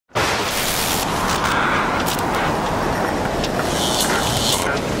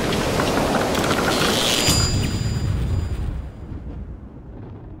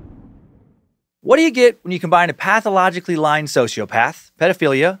What do you get when you combine a pathologically lying sociopath,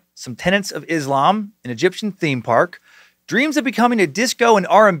 pedophilia, some tenets of Islam, an Egyptian theme park, dreams of becoming a disco and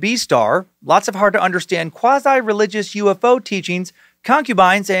R&B star, lots of hard-to-understand quasi-religious UFO teachings,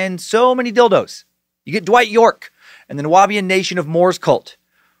 concubines, and so many dildos? You get Dwight York and the Nuwaubian Nation of Moors cult.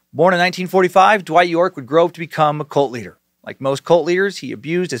 Born in 1945, Dwight York would grow up to become a cult leader. Like most cult leaders, he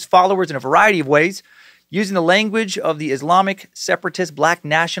abused his followers in a variety of ways. Using the language of the Islamic, separatist, black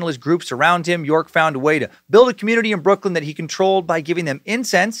nationalist groups around him, York found a way to build a community in Brooklyn that he controlled by giving them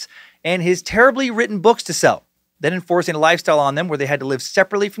incense and his terribly written books to sell, then enforcing a lifestyle on them where they had to live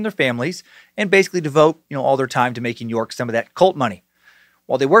separately from their families and basically devote, all their time to making York some of that cult money.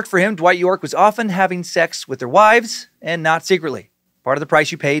 While they worked for him, Dwight York was often having sex with their wives and not secretly. Part of the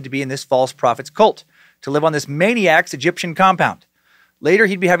price you paid to be in this false prophet's cult, to live on this maniac's Egyptian compound. Later,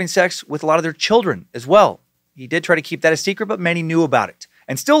 he'd be having sex with a lot of their children as well. He did try to keep that a secret, but many knew about it.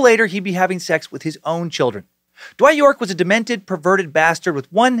 And still later, he'd be having sex with his own children. Dwight York was a demented, perverted bastard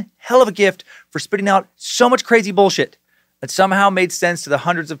with one hell of a gift for spitting out so much crazy bullshit that somehow made sense to the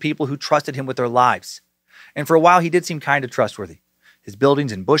hundreds of people who trusted him with their lives. And for a while, he did seem kind of trustworthy. His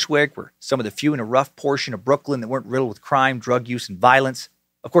buildings in Bushwick were some of the few in a rough portion of Brooklyn that weren't riddled with crime, drug use, and violence.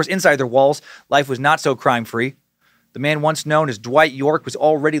 Of course, inside their walls, life was not so crime-free. The man once known as Dwight York was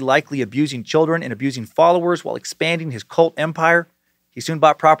already likely abusing children and abusing followers while expanding his cult empire. He soon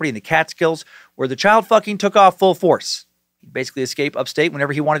bought property in the Catskills, where the child fucking took off full force. He'd basically escape upstate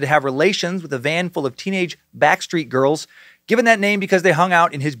whenever he wanted to have relations with a van full of teenage Backstreet girls, given that name because they hung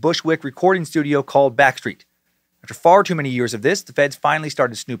out in his Bushwick recording studio called Backstreet. After far too many years of this, the feds finally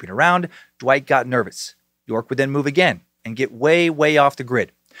started snooping around. Dwight got nervous. York would then move again and get way, way off the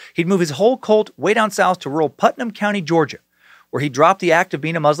grid. He'd move his whole cult way down south to rural Putnam County, Georgia, where he'd drop the act of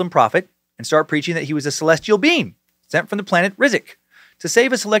being a Muslim prophet and start preaching that he was a celestial being sent from the planet Rizq to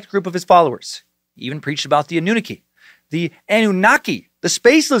save a select group of his followers. He even preached about the Anunnaki, the Anunnaki, the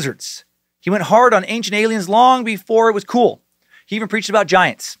space lizards. He went hard on ancient aliens long before it was cool. He even preached about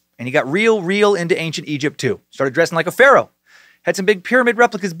giants, and he got real into ancient Egypt too. Started dressing like a pharaoh. Had some big pyramid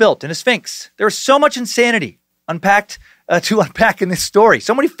replicas built and a sphinx. There was so much insanity to unpack in this story.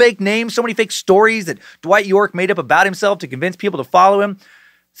 So many fake names, so many fake stories that Dwight York made up about himself to convince people to follow him.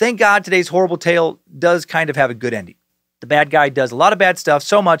 Thank God today's horrible tale does kind of have a good ending. The bad guy does a lot of bad stuff,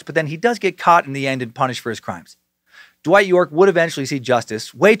 so much, but then he does get caught in the end and punished for his crimes. Dwight York would eventually see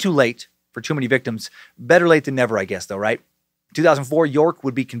justice, way too late for too many victims. Better late than never, I guess, though, right? In 2004, York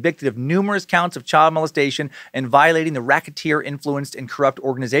would be convicted of numerous counts of child molestation and violating the Racketeer Influenced and Corrupt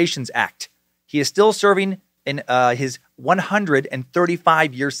Organizations Act. He is still serving in his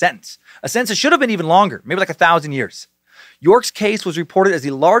 135-year sentence. A sentence that should have been even longer, maybe like 1,000 years. York's case was reported as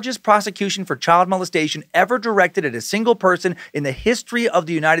the largest prosecution for child molestation ever directed at a single person in the history of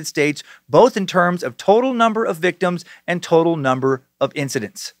the United States, both in terms of total number of victims and total number of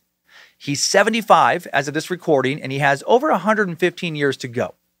incidents. He's 75 as of this recording, and he has over 115 years to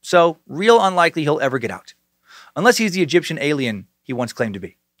go. So, real unlikely he'll ever get out. Unless he's the Egyptian alien he once claimed to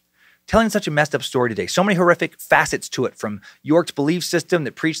be. Telling such a messed up story today, so many horrific facets to it, from York's belief system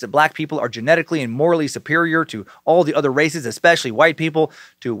that preached that black people are genetically and morally superior to all the other races, especially white people,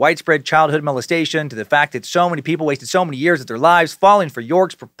 to widespread childhood molestation, to the fact that so many people wasted so many years of their lives falling for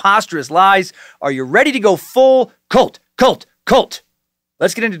York's preposterous lies. Are you ready to go full cult?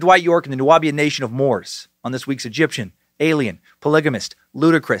 Let's get into Dwight York and the Nuwaubian Nation of Moors on this week's Egyptian, alien, polygamist,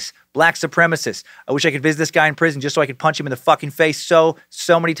 ludicrous, black supremacist. I wish I could visit this guy in prison just so I could punch him in the fucking face so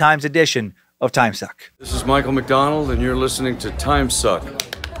many times edition of Timesuck. This is Michael McDonald, and you're listening to Timesuck.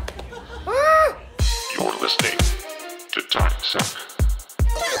 You're listening to Timesuck.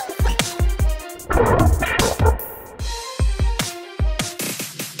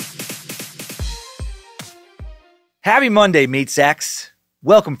 Happy Monday, meat sacks.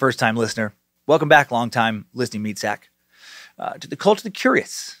 Welcome, first-time listener. Welcome back, long-time listening meat sack. To the cult of the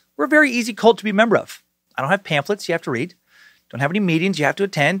curious. We're a very easy cult to be a member of. I don't have pamphlets you have to read. Don't have any meetings you have to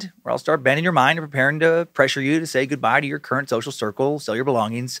attend, or I'll start bending your mind and preparing to pressure you to say goodbye to your current social circle, sell your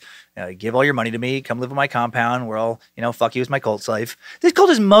belongings, give all your money to me, come live in my compound where I'll, fuck you as my cult slave. This cult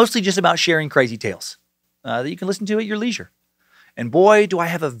is mostly just about sharing crazy tales that you can listen to at your leisure. And boy, do I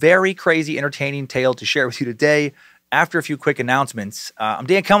have a very crazy, entertaining tale to share with you today. After a few quick announcements, I'm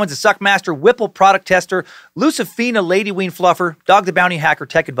Dan Cummins, a Suckmaster, Whipple product tester, Lucifina Lady Ween Fluffer, Dog the Bounty Hacker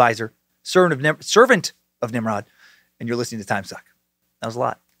Tech Advisor, servant of Nimrod, and you're listening to Timesuck. That was a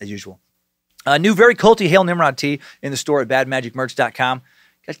lot, as usual. New very culty Hail Nimrod tee in the store at badmagicmerch.com.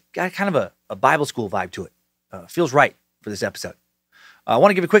 Got kind of a Bible school vibe to it. Feels right for this episode. I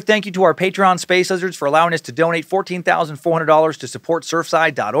want to give a quick thank you to our Patreon Space Lizards for allowing us to donate $14,400 to support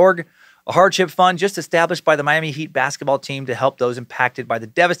surfside.org. a hardship fund just established by the Miami Heat basketball team to help those impacted by the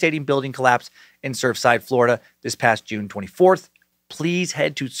devastating building collapse in Surfside, Florida this past June 24th. Please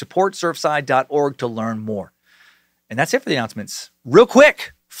head to supportsurfside.org to learn more. And that's it for the announcements. Real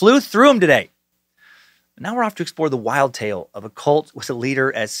quick, flew through them today. Now we're off to explore the wild tale of a cult with a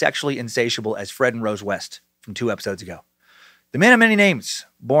leader as sexually insatiable as Fred and Rose West from 2 episodes ago. The man of many names,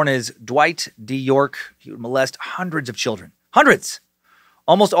 born as Dwight D. York, he would molest hundreds of children. Hundreds!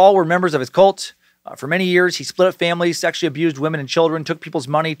 Almost all were members of his cult. For many years, he split up families, sexually abused women and children, took people's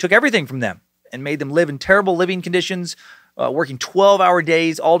money, took everything from them, and made them live in terrible living conditions, working 12-hour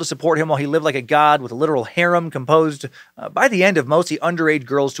days, all to support him while he lived like a god with a literal harem composed, by the end, of mostly underage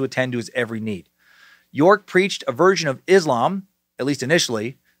girls to attend to his every need. York preached a version of Islam, at least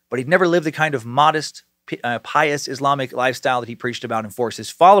initially, but he'd never lived the kind of modest, pious Islamic lifestyle that he preached about and forced his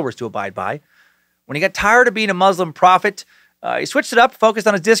followers to abide by. When he got tired of being a Muslim prophet, he switched it up, focused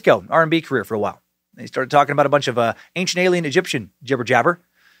on his disco R&B career for a while. And he started talking about a bunch of ancient alien Egyptian jibber-jabber.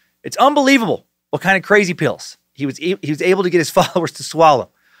 It's unbelievable what kind of crazy pills he was able to get his followers to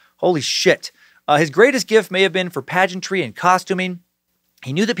swallow. Holy shit. His greatest gift may have been for pageantry and costuming.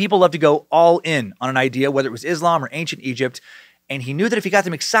 He knew that people love to go all in on an idea, whether it was Islam or ancient Egypt, and he knew that if he got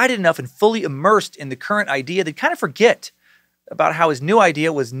them excited enough and fully immersed in the current idea, they'd kind of forget about how his new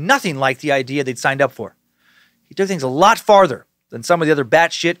idea was nothing like the idea they'd signed up for. He took things a lot farther than some of the other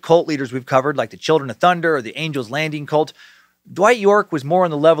batshit cult leaders we've covered, like the Children of Thunder or the Angels Landing cult. Dwight York was more on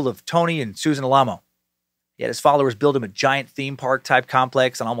the level of Tony and Susan Alamo. He had his followers build him a giant theme park-type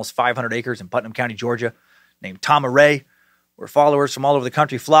complex on almost 500 acres in Putnam County, Georgia, named Tama-Ray, where followers from all over the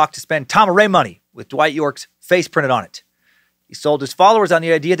country flocked to spend Tama-Ray money with Dwight York's face printed on it. He sold his followers on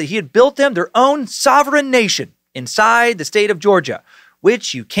the idea that he had built them their own sovereign nation inside the state of Georgia,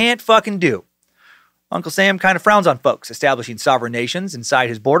 which you can't fucking do. Uncle Sam kind of frowns on folks establishing sovereign nations inside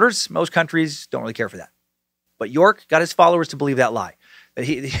his borders. Most countries don't really care for that. But York got his followers to believe that lie.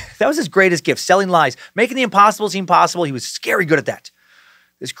 That was his greatest gift, selling lies, making the impossible seem possible. He was scary good at that.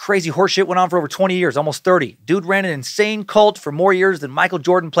 This crazy horseshit went on for over 20 years, almost 30. Dude ran an insane cult for more years than Michael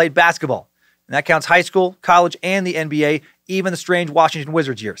Jordan played basketball. And that counts high school, college, and the NBA, even the strange Washington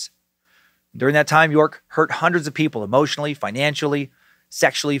Wizards years. During that time, York hurt hundreds of people emotionally, financially,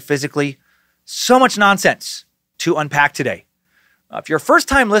 sexually, physically. So much nonsense to unpack today. If you're a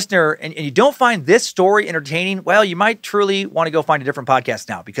first-time listener and you don't find this story entertaining, well, you might truly want to go find a different podcast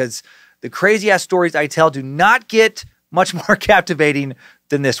now, because the crazy-ass stories I tell do not get much more captivating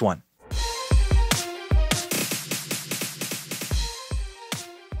than this one.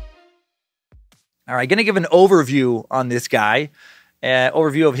 All right, going to give an overview on this guy,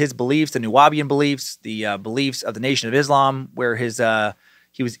 overview of his beliefs, the Nuwaubian beliefs, the beliefs of the Nation of Islam, where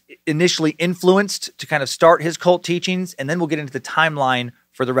he was initially influenced to kind of start his cult teachings, and then we'll get into the timeline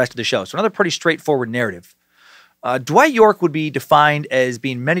for the rest of the show. So another pretty straightforward narrative. Dwight York would be defined as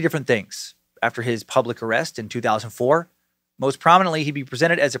being many different things after his public arrest in 2004. Most prominently, he'd be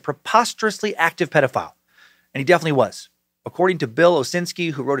presented as a preposterously active pedophile, and he definitely was. According to Bill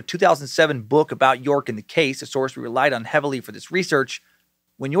Osinski, who wrote a 2007 book about York and the case, a source we relied on heavily for this research,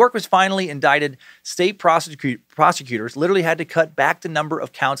 when York was finally indicted, state prosecutors literally had to cut back the number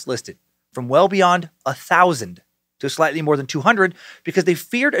of counts listed from well beyond 1,000 to slightly more than 200 because they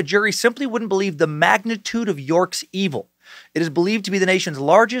feared a jury simply wouldn't believe the magnitude of York's evil. It is believed to be the nation's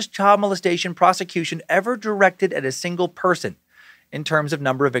largest child molestation prosecution ever directed at a single person in terms of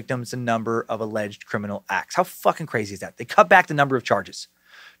number of victims and number of alleged criminal acts. How fucking crazy is that? They cut back the number of charges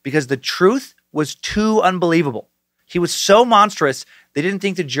because the truth was too unbelievable. He was so monstrous, they didn't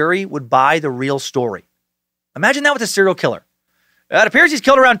think the jury would buy the real story. Imagine that with a serial killer. It appears he's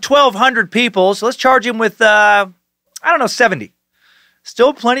killed around 1,200 people, so let's charge him with, 70.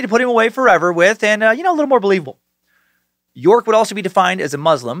 Still plenty to put him away forever with, and, a little more believable. York would also be defined as a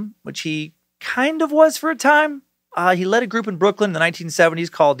Muslim, which he kind of was for a time. He led a group in Brooklyn in the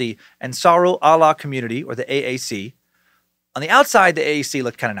 1970s called the Ansarul Allah Community, or the AAC. On the outside, the AAC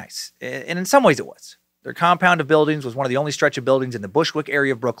looked kind of nice, and in some ways it was. Their compound of buildings was one of the only stretch of buildings in the Bushwick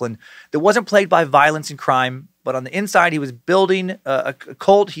area of Brooklyn that wasn't plagued by violence and crime, but on the inside, he was building a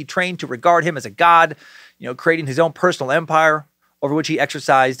cult he trained to regard him as a god, creating his own personal empire over which he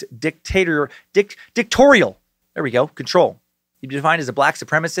exercised dictatorial, control. He'd be defined as a black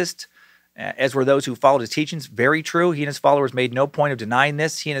supremacist, as were those who followed his teachings. Very true. He and his followers made no point of denying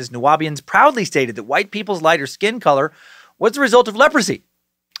this. He and his Nuwaubians proudly stated that white people's lighter skin color was the result of leprosy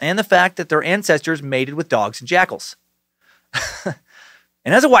and the fact that their ancestors mated with dogs and jackals.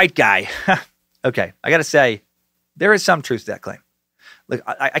 And as a white guy, okay, I got to say, there is some truth to that claim. Look,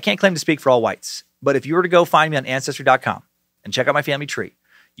 I can't claim to speak for all whites, but if you were to go find me on Ancestry.com and check out my family tree,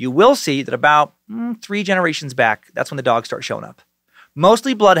 you will see that about 3 generations back, that's when the dogs start showing up.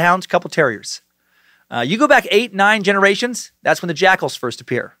 Mostly bloodhounds, couple terriers. You go back 8, 9 generations, that's when the jackals first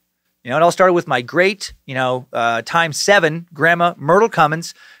appear. It all started with my great, times 7 grandma, Myrtle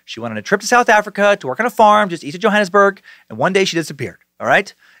Cummins. She went on a trip to South Africa to work on a farm just east of Johannesburg, and one day she disappeared, all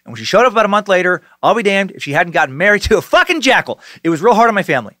right? And when she showed up about a month later, I'll be damned if she hadn't gotten married to a fucking jackal. It was real hard on my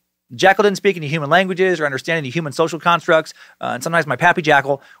family. The jackal didn't speak any human languages or understand any human social constructs, and sometimes my pappy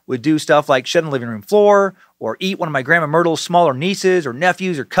jackal would do stuff like shit on the living room floor or eat one of my Grandma Myrtle's smaller nieces or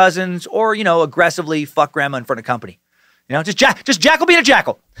nephews or cousins or, aggressively fuck grandma in front of company. Just jackal being a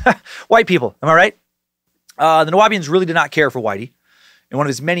jackal. White people, am I right? The Nuwaubians really did not care for Whitey. In one of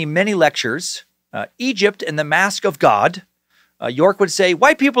his many, many lectures, Egypt and the Mask of God, York would say,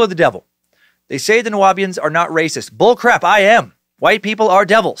 white people are the devil. They say the Nuwaubians are not racist. Bull crap, I am. White people are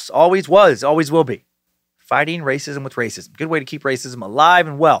devils. Always was, always will be. Fighting racism with racism. Good way to keep racism alive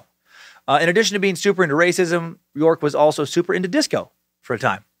and well. In addition to being super into racism, York was also super into disco for a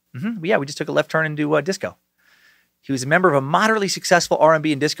time. Yeah, we just took a left turn into disco. He was a member of a moderately successful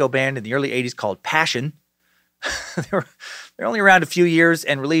R&B and disco band in the early 80s called Passion. they were only around a few years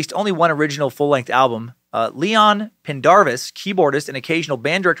and released only one original full-length album. Leon Pendarvis, keyboardist and occasional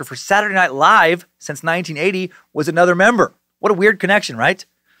band director for Saturday Night Live since 1980, was another member. What a weird connection, right?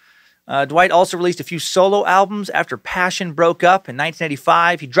 Dwight also released a few solo albums after Passion broke up in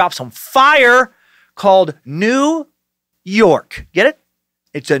 1985. He dropped some fire called New York. Get it?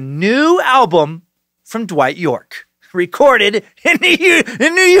 It's a new album from Dwight York, recorded in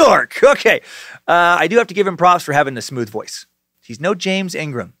New York. Okay. I do have to give him props for having a smooth voice. He's no James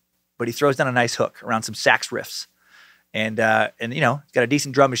Ingram, but he throws down a nice hook around some sax riffs. And he's got a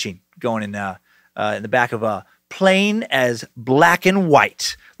decent drum machine going in the back of a Plain as Black and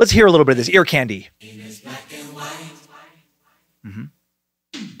White. Let's hear a little bit of this ear candy. Plain as black and white.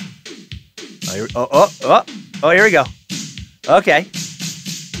 Here we go. Okay.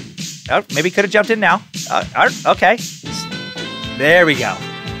 Oh, maybe could have jumped in now. Okay. There we go.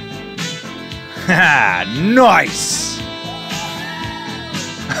 Nice.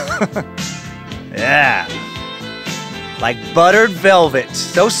 Yeah. Like buttered velvet.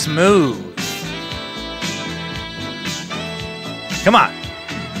 So smooth. Come on.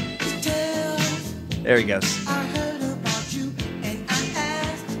 There he goes.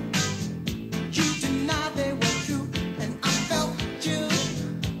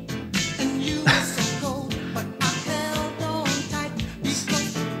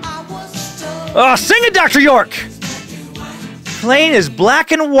 Oh, sing it, Dr. York! Plain as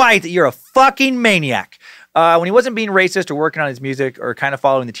black and white that you're a fucking maniac. When he wasn't being racist or working on his music or kind of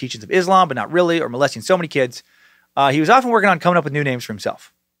following the teachings of Islam, but not really, or molesting so many kids, he was often working on coming up with new names for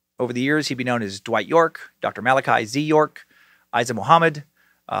himself. Over the years, he'd be known as Dwight York, Dr. Malachi Z. York, Isa Muhammad,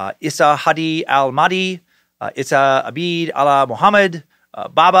 Issa Hadi al-Mahdi, Issa Abid Allah Muhammad,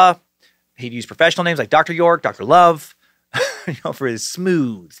 Baba. He'd use professional names like Dr. York, Dr. Love, for his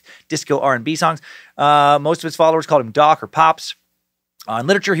smooth disco R&B songs. Most of his followers called him Doc or Pops. In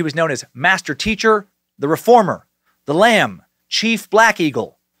literature, he was known as Master Teacher, the Reformer, the Lamb, Chief Black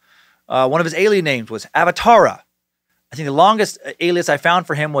Eagle. One of his alien names was Avatara. I think the longest alias I found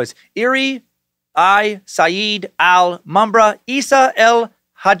for him was Iri I Saeed al-Mumbra Isa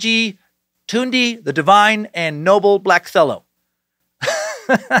el-Haji Tundi, the Divine and Noble Black Fellow.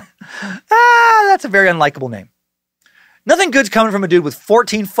 That's a very unlikable name. Nothing good's coming from a dude with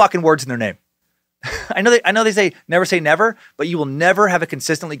 14 fucking words in their name. I know they say never say never, but you will never have a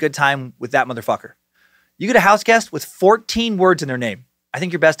consistently good time with that motherfucker. You get a house guest with 14 words in their name. I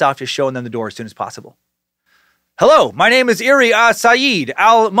think you're best off just showing them the door as soon as possible. Hello, my name is Iri Saeed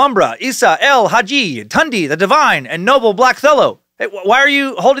al-Mumbra Isa el-Haji Tundi, the Divine and Noble Black Fellow. Hey, why are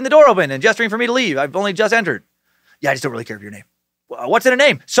you holding the door open and gesturing for me to leave? I've only just entered. Yeah, I just don't really care for your name. What's in a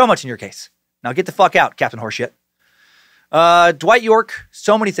name? So much in your case. Now get the fuck out, Captain Horseshit. Dwight York,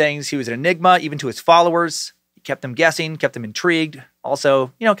 so many things. He was an enigma, even to his followers. He kept them guessing, kept them intrigued.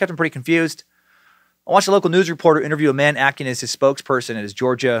 Also, kept them pretty confused. I watched a local news reporter interview a man acting as his spokesperson at his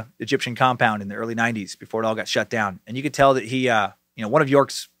Georgia Egyptian compound in the early 90s before it all got shut down. And you could tell that he, one of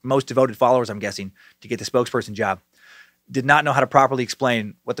York's most devoted followers, I'm guessing, to get the spokesperson job, did not know how to properly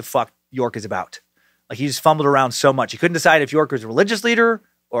explain what the fuck York is about. Like, he just fumbled around so much. He couldn't decide if York was a religious leader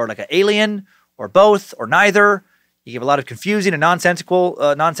or like an alien or both or neither. He gave a lot of confusing and nonsensical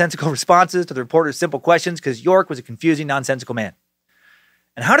responses to the reporter's simple questions because York was a confusing, nonsensical man.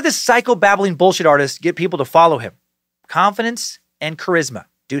 And how did this psycho-babbling bullshit artist get people to follow him? Confidence and charisma.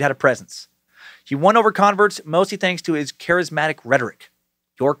 Dude had a presence. He won over converts mostly thanks to his charismatic rhetoric.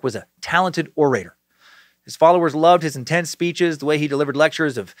 York was a talented orator. His followers loved his intense speeches, the way he delivered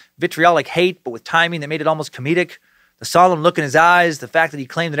lectures of vitriolic hate, but with timing that made it almost comedic, the solemn look in his eyes, the fact that he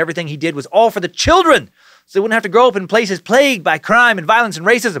claimed that everything he did was all for the children, so they wouldn't have to grow up in places plagued by crime and violence and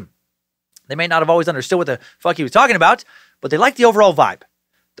racism. They may not have always understood what the fuck he was talking about, but they liked the overall vibe,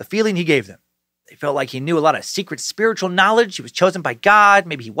 the feeling he gave them. They felt like he knew a lot of secret spiritual knowledge. He was chosen by God.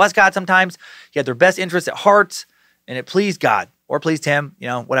 Maybe he was God sometimes. He had their best interests at heart, and it pleased God, or pleased him,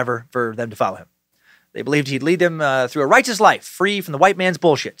 whatever, for them to follow him. They believed he'd lead them through a righteous life, free from the white man's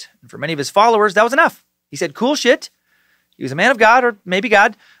bullshit. And for many of his followers, that was enough. He said cool shit. He was a man of God, or maybe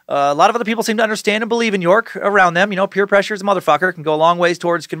God. A lot of other people seem to understand and believe in York around them. Peer pressure is a motherfucker, can go a long ways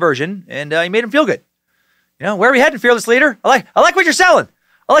towards conversion, and he made him feel good. Where are we heading, fearless leader? I like what you're selling.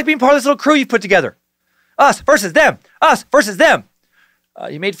 I like being part of this little crew you've put together. Us versus them. Us versus them.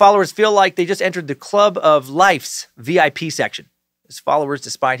 He made followers feel like they just entered the Club of Life's VIP section. His followers,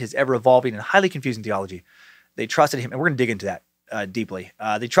 despite his ever-evolving and highly confusing theology, they trusted him, and we're going to dig into that deeply.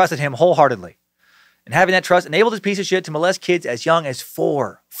 They trusted him wholeheartedly. And having that trust enabled this piece of shit to molest kids as young as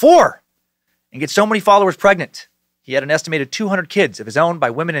 4. 4! And get so many followers pregnant. He had an estimated 200 kids of his own by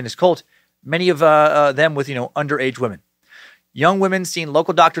women in his cult, many of them with, underage women. Young women seeing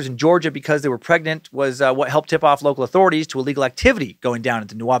local doctors in Georgia because they were pregnant was what helped tip off local authorities to illegal activity going down at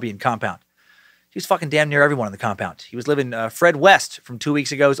the Nuwaubian compound. He was fucking damn near everyone in the compound. He was living Fred West from 2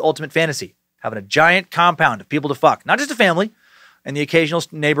 weeks ago's Ultimate Fantasy, having a giant compound of people to fuck, not just a family, and the occasional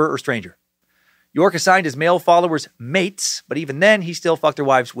neighbor or stranger. York assigned his male followers mates, but even then, he still fucked their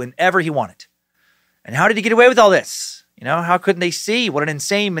wives whenever he wanted. And how did he get away with all this? How couldn't they see what an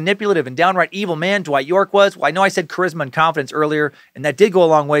insane, manipulative, and downright evil man Dwight York was? Well, I know I said charisma and confidence earlier, and that did go a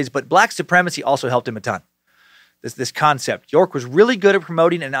long ways, but black supremacy also helped him a ton. This concept. York was really good at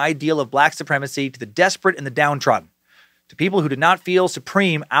promoting an ideal of black supremacy to the desperate and the downtrodden, to people who did not feel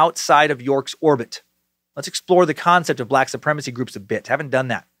supreme outside of York's orbit. Let's explore the concept of black supremacy groups a bit. Haven't done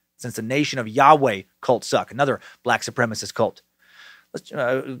that since the Nation of Yahweh cult suck, another black supremacist cult. Let's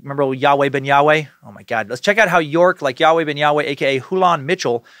remember old Yahweh ben Yahweh? Oh my God. Let's check out how York, like Yahweh ben Yahweh, a.k.a. Hulan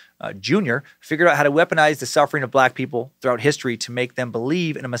Mitchell Jr., figured out how to weaponize the suffering of black people throughout history to make them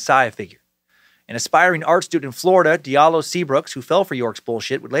believe in a Messiah figure. An aspiring art student in Florida, Diallo Seabrooks, who fell for York's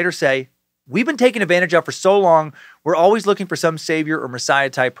bullshit, would later say, "We've been taken advantage of for so long, we're always looking for some savior or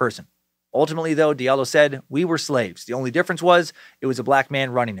Messiah-type person." Ultimately, though, Diallo said, "We were slaves. The only difference was it was a black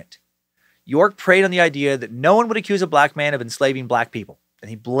man running it." York preyed on the idea that no one would accuse a black man of enslaving black people, and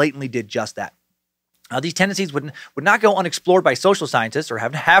he blatantly did just that. These tendencies would not go unexplored by social scientists, or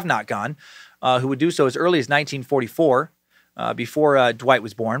have not gone, who would do so as early as 1944, before Dwight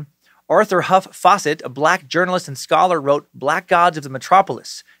was born. Arthur Huff Fawcett, a black journalist and scholar, wrote Black Gods of the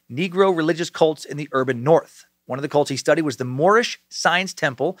Metropolis, Negro Religious Cults in the Urban North. One of the cults he studied was the Moorish Science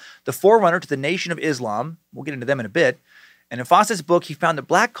Temple, the forerunner to the Nation of Islam. We'll get into them in a bit. And in Fawcett's book, he found that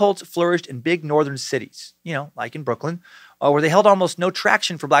black cults flourished in big northern cities, like in Brooklyn, where they held almost no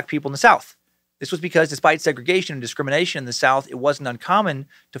traction for black people in the South. This was because despite segregation and discrimination in the South, it wasn't uncommon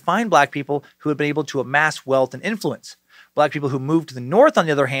to find black people who had been able to amass wealth and influence. Black people who moved to the North, on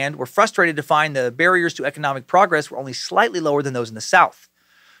the other hand, were frustrated to find the barriers to economic progress were only slightly lower than those in the South.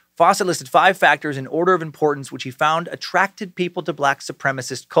 Fawcett listed 5 factors in order of importance which he found attracted people to black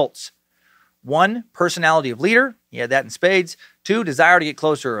supremacist cults. 1, personality of leader. He had that in spades. 2, desire to get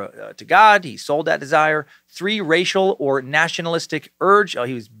closer to God. He sold that desire. 3, racial or nationalistic urge.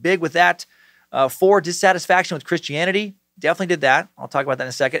 He was big with that. 4, dissatisfaction with Christianity. Definitely did that. I'll talk about that in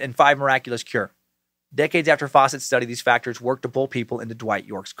a second. And 5, miraculous cure. Decades after Fawcett's study, these factors worked to pull people into Dwight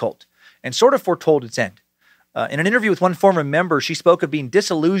York's cult and sort of foretold its end. In an interview with one former member, she spoke of being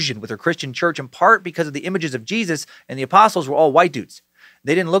disillusioned with her Christian church in part because of the images of Jesus and the apostles were all white dudes.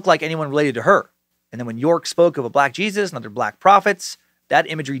 They didn't look like anyone related to her. And then when York spoke of a black Jesus and other black prophets, that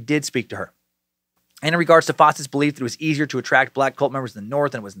imagery did speak to her. And in regards to Fawcett's belief that it was easier to attract black cult members in the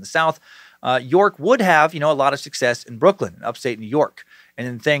North than it was in the South, York would have, a lot of success in Brooklyn, in upstate New York. And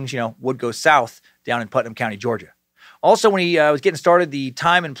then things, would go south down in Putnam County, Georgia. Also, when he was getting started, the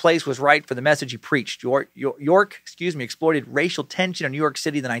time and place was right for the message he preached. York exploited racial tension in New York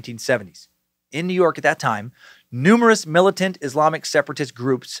City in the 1970s. In New York at that time, numerous militant Islamic separatist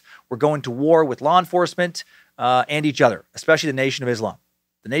groups were going to war with law enforcement and each other, especially the Nation of Islam.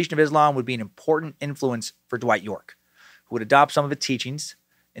 The Nation of Islam would be an important influence for Dwight York, who would adopt some of its teachings,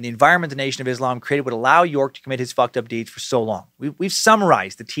 and the environment the Nation of Islam created would allow York to commit his fucked up deeds for so long. We've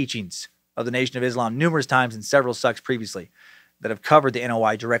summarized the teachings of the Nation of Islam numerous times in several sucks previously that have covered the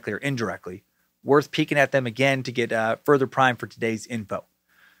NOI directly or indirectly. Worth peeking at them again to get further prime for today's info.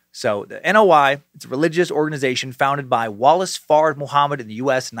 So the NOI, it's a religious organization founded by Wallace Fard Muhammad in the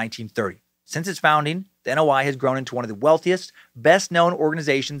U.S. in 1930. Since its founding, the NOI has grown into one of the wealthiest, best-known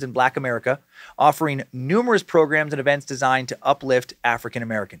organizations in Black America, offering numerous programs and events designed to uplift African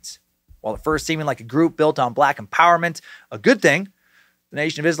Americans. While at first seeming like a group built on Black empowerment, a good thing, the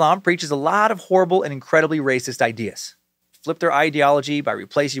Nation of Islam preaches a lot of horrible and incredibly racist ideas. Flip their ideology by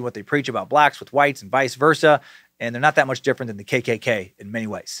replacing what they preach about blacks with whites and vice versa, and they're not that much different than the KKK in many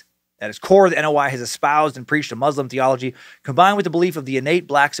ways. At its core, the NOI has espoused and preached a Muslim theology combined with the belief of the innate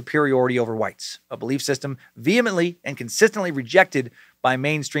black superiority over whites, a belief system vehemently and consistently rejected by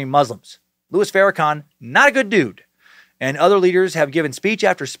mainstream Muslims. Louis Farrakhan, not a good dude, and other leaders have given speech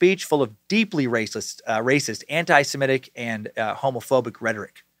after speech full of deeply racist, anti-Semitic, and homophobic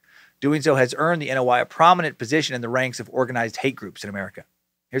rhetoric. Doing so has earned the NOI a prominent position in the ranks of organized hate groups in America.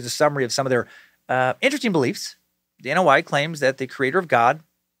 Here's a summary of some of their interesting beliefs. The NOI claims that the creator God,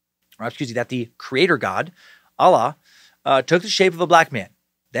 Allah, took the shape of a black man.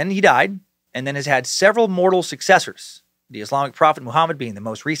 Then he died, and then has had several mortal successors. The Islamic prophet Muhammad being the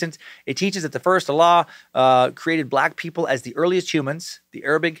most recent. It teaches that the first Allah created black people as the earliest humans, the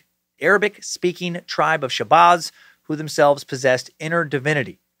Arabic-speaking tribe of Shabazz, who themselves possessed inner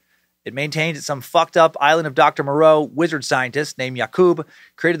divinity. It maintains that some fucked up island of Dr. Moreau, wizard scientist named Yaqub,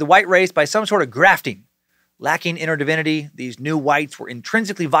 created the white race by some sort of grafting. Lacking inner divinity, these new whites were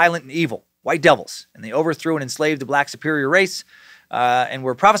intrinsically violent and evil, white devils, and they overthrew and enslaved the black superior race and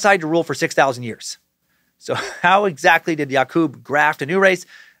were prophesied to rule for 6,000 years. So how exactly did Yaqub graft a new race?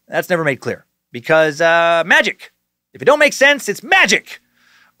 That's never made clear. Because magic. If it don't make sense, it's magic.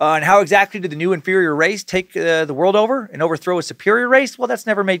 And how exactly did the new inferior race take the world over and overthrow a superior race? Well, that's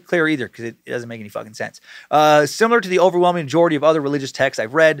never made clear either because it doesn't make any fucking sense. Similar to the overwhelming majority of other religious texts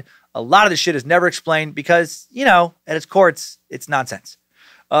I've read, a lot of this shit is never explained because, you know, at its core, it's nonsense.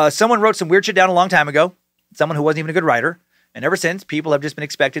 Someone wrote some weird shit down a long time ago, someone who wasn't even a good writer, and ever since, people have just been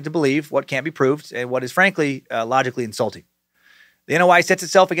expected to believe what can't be proved and what is frankly logically insulting. The NOI sets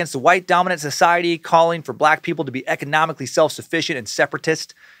itself against a white-dominant society, calling for black people to be economically self-sufficient and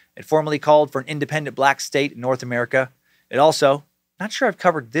separatist. It formerly called for an independent black state in North America. It also, not sure I've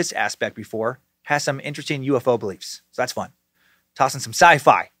covered this aspect before, has some interesting UFO beliefs. So that's fun. Tossing some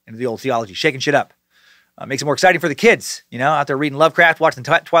sci-fi into the old theology, shaking shit up. Makes it more exciting for the kids, you know, out there reading Lovecraft, watching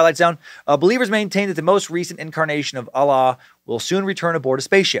the Twilight Zone. Believers maintain that the most recent incarnation of Allah will soon return aboard a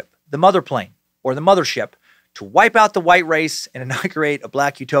spaceship, the mother plane, or the mothership, to wipe out the white race and inaugurate a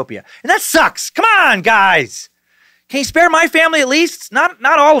black utopia. And that sucks. Come on, guys. Can you spare my family at least? Not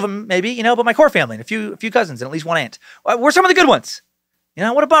all of them, maybe, you know, but my core family and a few cousins and at least one aunt. We're some of the good ones. You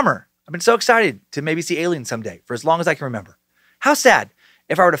know, what a bummer. I've been so excited to maybe see aliens someday for as long as I can remember. How sad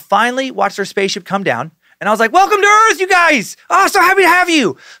if I were to finally watch their spaceship come down and I was like, welcome to Earth, you guys. Oh, so happy to have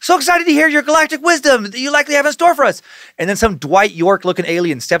you. So excited to hear your galactic wisdom that you likely have in store for us. And then some Dwight York looking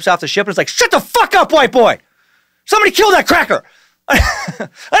alien steps off the ship and is like, shut the fuck up, white boy. Somebody kill that cracker. I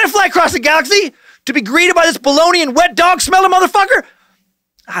didn't fly across the galaxy to be greeted by this baloney and wet dog smelling motherfucker.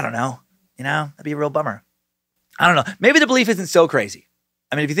 I don't know. You know, that'd be a real bummer. I don't know. Maybe the belief isn't so crazy.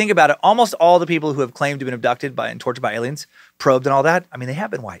 I mean, if you think about it, almost all the people who have claimed to have been abducted by and tortured by aliens, probed and all that, I mean, they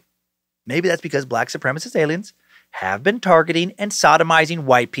have been white. Maybe that's because black supremacist aliens have been targeting and sodomizing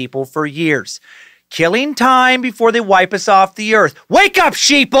white people for years, killing time before they wipe us off the earth. Wake up,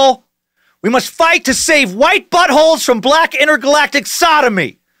 sheeple! We must fight to save white buttholes from black intergalactic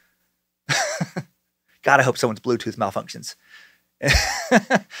sodomy. God, I hope someone's Bluetooth malfunctions.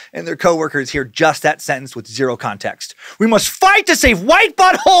 And their coworkers hear just that sentence with zero context. We must fight to save white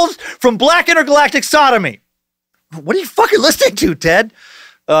buttholes from black intergalactic sodomy. What are you fucking listening to, Ted?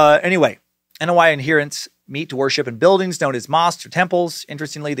 Anyway, NOI adherents meet to worship in buildings known as mosques or temples.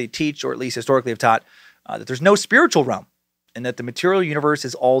 Interestingly, they teach, or at least historically have taught, that there's no spiritual realm and that the material universe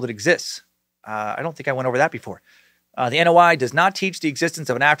is all that exists. I don't think I went over that before. The NOI does not teach the existence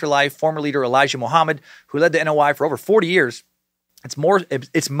of an afterlife. Former leader Elijah Muhammad, who led the NOI for over 40 years,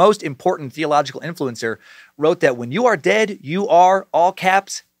 its most important theological influencer, wrote that when you are dead, you are, all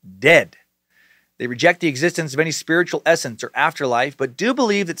caps, dead. They reject the existence of any spiritual essence or afterlife, but do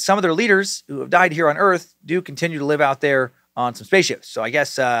believe that some of their leaders who have died here on Earth do continue to live out there on some spaceships. So I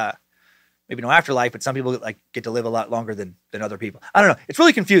guess maybe no afterlife, but some people get to live a lot longer than other people. I don't know. It's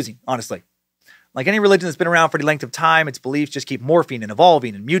really confusing, honestly. Like any religion that's been around for any length of time, its beliefs just keep morphing and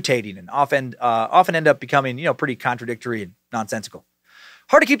evolving and mutating and often end up becoming, you know, pretty contradictory and nonsensical.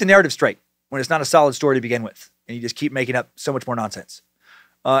 Hard to keep the narrative straight when it's not a solid story to begin with, and you just keep making up so much more nonsense.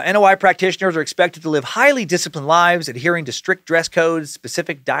 NOI practitioners are expected to live highly disciplined lives, adhering to strict dress codes,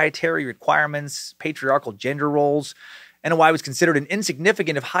 specific dietary requirements, patriarchal gender roles. NOI was considered an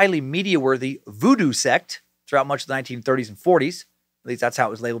insignificant, if highly media-worthy voodoo sect throughout much of the 1930s and 40s. At least that's how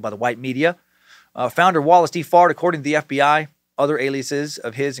it was labeled by the white media. Founder Wallace D. Fard, according to the FBI, other aliases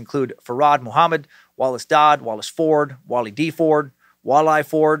of his include Farad Muhammad, Wallace Dodd, Wallace Ford, Wally D. Ford, Walleye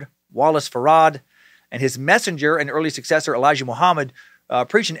Ford, Wallace Farad, and his messenger and early successor Elijah Muhammad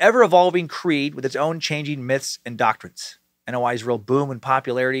preached an ever-evolving creed with its own changing myths and doctrines. NOI's real boom in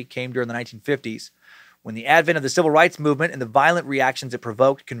popularity came during the 1950s, when the advent of the civil rights movement and the violent reactions it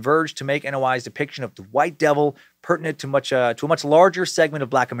provoked converged to make NOI's depiction of the white devil pertinent to a much larger segment of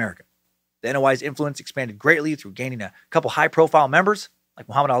Black America. The NOI's influence expanded greatly through gaining a couple high-profile members like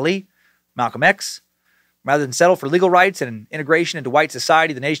Muhammad Ali, Malcolm X. Rather than settle for legal rights and an integration into white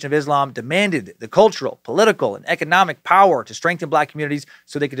society, the Nation of Islam demanded the cultural, political, and economic power to strengthen Black communities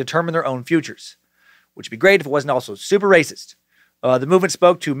so they could determine their own futures, which would be great if it wasn't also super racist. The movement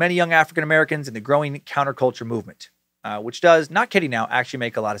spoke to many young African Americans in the growing counterculture movement, which does, not kidding now, actually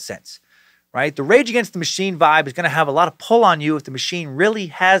make a lot of sense. Right? The Rage Against the Machine vibe is going to have a lot of pull on you if the machine really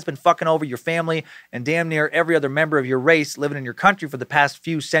has been fucking over your family and damn near every other member of your race living in your country for the past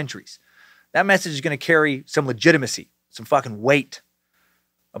few centuries. That message is going to carry some legitimacy, some fucking weight.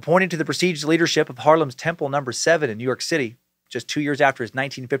 Appointed to the prestigious leadership of Harlem's Temple No. 7 in New York City, just 2 years after his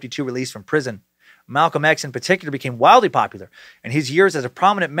 1952 release from prison, Malcolm X in particular became wildly popular, and his years as a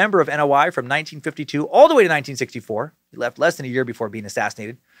prominent member of NOI from 1952 all the way to 1964, he left less than a year before being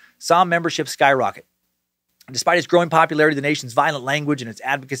assassinated, saw membership skyrocket. Despite its growing popularity, the nation's violent language and its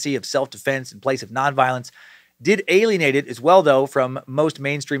advocacy of self-defense in place of nonviolence did alienate it as well, though, from most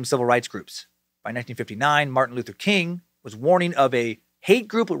mainstream civil rights groups. By 1959, Martin Luther King was warning of a hate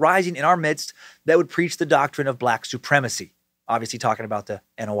group rising in our midst that would preach the doctrine of Black supremacy, obviously talking about the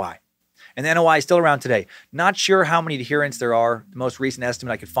NOI. And the NOI is still around today. Not sure how many adherents there are. The most recent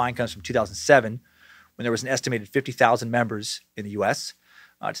estimate I could find comes from 2007, when there was an estimated 50,000 members in the U.S.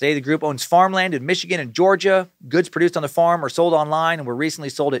 Today, the group owns farmland in Michigan and Georgia. Goods produced on the farm are sold online and were recently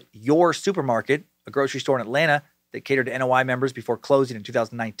sold at Your Supermarket, a grocery store in Atlanta that catered to NOI members before closing in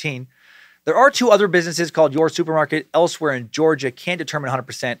 2019. There are two other businesses called Your Supermarket elsewhere in Georgia. Can't determine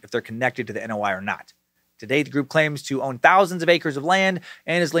 100% if they're connected to the NOI or not. Today, the group claims to own thousands of acres of land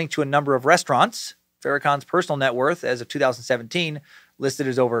and is linked to a number of restaurants. Farrakhan's personal net worth, as of 2017, listed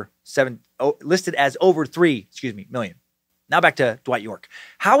as over 3 million. Now back to Dwight York.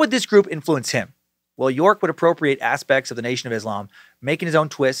 How would this group influence him? Well, York would appropriate aspects of the Nation of Islam, making his own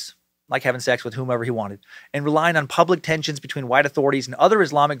twists, like having sex with whomever he wanted, and relying on public tensions between white authorities and other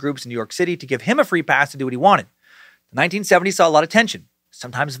Islamic groups in New York City to give him a free pass to do what he wanted. The 1970s saw a lot of tension,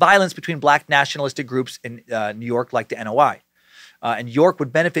 sometimes violence between Black nationalistic groups in New York like the NOI. And York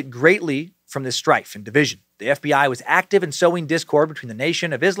would benefit greatly from this strife and division. The FBI was active in sowing discord between the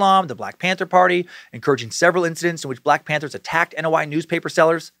Nation of Islam, the Black Panther Party, encouraging several incidents in which Black Panthers attacked NOI newspaper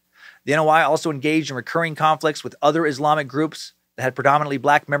sellers. The NOI also engaged in recurring conflicts with other Islamic groups that had predominantly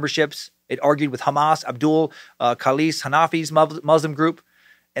Black memberships. It argued with Hamas, Abdul Khalis Hanafi's Muslim group.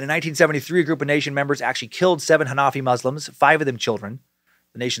 And in 1973, a group of Nation members actually killed 7 Hanafi Muslims, 5 of them children.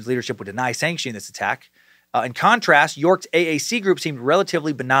 The Nation's leadership would deny sanctioning this attack. In contrast, York's AAC group seemed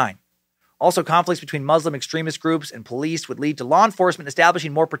relatively benign. Also, conflicts between Muslim extremist groups and police would lead to law enforcement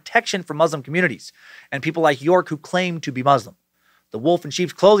establishing more protection for Muslim communities and people like York who claimed to be Muslim. The wolf in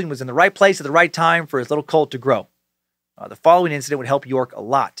sheep's clothing was in the right place at the right time for his little cult to grow. The following incident would help York a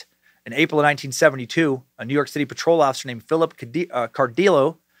lot. In April of 1972, a New York City patrol officer named Philip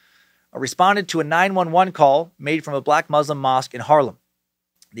Cardillo responded to a 911 call made from a Black Muslim mosque in Harlem.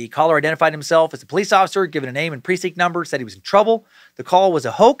 The caller identified himself as a police officer, given a name and precinct number, said he was in trouble. The call was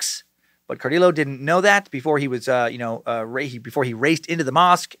a hoax, but Cardillo didn't know that before he was, before he raced into the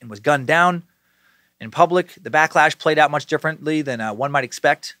mosque and was gunned down. In public, the backlash played out much differently than one might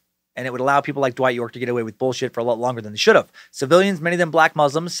expect, and it would allow people like Dwight York to get away with bullshit for a lot longer than they should have. Civilians, many of them Black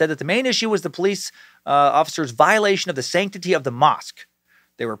Muslims, said that the main issue was the police officer's violation of the sanctity of the mosque.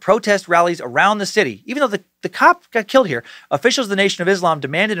 There were protest rallies around the city. Even though the cop got killed here, officials of the Nation of Islam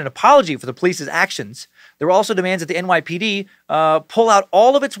demanded an apology for the police's actions. There were also demands that the NYPD pull out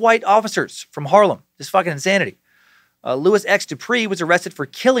all of its white officers from Harlem. This fucking insanity. Louis X. Dupree was arrested for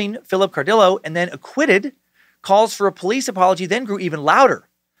killing Philip Cardillo and then acquitted. Calls for a police apology then grew even louder.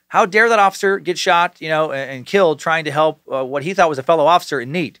 How dare that officer get shot, and killed trying to help what he thought was a fellow officer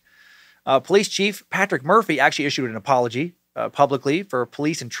in need. Police Chief Patrick Murphy actually issued an apology publicly for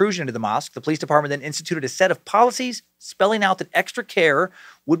police intrusion into the mosque. The police department then instituted a set of policies spelling out that extra care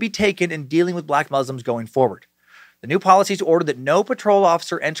would be taken in dealing with Black Muslims going forward. The new policies ordered that no patrol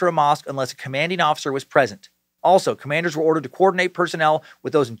officer enter a mosque unless a commanding officer was present. Also, commanders were ordered to coordinate personnel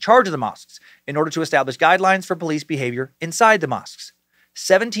with those in charge of the mosques in order to establish guidelines for police behavior inside the mosques.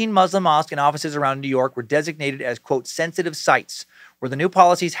 17 Muslim mosques and offices around New York were designated as, quote, sensitive sites, where the new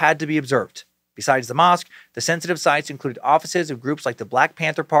policies had to be observed. Besides the mosque, the sensitive sites included offices of groups like the Black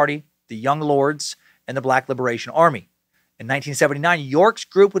Panther Party, the Young Lords, and the Black Liberation Army. In 1979, York's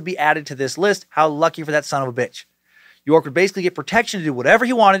group would be added to this list. How lucky for that son of a bitch. York would basically get protection to do whatever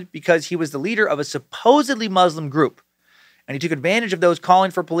he wanted because he was the leader of a supposedly Muslim group. And he took advantage of those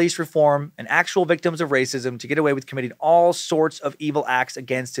calling for police reform and actual victims of racism to get away with committing all sorts of evil acts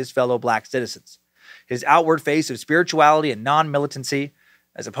against his fellow black citizens. His outward face of spirituality and non-militancy,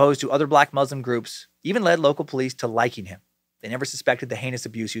 as opposed to other black Muslim groups, even led local police to liking him. They never suspected the heinous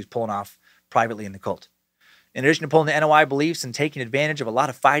abuse he was pulling off privately in the cult. In addition to pulling the NOI beliefs and taking advantage of a lot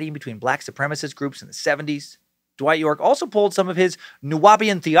of fighting between black supremacist groups in the 70s, Dwight York also pulled some of his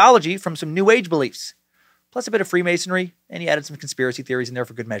Nuwaubian theology from some New Age beliefs, plus a bit of Freemasonry, and he added some conspiracy theories in there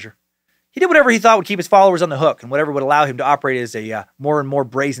for good measure. He did whatever he thought would keep his followers on the hook and whatever would allow him to operate as a more and more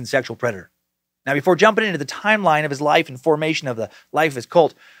brazen sexual predator. Now, before jumping into the timeline of his life and formation of the life of his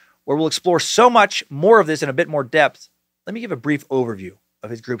cult, where we'll explore so much more of this in a bit more depth, let me give a brief overview of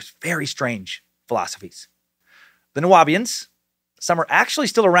his group's very strange philosophies. The Nuwaubians, some are actually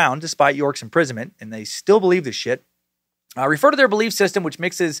still around despite York's imprisonment, and they still believe this shit, refer to their belief system, which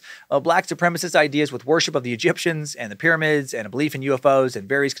mixes black supremacist ideas with worship of the Egyptians and the pyramids and a belief in UFOs and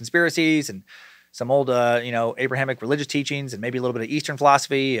various conspiracies and some old, Abrahamic religious teachings and maybe a little bit of Eastern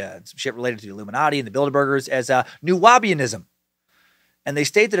philosophy, some shit related to the Illuminati and the Bilderbergers as Nuwaubianism. And they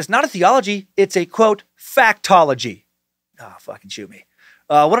state that it's not a theology, it's a, quote, factology. Oh, fucking shoot me.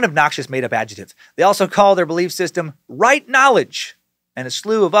 What an obnoxious made-up adjective. They also call their belief system right knowledge and a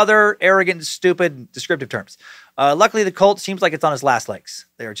slew of other arrogant, stupid, descriptive terms. Luckily, the cult seems like it's on its last legs.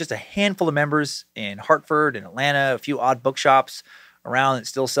 There are just a handful of members in Hartford and Atlanta, a few odd bookshops around that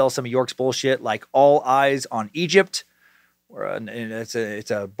still sell some of York's bullshit, like All Eyes on Egypt.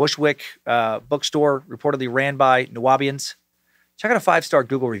 It's a Bushwick bookstore reportedly ran by Nuwaubians. Check out a 5-star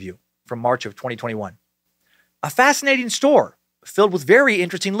Google review from March of 2021. A fascinating store filled with very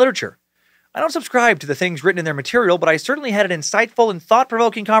interesting literature. I don't subscribe to the things written in their material, but I certainly had an insightful and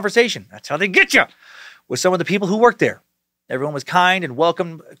thought-provoking conversation. That's how they get you. With some of the people who worked there. Everyone was kind and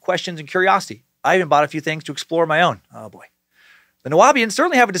welcomed questions and curiosity. I even bought a few things to explore my own. Oh boy. The Nuwaubians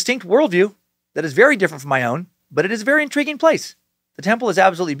certainly have a distinct worldview that is very different from my own, but it is a very intriguing place. The temple is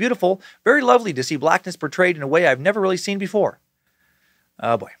absolutely beautiful, very lovely to see blackness portrayed in a way I've never really seen before.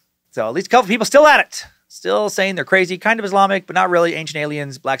 Oh boy. So at least a couple people still at it. Still saying they're crazy, kind of Islamic, but not really, ancient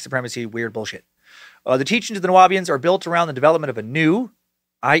aliens, black supremacy, weird bullshit. The teachings of the Nuwaubians are built around the development of a new,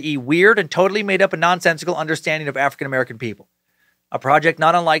 i.e. weird and totally made up and nonsensical understanding of African-American people. A project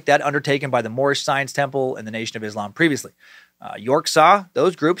not unlike that undertaken by the Moorish Science Temple and the Nation of Islam previously. York saw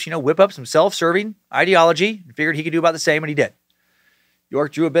those groups, whip up some self-serving ideology and figured he could do about the same, and he did.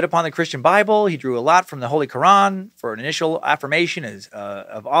 York drew a bit upon the Christian Bible. He drew a lot from the Holy Quran for an initial affirmation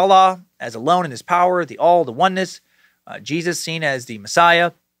of Allah as alone in his power, the all, the oneness, Jesus seen as the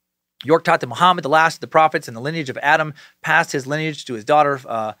Messiah. York taught that Muhammad, the last of the prophets and the lineage of Adam, passed his lineage to his daughter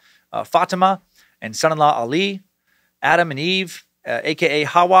Fatima and son-in-law Ali. Adam and Eve, a.k.a.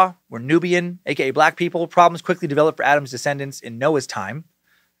 Hawa, were Nubian, a.k.a. black people. Problems quickly developed for Adam's descendants in Noah's time.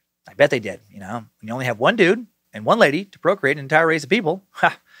 I bet they did, When you only have one dude and one lady to procreate an entire race of people,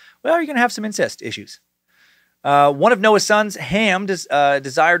 well, you're going to have some incest issues. One of Noah's sons, Ham,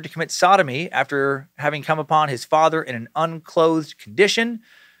 desired to commit sodomy after having come upon his father in an unclothed condition.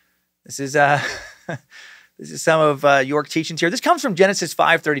 This is some of York teachings here. This comes from Genesis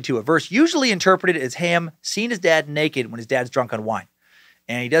 5:32, a verse usually interpreted as Ham seeing his dad naked when his dad's drunk on wine.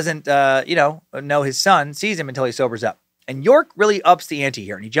 And he doesn't, know his son sees him until he sobers up. And York really ups the ante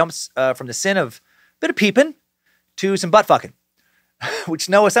here, and he jumps from the sin of a bit of peeping to some butt fucking, which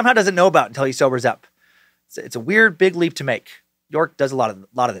Noah somehow doesn't know about until he sobers up. It's a weird, big leap to make. York does a lot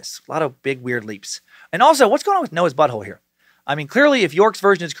of this, a lot of big, weird leaps. And also, what's going on with Noah's butthole here? I mean, clearly, if York's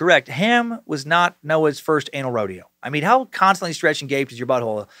version is correct, Ham was not Noah's first anal rodeo. I mean, how constantly stretched and gaped is your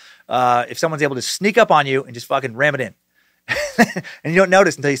butthole if someone's able to sneak up on you and just fucking ram it in? And you don't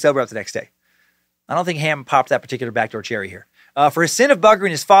notice until you sober up the next day. I don't think Ham popped that particular backdoor cherry here. For his sin of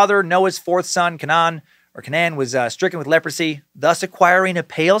buggering his father, Noah's fourth son, Canaan, was stricken with leprosy, thus acquiring a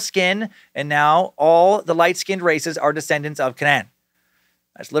pale skin, and now all the light-skinned races are descendants of Canaan.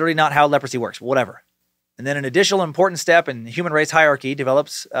 That's literally not how leprosy works, whatever. And then an additional important step in the human race hierarchy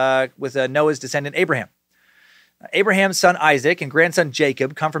develops with Noah's descendant Abraham. Abraham's son Isaac and grandson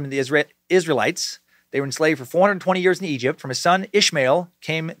Jacob come from the Israelites. They were enslaved for 420 years in Egypt. From his son Ishmael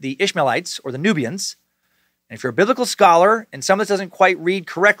came the Ishmaelites, or the Nubians. And if you're a biblical scholar and some of this doesn't quite read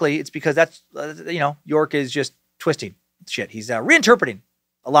correctly, it's because that's, York is just twisting shit. He's reinterpreting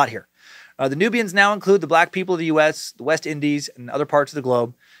a lot here. The Nubians now include the black people of the U.S., the West Indies, and other parts of the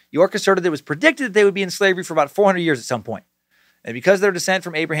globe. York asserted that it was predicted that they would be in slavery for about 400 years at some point. And because of their descent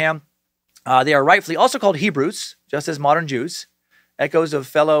from Abraham, they are rightfully also called Hebrews, just as modern Jews. Echoes of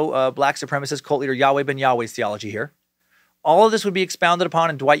fellow black supremacist cult leader Yahweh ben Yahweh's theology here. All of this would be expounded upon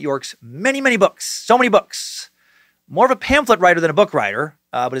in Dwight York's many, many books. So many books. More of a pamphlet writer than a book writer,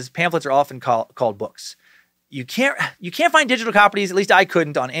 but his pamphlets are often called books. You can't find digital copies, at least I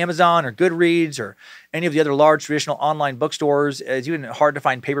couldn't, on Amazon or Goodreads or any of the other large traditional online bookstores. It's even hard to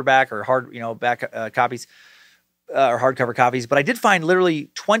find paperback or back copies or hardcover copies. But I did find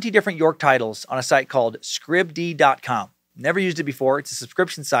literally 20 different York titles on a site called scribd.com. Never used it before. It's a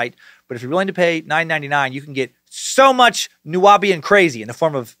subscription site, but if you're willing to pay $9.99, you can get so much Nuwaubian crazy in the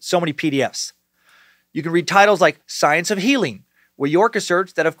form of so many PDFs. You can read titles like Science of Healing, where York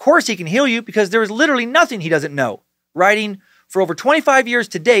asserts that of course he can heal you because there is literally nothing he doesn't know. Writing, for over 25 years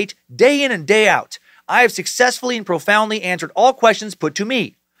to date, day in and day out, I have successfully and profoundly answered all questions put to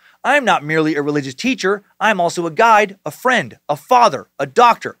me. I am not merely a religious teacher. I am also a guide, a friend, a father, a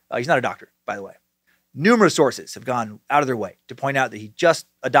doctor. He's not a doctor, by the way. Numerous sources have gone out of their way to point out that he just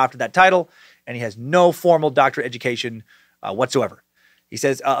adopted that title and he has no formal doctorate education whatsoever. He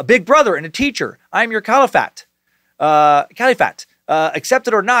says, a big brother and a teacher. I am your caliphate. Accept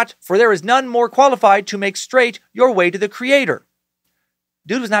it or not, for there is none more qualified to make straight your way to the Creator.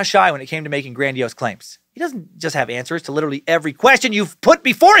 Dude was not shy when it came to making grandiose claims. He doesn't just have answers to literally every question you've put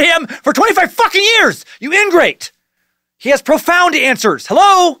before him for 25 fucking years, you ingrate. He has profound answers.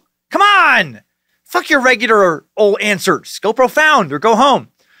 Hello? Come on. Fuck your regular old answers. Go profound or go home.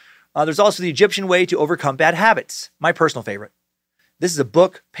 There's also the Egyptian way to overcome bad habits. My personal favorite. This is a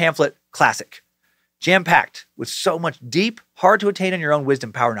book pamphlet classic. Jam-packed with so much deep, hard-to-attain on your own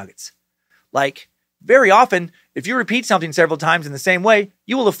wisdom power nuggets. Like, very often, if you repeat something several times in the same way,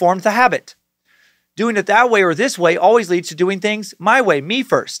 you will have formed the habit. Doing it that way or this way always leads to doing things my way, me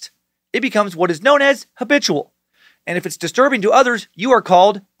first. It becomes what is known as habitual. And if it's disturbing to others, you are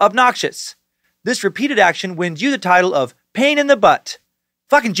called obnoxious. This repeated action wins you the title of pain in the butt.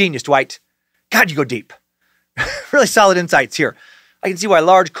 Fucking genius, Dwight. God, you go deep. Really solid insights here. I can see why a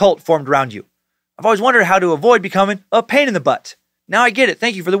large cult formed around you. I've always wondered how to avoid becoming a pain in the butt. Now I get it.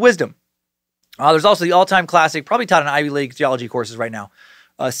 Thank you for the wisdom. There's also the all-time classic, probably taught in Ivy League theology courses right now,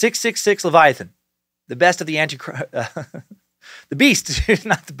 666 Leviathan, the best of the Antichrist. The Beast,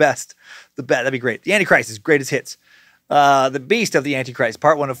 not the best. That'd be great. The Antichrist is greatest hits. The Beast of the Antichrist,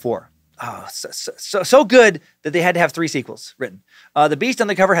 part 1 of 4. Oh, so good that they had to have 3 sequels written. The Beast on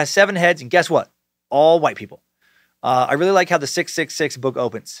the cover has 7 heads, and guess what? All white people. I really like how the 666 book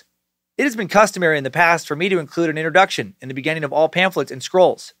opens. It has been customary in the past for me to include an introduction in the beginning of all pamphlets and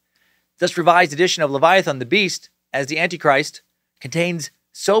scrolls. This revised edition of Leviathan the Beast, as the Antichrist, contains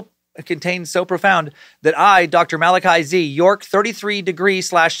so profound that I, Dr. Malachi Z. York,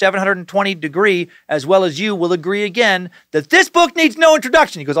 33°/720 degree, as well as you, will agree again that this book needs no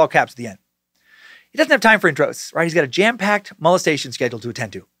introduction. He goes all caps at the end. He doesn't have time for intros, right? He's got a jam-packed molestation schedule to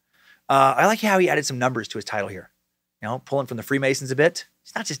attend to. I like how he added some numbers to his title here. You know, pulling from the Freemasons a bit.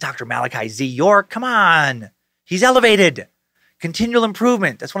 He's not just Dr. Malachi Z. York. Come on. He's elevated. Continual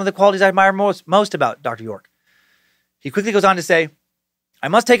improvement. That's one of the qualities I admire most about Dr. York. He quickly goes on to say, I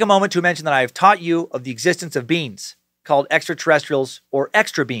must take a moment to mention that I have taught you of the existence of beings called extraterrestrials or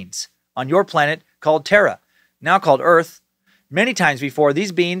extra beings on your planet called Terra, now called Earth. Many times before,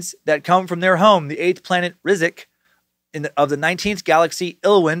 these beings that come from their home, the 8th planet Rizk of the 19th galaxy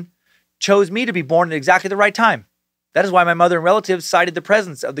Ilwin, chose me to be born at exactly the right time. That is why my mother and relatives cited the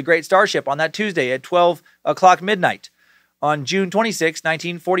presence of the great starship on that Tuesday at 12 o'clock midnight on June 26,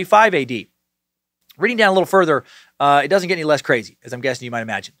 1945 AD. Reading down a little further, it doesn't get any less crazy, as I'm guessing you might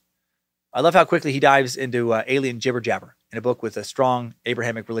imagine. I love how quickly he dives into alien jibber-jabber in a book with a strong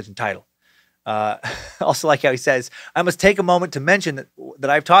Abrahamic religion title. Also like how he says, I must take a moment to mention that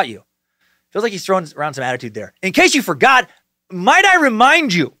I've taught you. Feels like he's throwing around some attitude there. In case you forgot, might I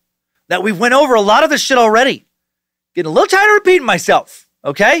remind you that we've went over a lot of this shit already. Getting a little tired of repeating myself,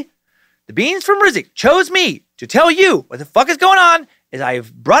 okay? The beings from Rizk chose me to tell you what the fuck is going on, as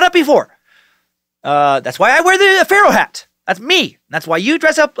I've brought up before. That's why I wear the Pharaoh hat. That's me. That's why you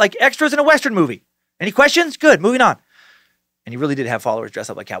dress up like extras in a Western movie. Any questions? Good, moving on. And he really did have followers dress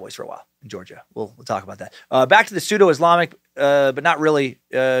up like cowboys for a while in Georgia. We'll talk about that. Back to the pseudo-Islamic, but not really,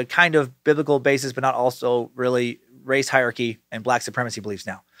 kind of biblical basis, but not also really race hierarchy and black supremacy beliefs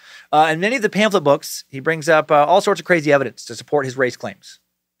now. In many of the pamphlet books, he brings up all sorts of crazy evidence to support his race claims,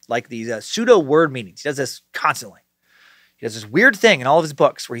 like these pseudo-word meanings. He does this constantly. He does this weird thing in all of his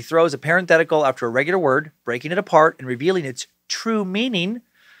books where he throws a parenthetical after a regular word, breaking it apart and revealing its true meaning,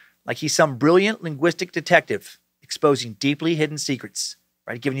 like he's some brilliant linguistic detective exposing deeply hidden secrets,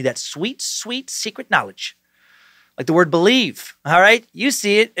 right? Giving you that sweet, sweet secret knowledge. Like the word believe, all right? You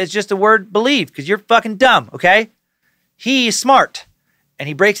see it as just the word believe because you're fucking dumb, okay? He's smart, and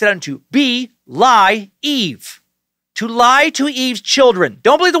he breaks it out into lie, Eve. To lie to Eve's children.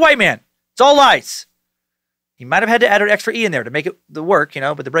 Don't believe the white man. It's all lies. He might have had to add an extra E in there to make it the work,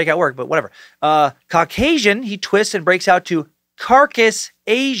 but the breakout work, but whatever. Caucasian, he twists and breaks out to carcass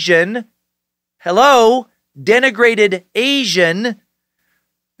Asian. Hello, denigrated Asian.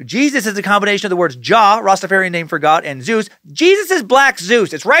 Jesus is a combination of the words Jah, Rastafarian name for God, and Zeus. Jesus is Black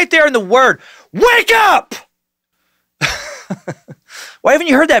Zeus. It's right there in the word. Wake up! Why haven't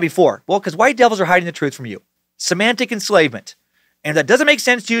you heard that before? Well, because white devils are hiding the truth from you. Semantic enslavement. And if that doesn't make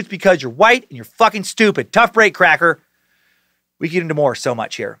sense to you, it's because you're white and you're fucking stupid. Tough break, cracker. We get into more so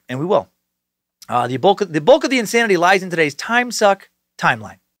much here, and we will. The bulk of the insanity lies in today's Timesuck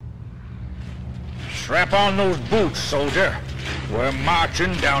timeline. Strap on those boots, soldier. We're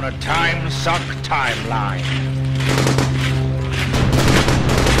marching down a Timesuck timeline.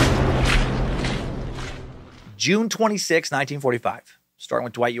 June 26, 1945. Starting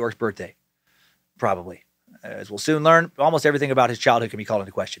with Dwight York's birthday. Probably. As we'll soon learn, almost everything about his childhood can be called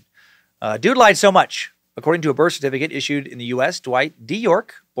into question. Dude lied so much. According to a birth certificate issued in the U.S., Dwight D.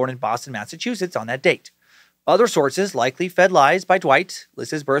 York, born in Boston, Massachusetts, on that date. Other sources likely fed lies by Dwight list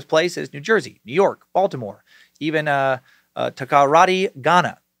his birthplace as New Jersey, New York, Baltimore, even Takoradi,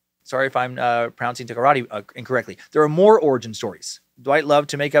 Ghana. Sorry if I'm pronouncing Takoradi incorrectly. There are more origin stories. Dwight loved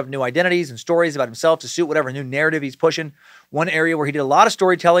to make up new identities and stories about himself to suit whatever new narrative he's pushing. One area where he did a lot of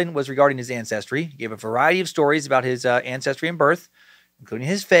storytelling was regarding his ancestry. He gave a variety of stories about his ancestry and birth, including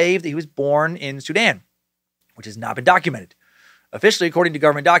his fave that he was born in Sudan, which has not been documented. Officially, according to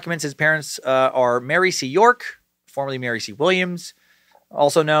government documents, his parents are Mary C. York, formerly Mary C. Williams,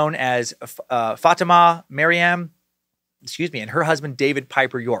 also known as Fatima Mariam, and her husband, David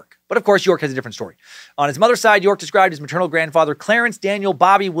Piper York. But of course, York has a different story. On his mother's side, York described his maternal grandfather, Clarence Daniel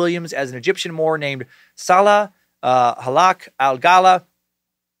Bobby Williams, as an Egyptian Moor named Salah Halak al-Gala,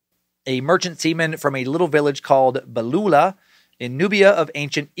 a merchant seaman from a little village called Balula in Nubia of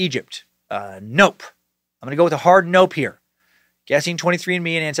ancient Egypt. Nope. I'm going to go with a hard nope here. Guessing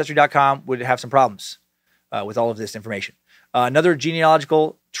 23andMe and Ancestry.com would have some problems with all of this information. Another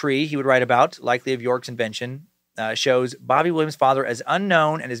genealogical tree he would write about, likely of York's invention, shows Bobby Williams' father as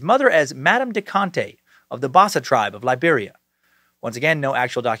unknown and his mother as Madame de Conte of the Bassa tribe of Liberia. Once again, no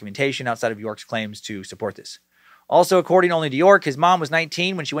actual documentation outside of York's claims to support this. Also, according only to York, his mom was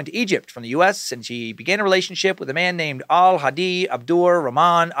 19 when she went to Egypt from the U.S., and she began a relationship with a man named Al-Hadi Abdur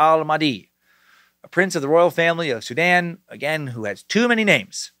Rahman Al-Mahdi, a prince of the royal family of Sudan, again, who has too many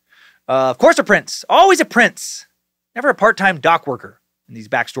names. Of course a prince. Always a prince. Never a part-time dock worker in these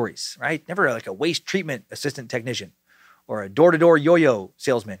backstories, right? Never like a waste treatment assistant technician or a door-to-door yo-yo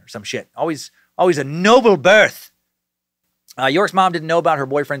salesman or some shit. Always a noble birth. York's mom didn't know about her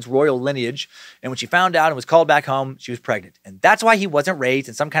boyfriend's royal lineage, and when she found out and was called back home, she was pregnant. And that's why he wasn't raised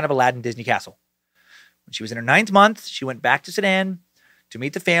in some kind of Aladdin Disney castle. When she was in her 9th month, she went back to Sudan to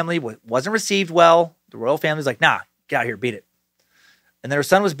meet the family. Wasn't received well. The royal family's like, nah, get out of here, beat it. And then her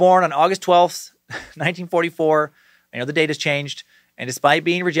son was born on August 12th, 1944. I know the date has changed. And despite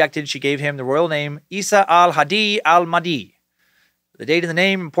being rejected, she gave him the royal name Isa al-Hadi al-Mahdi. The date and the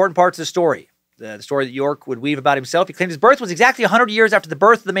name, important parts of the story. The story that York would weave about himself. He claimed his birth was exactly 100 years after the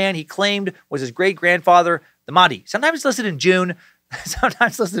birth of the man he claimed was his great-grandfather, the Mahdi. Sometimes listed in June,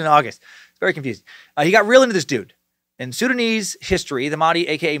 sometimes listed in August. It's very confusing. He got real into this dude. In Sudanese history, the Mahdi,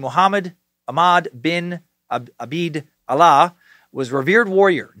 a.k.a. Muhammad Ahmad bin Abid Allah, was a revered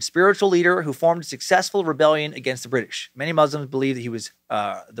warrior and spiritual leader who formed a successful rebellion against the British. Many Muslims believe that he was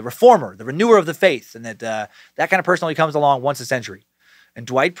the reformer, the renewer of the faith, and that that kind of person only comes along once a century. And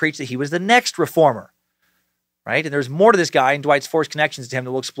Dwight preached that he was the next reformer, right? And there's more to this guy and Dwight's forced connections to him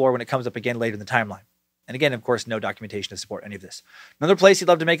that we'll explore when it comes up again later in the timeline. And again, of course, no documentation to support any of this. Another place he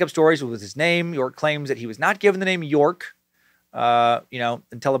loved to make up stories was with his name. York claims that he was not given the name York,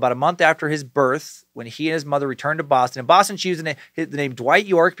 until about a month after his birth, when he and his mother returned to Boston. In Boston, she used the name Dwight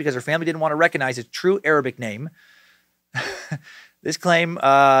York because her family didn't want to recognize his true Arabic name. This claim,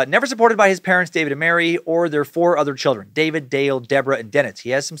 never supported by his parents, David and Mary, or their 4 other children, David, Dale, Deborah, and Dennis. He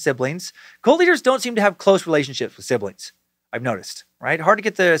has some siblings. Cult leaders don't seem to have close relationships with siblings, I've noticed, right? Hard to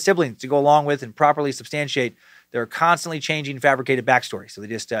get the siblings to go along with and properly substantiate their constantly changing, fabricated backstory, so they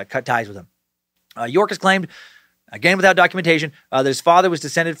just cut ties with them. York has claimed Again, without documentation, that his father was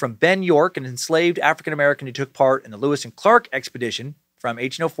descended from Ben York, an enslaved African-American who took part in the Lewis and Clark expedition from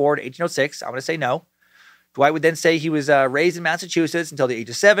 1804 to 1806. I'm going to say no. Dwight would then say he was raised in Massachusetts until the age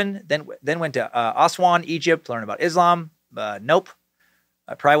of 7, then went to Aswan, Egypt, to learn about Islam. Nope.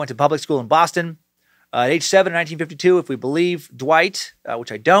 Probably went to public school in Boston. At age 7 in 1952, if we believe Dwight,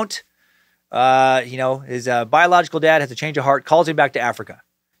 which I don't, his biological dad has a change of heart, calls him back to Africa.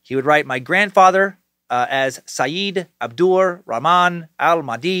 He would write, my grandfather, as Sayyid Abdur Rahman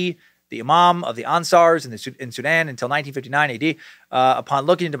al-Mahdi, the Imam of the Ansars in Sudan until 1959 AD, upon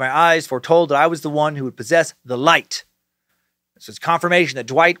looking into my eyes, foretold that I was the one who would possess the light. So it's confirmation that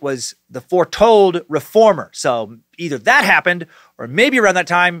Dwight was the foretold reformer. So either that happened, or maybe around that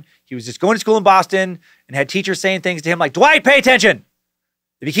time, he was just going to school in Boston and had teachers saying things to him like, Dwight, pay attention.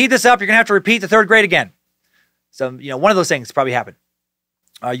 If you keep this up, you're going to have to repeat the 3rd grade again. So, one of those things probably happened.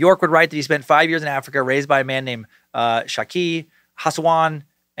 York would write that he spent 5 years in Africa, raised by a man named Shaki Haswan,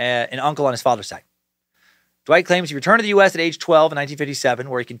 an uncle on his father's side. Dwight claims he returned to the U.S. at age 12 in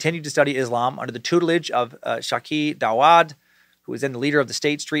 1957, where he continued to study Islam under the tutelage of Shaki Dawad, who was then the leader of the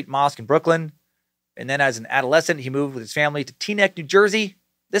State Street Mosque in Brooklyn. And then as an adolescent, he moved with his family to Teaneck, New Jersey.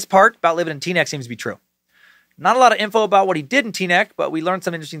 This part about living in Teaneck seems to be true. Not a lot of info about what he did in Teaneck, but we learned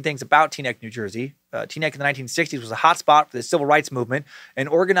some interesting things about Teaneck, New Jersey. Teaneck in the 1960s was a hotspot for the civil rights movement and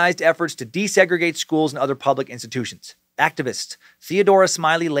organized efforts to desegregate schools and other public institutions. Activist Theodora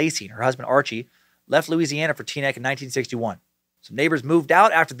Smiley Lacey and her husband Archie left Louisiana for Teaneck in 1961. Some neighbors moved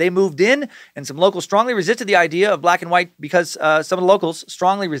out after they moved in, and some locals strongly resisted the idea of black and white because some of the locals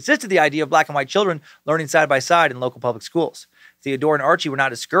strongly resisted the idea of black and white children learning side by side in local public schools. Theodore and Archie were not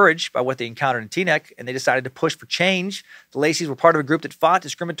discouraged by what they encountered in Teaneck, and they decided to push for change. The Laceys were part of a group that fought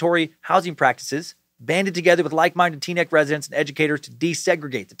discriminatory housing practices, banded together with like-minded Teaneck residents and educators to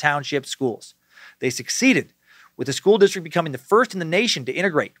desegregate the township schools. They succeeded, with the school district becoming the first in the nation to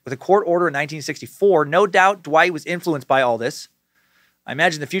integrate. With a court order in 1964, no doubt Dwight was influenced by all this. I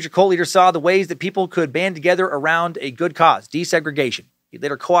imagine the future cult leader saw the ways that people could band together around a good cause, desegregation. He'd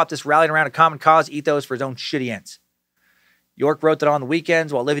later co-opt this rallying around a common cause ethos for his own shitty ends. York wrote that on the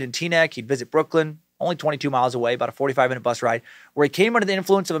weekends while living in Teaneck, he'd visit Brooklyn, only 22 miles away, about a 45-minute bus ride, where he came under the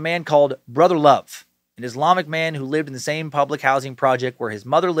influence of a man called Brother Love, an Islamic man who lived in the same public housing project where his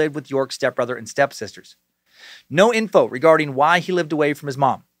mother lived with York's stepbrother and stepsisters. No info regarding why he lived away from his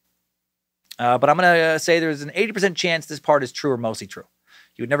mom. But I'm going to say there's an 80% chance this part is true or mostly true.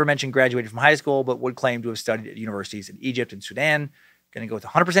 He would never mention graduating from high school, but would claim to have studied at universities in Egypt and Sudan. Going to go with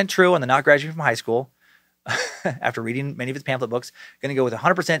 100% true on the not graduating from high school. After reading many of his pamphlet books, going to go with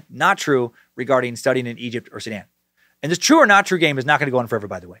 100% not true regarding studying in Egypt or Sudan. And this true or not true game is not going to go on forever,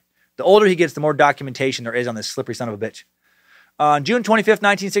 by the way. The older he gets, the more documentation there is on this slippery son of a bitch. On June 25th,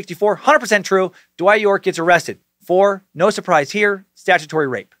 1964, 100% true, Dwight York gets arrested for, no surprise here, statutory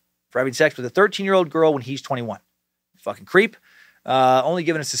rape for having sex with a 13-year-old girl when he's 21. Fucking creep. Only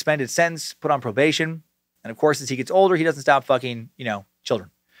given a suspended sentence, put on probation. And of course, as he gets older, he doesn't stop fucking, children.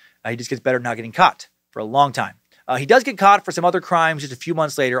 He just gets better at not getting caught for a long time. He does get caught for some other crimes just a few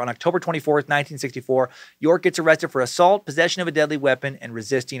months later. On October 24th, 1964, York gets arrested for assault, possession of a deadly weapon, and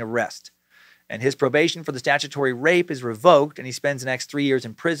resisting arrest. And his probation for the statutory rape is revoked, and he spends the next 3 years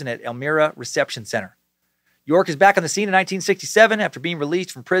in prison at Elmira Reception Center. York is back on the scene in 1967. After being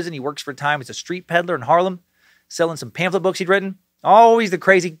released from prison, he works for a time as a street peddler in Harlem, selling some pamphlet books he'd written. Always the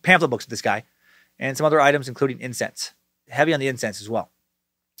crazy pamphlet books with this guy. And some other items, including incense. Heavy on the incense as well.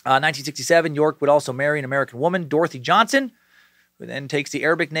 1967, York would also marry an American woman, Dorothy Johnson, who then takes the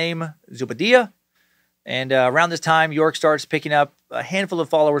Arabic name Zubadia. And around this time, York starts picking up a handful of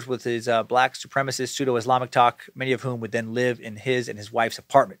followers with his black supremacist pseudo-Islamic talk, many of whom would then live in his and his wife's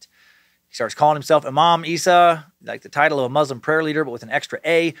apartment. He starts calling himself Imam Isa, like the title of a Muslim prayer leader, but with an extra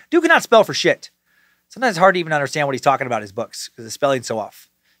A. Dude cannot spell for shit. Sometimes it's hard to even understand what he's talking about in his books because the spelling's so off.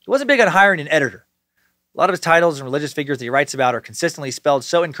 He wasn't big on hiring an editor. A lot of his titles and religious figures that he writes about are consistently spelled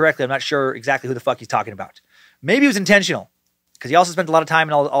so incorrectly, I'm not sure exactly who the fuck he's talking about. Maybe it was intentional, because he also spent a lot of time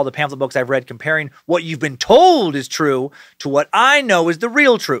in all the pamphlet books I've read comparing what you've been told is true to what I know is the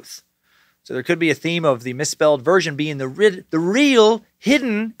real truth. So there could be a theme of the misspelled version being the real,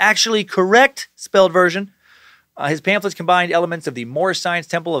 hidden, actually correct spelled version. His pamphlets combined elements of the Moorish Science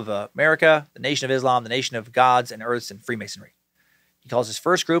Temple of America, the Nation of Islam, the Nation of Gods and Earths, and Freemasonry. He calls his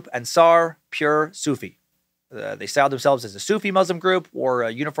first group Ansar Pure Sufi. They styled themselves as a Sufi Muslim group, wore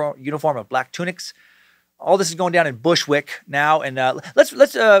a uniform of black tunics. All this is going down in Bushwick now, and let's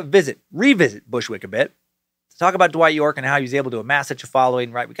revisit Bushwick a bit to talk about Dwight York and how he was able to amass such a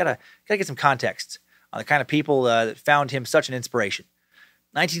following. Right, we gotta get some context on the kind of people that found him such an inspiration.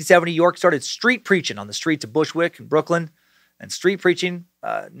 1970, York started street preaching on the streets of Bushwick and Brooklyn. And street preaching,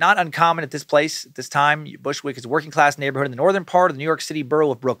 not uncommon at this place at this time. Bushwick is a working-class neighborhood in the northern part of the New York City borough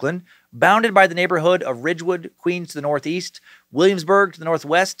of Brooklyn, bounded by the neighborhood of Ridgewood, Queens to the northeast, Williamsburg to the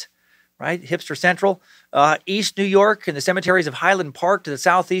northwest, right, hipster central, East New York and the cemeteries of Highland Park to the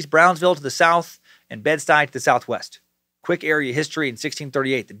southeast, Brownsville to the south, and Bed-Stuy to the southwest. Quick area history: in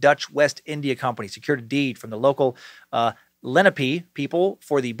 1638, the Dutch West India Company secured a deed from the local Lenape people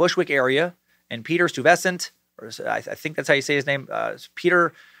for the Bushwick area, and Peter Stuyvesant, or I think that's how you say his name,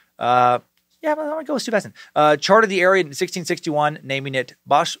 Peter, I'm going to go with Stuyvesant, charted the area in 1661, naming it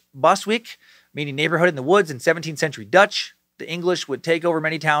Boswick, meaning neighborhood in the woods. In 17th century Dutch, the English would take over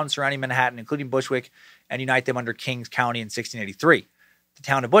many towns surrounding Manhattan, including Bushwick, and unite them under Kings County in 1683. The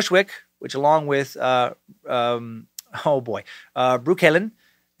town of Bushwick, which along with, Brookhaven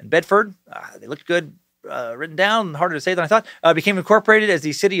and Bedford, they looked good, written down, harder to say than I thought, became incorporated as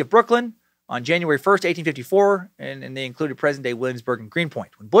the city of Brooklyn on January 1st, 1854, and they included present-day Williamsburg and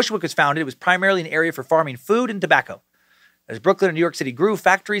Greenpoint. When Bushwick was founded, it was primarily an area for farming food and tobacco. As Brooklyn and New York City grew,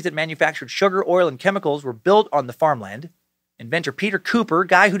 factories that manufactured sugar, oil, and chemicals were built on the farmland. Inventor Peter Cooper,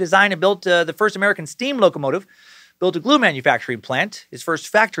 guy who designed and built the first American steam locomotive, built a glue manufacturing plant, his first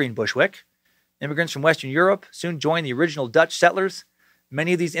factory in Bushwick. Immigrants from Western Europe soon joined the original Dutch settlers.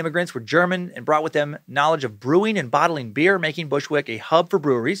 Many of these immigrants were German and brought with them knowledge of brewing and bottling beer, making Bushwick a hub for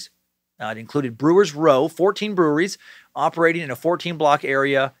breweries. It included Brewers Row, 14 breweries operating in a 14-block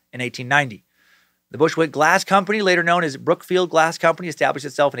area in 1890. The Bushwick Glass Company, later known as Brookfield Glass Company, established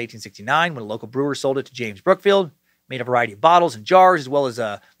itself in 1869 when a local brewer sold it to James Brookfield, made a variety of bottles and jars, as well as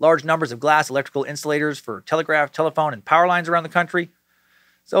large numbers of glass electrical insulators for telegraph, telephone, and power lines around the country.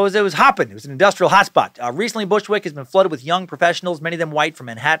 So it was hopping. It was an industrial hotspot. Recently, Bushwick has been flooded with young professionals, many of them white from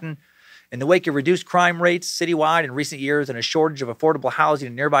Manhattan. In the wake of reduced crime rates citywide in recent years and a shortage of affordable housing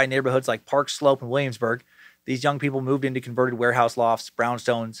in nearby neighborhoods like Park Slope and Williamsburg, these young people moved into converted warehouse lofts,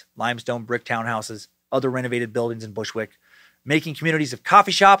 brownstones, limestone brick townhouses, other renovated buildings in Bushwick, making communities of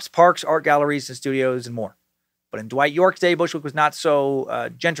coffee shops, parks, art galleries, and studios, and more. But in Dwight York's day, Bushwick was not so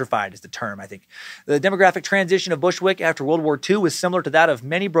gentrified is the term, I think. The demographic transition of Bushwick after World War II was similar to that of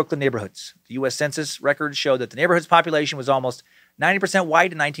many Brooklyn neighborhoods. The U.S. Census records show that the neighborhood's population was almost 90%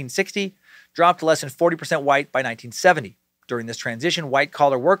 white in 1960, dropped to less than 40% white by 1970. During this transition,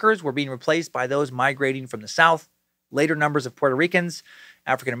 white-collar workers were being replaced by those migrating from the South. Later numbers of Puerto Ricans,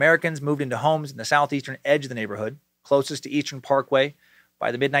 African Americans moved into homes in the southeastern edge of the neighborhood, closest to Eastern Parkway.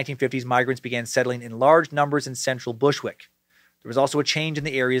 By the mid-1950s, migrants began settling in large numbers in central Bushwick. There was also a change in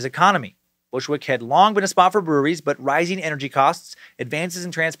the area's economy. Bushwick had long been a spot for breweries, but rising energy costs, advances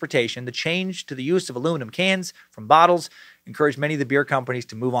in transportation, the change to the use of aluminum cans from bottles encouraged many of the beer companies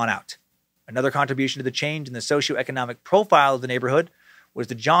to move on out. Another contribution to the change in the socioeconomic profile of the neighborhood was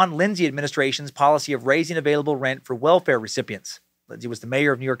the John Lindsay administration's policy of raising available rent for welfare recipients. Lindsay was the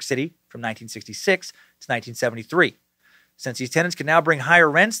mayor of New York City from 1966 to 1973. Since these tenants could now bring higher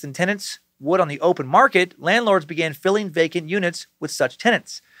rents than tenants would on the open market, landlords began filling vacant units with such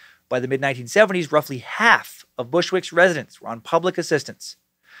tenants. By the mid-1970s, roughly half of Bushwick's residents were on public assistance.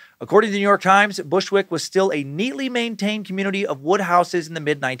 According to the New York Times, Bushwick was still a neatly maintained community of wood houses in the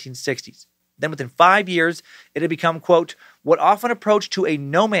mid-1960s. Then within 5 years, it had become, quote, what often approached to a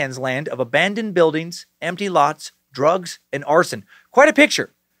no man's land of abandoned buildings, empty lots, drugs, and arson. Quite a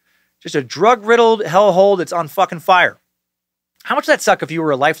picture. Just a drug-riddled hellhole that's on fucking fire. How much would that suck if you were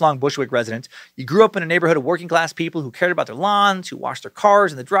a lifelong Bushwick resident? You grew up in a neighborhood of working-class people who cared about their lawns, who washed their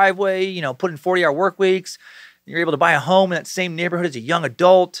cars in the driveway, put in 40-hour work weeks. You're able to buy a home in that same neighborhood as a young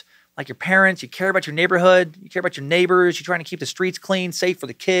adult. Like your parents, you care about your neighborhood, you care about your neighbors, you're trying to keep the streets clean, safe for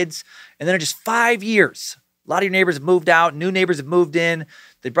the kids. And then in just 5 years, a lot of your neighbors have moved out, new neighbors have moved in,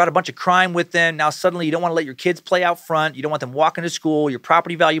 they brought a bunch of crime with them. Now suddenly you don't want to let your kids play out front, you don't want them walking to school, your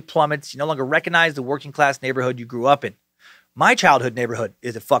property value plummets, you no longer recognize the working class neighborhood you grew up in. My childhood neighborhood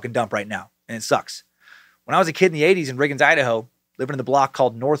is a fucking dump right now, and it sucks. When I was a kid in the 80s in Riggins, Idaho, living in the block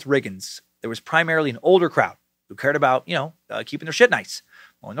called North Riggins, there was primarily an older crowd who cared about, keeping their shit nice.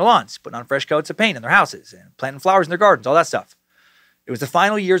 Mowing their lawns, putting on fresh coats of paint in their houses, and planting flowers in their gardens, all that stuff. It was the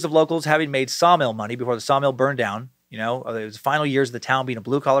final years of locals having made sawmill money before the sawmill burned down. It was the final years of the town being a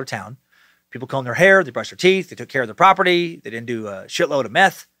blue-collar town. People combed their hair, they brushed their teeth, they took care of their property, they didn't do a shitload of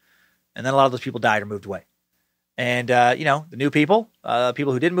meth, and then a lot of those people died or moved away. And, the new people,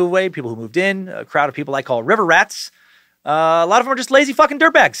 people who didn't move away, people who moved in, a crowd of people I call river rats, a lot of them are just lazy fucking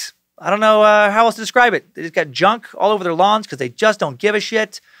dirtbags. I don't know how else to describe it. They just got junk all over their lawns because they just don't give a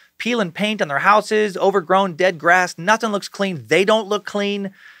shit. Peeling paint on their houses, overgrown dead grass. Nothing looks clean. They don't look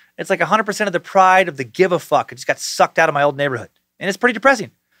clean. It's like 100% of the pride of the give a fuck. It just got sucked out of my old neighborhood. And it's pretty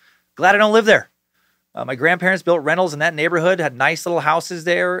depressing. Glad I don't live there. My grandparents built rentals in that neighborhood, had nice little houses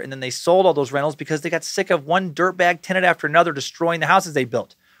there, and then they sold all those rentals because they got sick of one dirtbag tenant after another destroying the houses they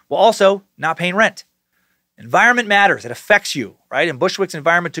built, while also not paying rent. Environment matters. It affects you, right? And Bushwick's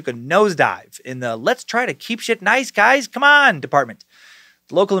environment took a nosedive in the let's try to keep shit nice, guys, come on department.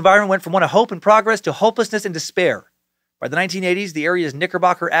 The local environment went from one of hope and progress to hopelessness and despair. By the 1980s, the area's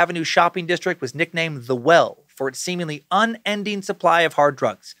Knickerbocker Avenue shopping district was nicknamed The Well for its seemingly unending supply of hard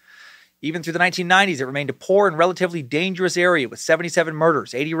drugs. Even through the 1990s, it remained a poor and relatively dangerous area with 77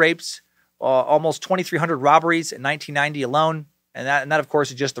 murders, 80 rapes, almost 2,300 robberies in 1990 alone. And that, of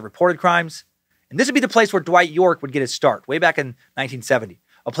course, is just the reported crimes. And this would be the place where Dwight York would get his start, way back in 1970.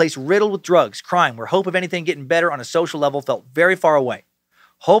 A place riddled with drugs, crime, where hope of anything getting better on a social level felt very far away.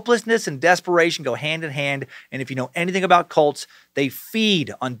 Hopelessness and desperation go hand in hand, and if you know anything about cults, they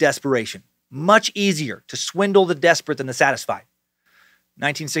feed on desperation. Much easier to swindle the desperate than the satisfied.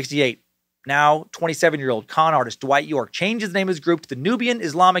 1968, now 27-year-old con artist Dwight York changes the name of his group to the Nuwaubian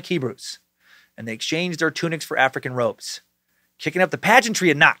Islamic Hebrews, and they exchanged their tunics for African robes, kicking up the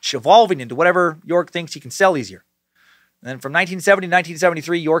pageantry a notch, evolving into whatever York thinks he can sell easier. And then from 1970 to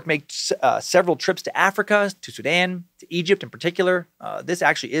 1973, York makes several trips to Africa, to Sudan, to Egypt in particular. This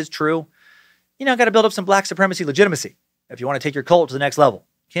actually is true. You know, got to build up some black supremacy legitimacy if you want to take your cult to the next level.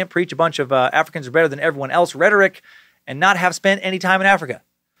 Can't preach a bunch of Africans are better than everyone else rhetoric and not have spent any time in Africa.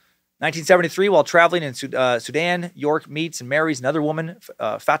 1973, while traveling in Sudan, York meets and marries another woman,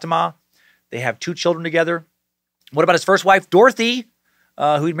 Fatima. They have 2 children together. What about his first wife, Dorothy,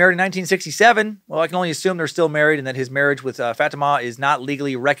 who he married in 1967? Well, I can only assume they're still married and that his marriage with Fatima is not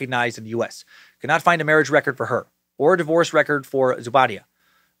legally recognized in the U.S. Could not find a marriage record for her or a divorce record for Zubadia,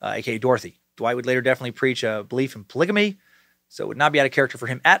 a.k.a. Dorothy. Dwight would later definitely preach a belief in polygamy, so it would not be out of character for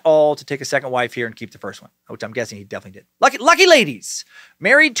him at all to take a second wife here and keep the first one, which I'm guessing he definitely did. Lucky ladies!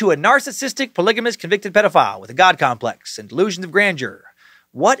 Married to a narcissistic, polygamous, convicted pedophile with a god complex and delusions of grandeur.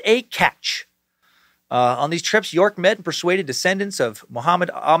 What a catch! On these trips, York met and persuaded descendants of Muhammad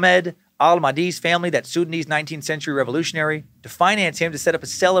Ahmed al-Mahdi's family, that Sudanese 19th century revolutionary, to finance him to set up a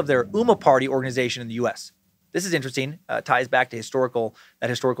cell of their Umma Party organization in the U.S. This is interesting. Ties back to that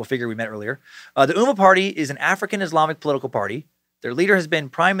historical figure we met earlier. The Umma Party is an African Islamic political party. Their leader has been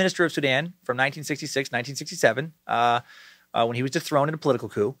Prime Minister of Sudan from 1966, 1967, when he was dethroned in a political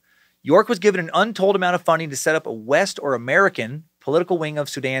coup. York was given an untold amount of funding to set up a West or American political wing of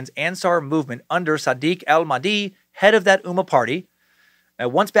Sudan's Ansar movement under Sadiq al-Mahdi, head of that Umma Party.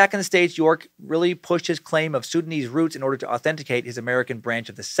 Once back in the States, York really pushed his claim of Sudanese roots in order to authenticate his American branch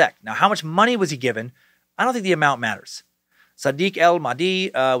of the sect. Now, how much money was he given? I don't think the amount matters. Sadiq al-Mahdi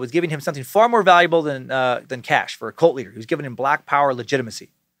was giving him something far more valuable than cash for a cult leader. He was giving him black power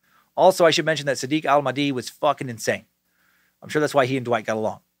legitimacy. Also, I should mention that Sadiq al-Mahdi was fucking insane. I'm sure that's why he and Dwight got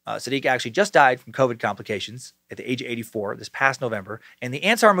along. Sadiq actually just died from COVID complications at the age of 84 this past November. And the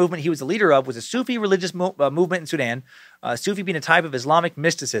Ansar movement he was the leader of was a Sufi religious movement in Sudan, Sufi being a type of Islamic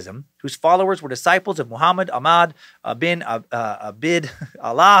mysticism whose followers were disciples of Muhammad Ahmad bin Abid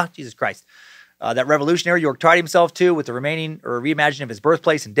Allah, Jesus Christ. That revolutionary York tied himself to with the reimagining of his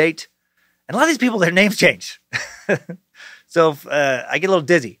birthplace and date. And a lot of these people, their names changed. So I get a little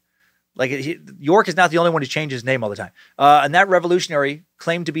dizzy. York is not the only one who changes his name all the time. And that revolutionary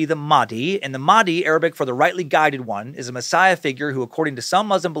claimed to be the Mahdi. And the Mahdi, Arabic for the rightly guided one, is a messiah figure who, according to some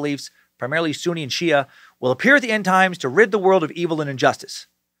Muslim beliefs, primarily Sunni and Shia, will appear at the end times to rid the world of evil and injustice.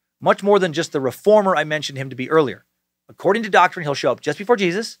 Much more than just the reformer I mentioned him to be earlier. According to doctrine, he'll show up just before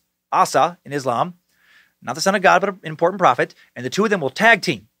Jesus, Asa in Islam, not the son of God, but an important prophet. And the two of them will tag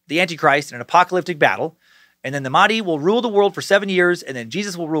team the Antichrist in an apocalyptic battle. And then the Mahdi will rule the world for 7 years, and then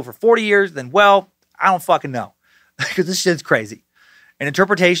Jesus will rule for 40 years. Then, well, I don't fucking know. Because this shit's crazy. And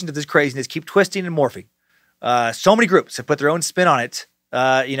interpretations of this craziness keep twisting and morphing. So many groups have put their own spin on it,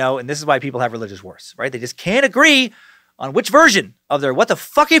 and this is why people have religious wars, right? They just can't agree on which version of their what the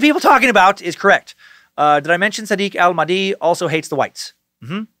fuck are people talking about is correct. Did I mention Sadiq al-Mahdi also hates the whites?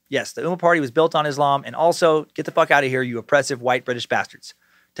 Mm-hmm. Yes, the Umma Party was built on Islam, and also, get the fuck out of here, you oppressive white British bastards.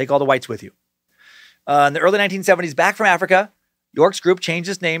 Take all the whites with you. In the early 1970s, back from Africa, York's group changed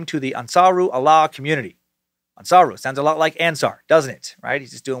its name to the Ansaru Allah community. Ansaru sounds a lot like Ansar, doesn't it? Right?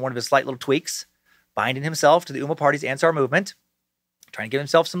 He's just doing one of his slight little tweaks, binding himself to the Umma Party's Ansar movement, trying to give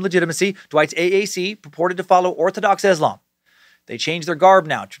himself some legitimacy. Dwight's AAC purported to follow Orthodox Islam. They changed their garb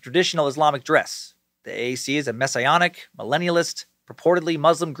now to traditional Islamic dress. The AAC is a messianic, millennialist, purportedly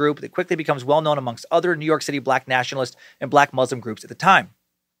Muslim group that quickly becomes well known amongst other New York City black nationalist and black Muslim groups at the time.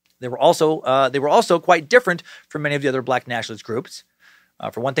 They were also quite different from many of the other black nationalist groups.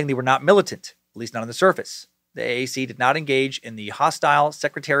 For one thing, they were not militant, at least not on the surface. the AAC did not engage in the hostile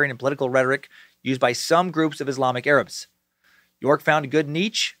sectarian and political rhetoric used by some groups of Islamic Arabs. York found a good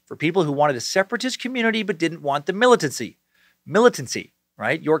niche for people who wanted a separatist community but didn't want the militancy.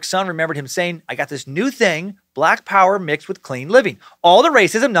 Right? York's son remembered him saying, I got this new thing, black power mixed with clean living. All the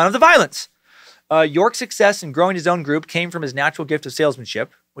racism, none of the violence. York's success in growing his own group came from his natural gift of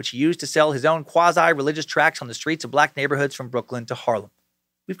salesmanship, which he used to sell his own quasi-religious tracts on the streets of black neighborhoods from Brooklyn to Harlem.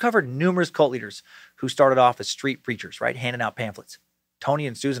 We've covered numerous cult leaders who started off as street preachers, right? Handing out pamphlets. Tony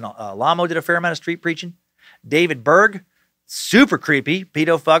and Susan Alamo did a fair amount of street preaching. David Berg, super creepy,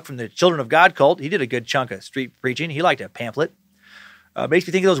 pedo fuck from the Children of God cult. He did a good chunk of street preaching. He liked a pamphlet. Makes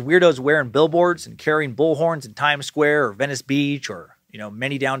me think of those weirdos wearing billboards and carrying bullhorns in Times Square or Venice Beach or,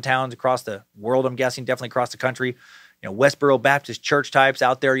 many downtowns across the world, I'm guessing, definitely across the country. Westboro Baptist church types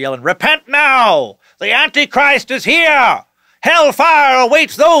out there yelling, repent now! The Antichrist is here! Hellfire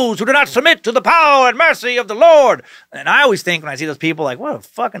awaits those who do not submit to the power and mercy of the Lord. And I always think when I see those people, like, what a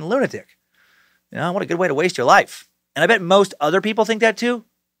fucking lunatic. What a good way to waste your life. And I bet most other people think that too,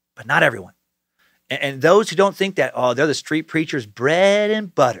 but not everyone. And those who don't think that, they're the street preachers, bread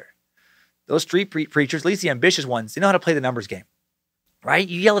and butter. Those street preachers, at least the ambitious ones, they know how to play the numbers game, right?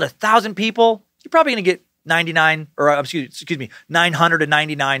 You yell at 1,000 people, you're probably going to get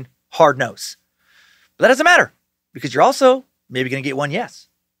 999 hard no's. But that doesn't matter because you're also maybe going to get one yes.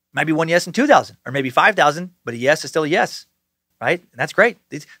 Might be one yes in 2,000 or maybe 5,000, but a yes is still a yes, right? And that's great.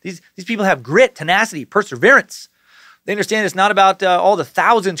 These people have grit, tenacity, perseverance. They understand it's not about all the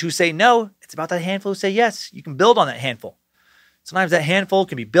thousands who say no. It's about that handful who say yes. You can build on that handful. Sometimes that handful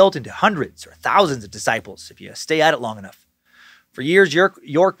can be built into hundreds or thousands of disciples if you stay at it long enough. For years,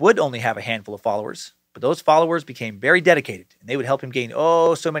 York would only have a handful of followers, but those followers became very dedicated, and they would help him gain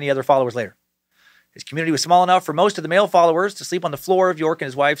so many other followers later. His community was small enough for most of the male followers to sleep on the floor of York and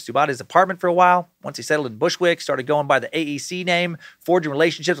his wife Subhata's apartment for a while. Once he settled in Bushwick, started going by the AAC name, forging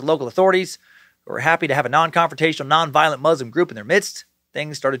relationships with local authorities who were happy to have a non-confrontational, non-violent Muslim group in their midst,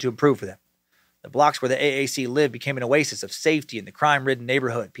 things started to improve for them. The blocks where the AAC lived became an oasis of safety in the crime-ridden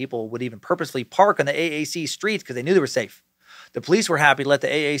neighborhood. People would even purposefully park on the AAC streets because they knew they were safe. The police were happy to let the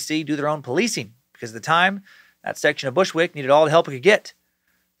AAC do their own policing because at the time, that section of Bushwick needed all the help it could get.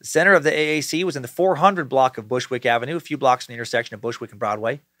 The center of the AAC was in the 400 block of Bushwick Avenue, a few blocks from the intersection of Bushwick and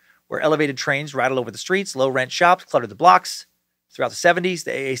Broadway, where elevated trains rattled over the streets, low-rent shops cluttered the blocks. Throughout the 70s,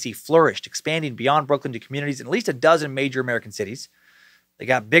 the AAC flourished, expanding beyond Brooklyn to communities in at least a dozen major American cities. They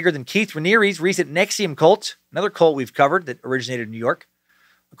got bigger than Keith Raniere's recent NXIVM cult, another cult we've covered that originated in New York.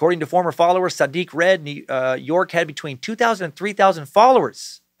 According to former follower Sadiq Red, York had between 2,000 and 3,000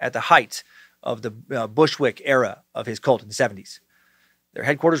 followers at the height of the Bushwick era of his cult in the 70s. Their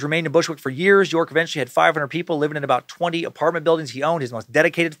headquarters remained in Bushwick for years. York eventually had 500 people living in about 20 apartment buildings he owned. His most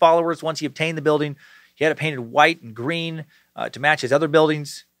dedicated followers, once he obtained the building, he had it painted white and green to match his other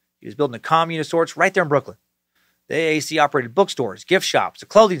buildings. He was building a commune of sorts right there in Brooklyn. The AAC operated bookstores, gift shops, a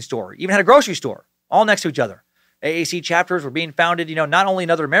clothing store, even had a grocery store, all next to each other. AAC chapters were being founded, not only in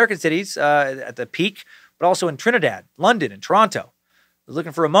other American cities at the peak, but also in Trinidad, London, and Toronto. I was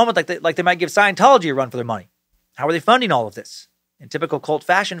looking for a moment like they might give Scientology a run for their money. How are they funding all of this? In typical cult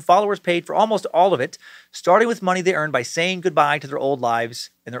fashion, followers paid for almost all of it, starting with money they earned by saying goodbye to their old lives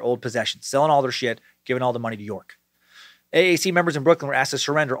and their old possessions, selling all their shit, giving all the money to York. AAC members in Brooklyn were asked to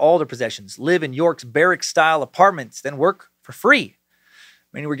surrender all their possessions, live in York's barrack-style apartments, then work for free.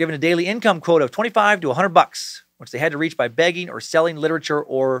 Many were given a daily income quota of $25 to $100, which they had to reach by begging or selling literature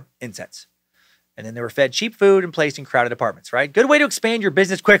or incense. And then they were fed cheap food and placed in crowded apartments, right? Good way to expand your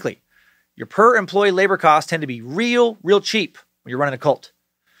business quickly. Your per-employee labor costs tend to be real cheap when you're running a cult.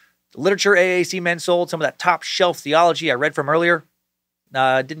 The literature AAC men sold, some of that top-shelf theology I read from earlier,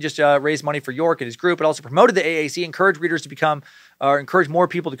 didn't just raise money for York and his group, but also promoted the AAC, encouraged readers to encourage more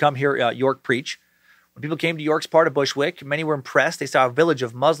people to come hear York preach. When people came to York's part of Bushwick, many were impressed. They saw a village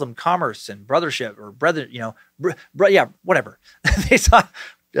of Muslim commerce and brothership, or whatever. They saw,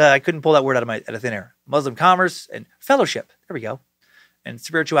 I couldn't pull that word out of thin air. Muslim commerce and fellowship, there we go, and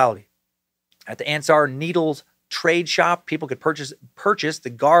spirituality. At the Ansar Needles trade shop, people could purchase the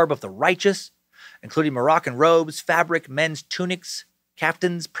garb of the righteous, including Moroccan robes, fabric, men's tunics,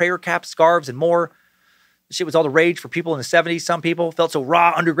 caftans, prayer caps, scarves, and more. This shit was all the rage for people in the 70s. Some people felt so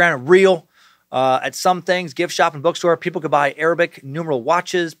raw, underground, and real. At some things, gift shop and bookstore, people could buy Arabic numeral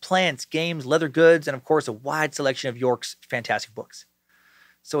watches, plants, games, leather goods, and of course, a wide selection of York's fantastic books.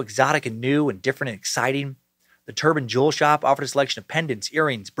 So exotic and new and different and exciting. The Turban Jewel Shop offered a selection of pendants,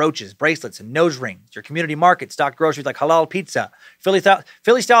 earrings, brooches, bracelets, and nose rings. Your community market stocked groceries like halal pizza, Philly-style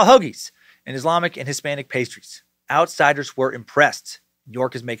hoagies, and Islamic and Hispanic pastries. Outsiders were impressed.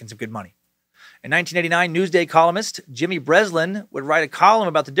 York is making some good money. In 1989, Newsday columnist Jimmy Breslin would write a column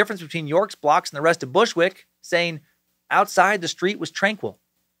about the difference between York's blocks and the rest of Bushwick, saying, outside the street was tranquil,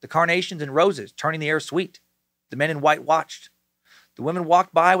 the carnations and roses turning the air sweet. The men in white watched. The women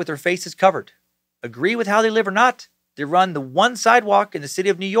walked by with their faces covered. Agree with how they live or not, they run the one sidewalk in the city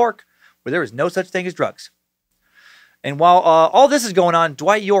of New York where there is no such thing as drugs. And while all this is going on,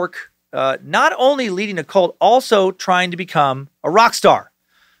 Dwight York, not only leading a cult, also trying to become a rock star.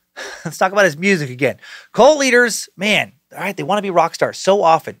 Let's talk about his music again. Cult leaders, man, all right, they want to be rock stars so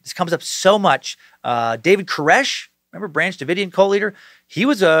often. This comes up so much. David Koresh, remember Branch Davidian cult leader? He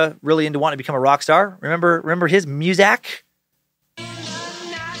was really into wanting to become a rock star. Remember his music?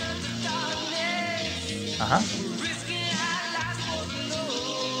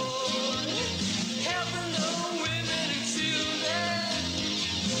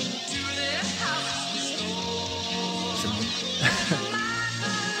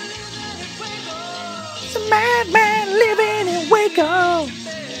 It's a madman living in Waco.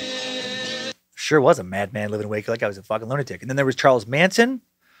 Sure was a madman living in Waco, like I was a fucking lunatic. And then there was Charles Manson.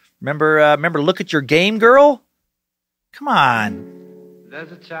 Remember Look at Your Game, Girl? Come on.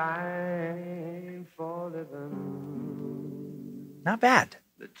 There's a time for living. Not bad.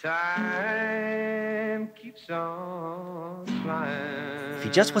 The time keeps on flying. If he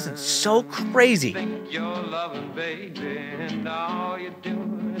just wasn't so crazy. Think you're loving, baby, and all you're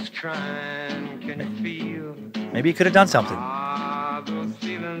doing is crying. Can you feel? Maybe he could have done something. Are those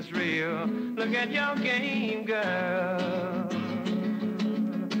feelings real? Look at your game, girl.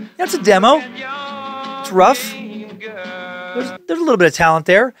 That's a demo. It's rough. There's a little bit of talent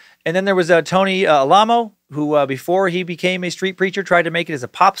there. And then there was Tony Alamo, who before he became a street preacher, tried to make it as a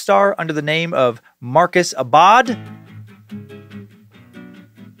pop star under the name of Marcus Abad.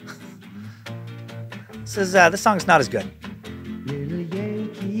 This song's not as good. Little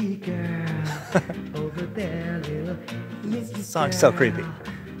Yankee girl, over there, little This song's so creepy.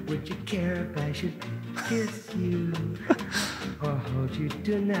 Would you care if I should kiss you or hold you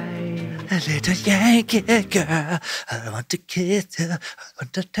tonight? A little Yankee girl, I want to kiss you, I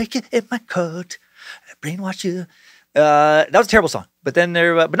want to take you in my coat, brainwash you. That was a terrible song, but then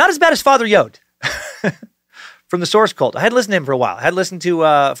but not as bad as Father Yod from the Source Cult. I had listened to him for a while. I had listened to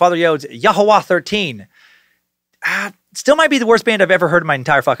Father Yod's Yahweh 13. Still might be the worst band I've ever heard in my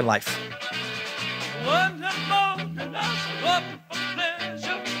entire fucking life.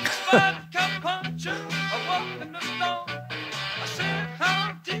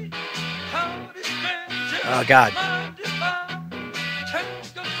 Oh, God.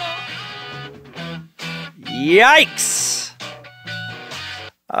 Yikes.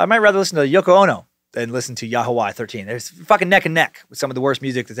 I might rather listen to Yoko Ono than listen to Yahweh 13. There's fucking neck and neck with some of the worst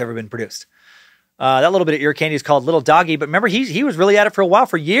music that's ever been produced. That little bit of ear candy is called Little Doggy, but remember, he was really at it for a while,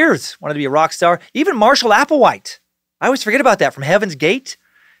 for years. Wanted to be a rock star. Even Marshall Applewhite. I always forget about that, from Heaven's Gate.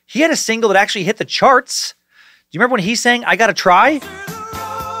 He had a single that actually hit the charts. Do you remember when he sang I Gotta Try?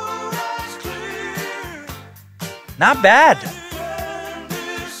 Not bad.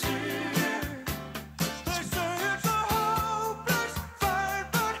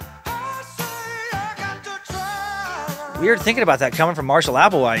 Weird thinking about that coming from Marshall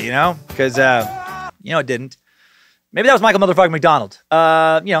Applewhite, you know? Because, it didn't. Maybe that was Michael motherfucking McDonald.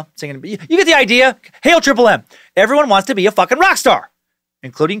 Singing. You get the idea. Hail Triple M. Everyone wants to be a fucking rock star,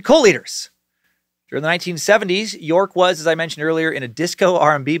 including cult leaders. During the 1970s, York was, as I mentioned earlier, in a disco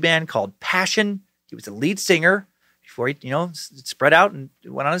R&B band called Passion. He was the lead singer before he, spread out and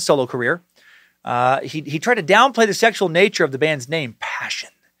went on his solo career. He tried to downplay the sexual nature of the band's name, Passion,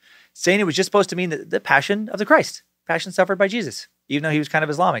 saying it was just supposed to mean the passion of the Christ, passion suffered by Jesus. Even though he was kind of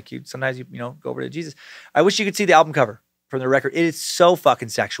Islamic, sometimes go over to Jesus. I wish you could see the album cover from the record. It is so fucking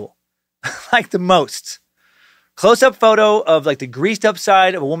sexual, like the most. Close-up photo of like the greased up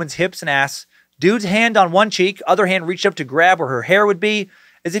side of a woman's hips and ass. Dude's hand on one cheek, other hand reached up to grab where her hair would be,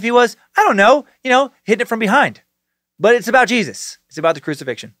 as if he was, I don't know, hitting it from behind. But it's about Jesus. It's about the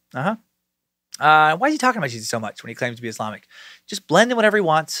crucifixion. Why is he talking about Jesus so much when he claims to be Islamic? Just blend in whatever he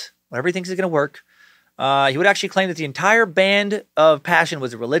wants, whatever he thinks is going to work. He would actually claim that the entire band of Passion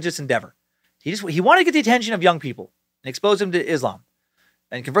was a religious endeavor. He wanted to get the attention of young people and expose them to Islam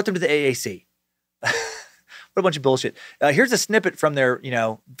and convert them to the AAC. What a bunch of bullshit. Here's a snippet from their,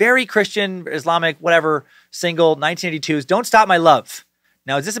 very Christian, Islamic, whatever, single, 1982's Don't Stop My Love.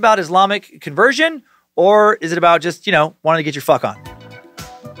 Now, is this about Islamic conversion, or is it about just, wanting to get your fuck on?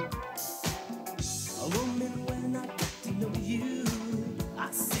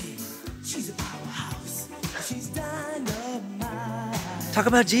 Talk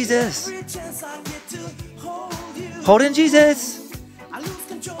about Jesus. Hold in Jesus.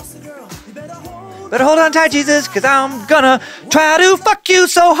 Better hold on tight, Jesus, because I'm gonna try to fuck you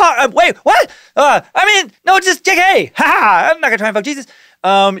so hard. Wait, what? No, just JK. Ha! I'm not gonna try and fuck Jesus.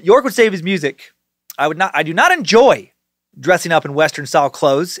 York would save his music. I do not enjoy dressing up in Western-style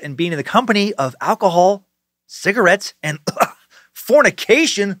clothes and being in the company of alcohol, cigarettes, and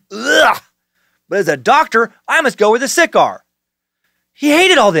fornication. Ugh. But as a doctor, I must go where the sick are. He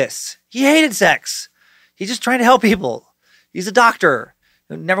hated all this. He hated sex. He's just trying to help people. He's a doctor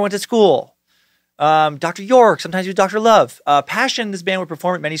who never went to school. Dr. York, sometimes he was Dr. Love. Passion, this band would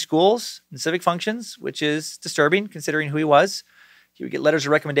perform at many schools and civic functions, which is disturbing considering who he was. He would get letters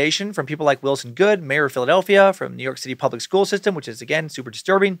of recommendation from people like Wilson Goode, mayor of Philadelphia, from New York City public school system, which is, again, super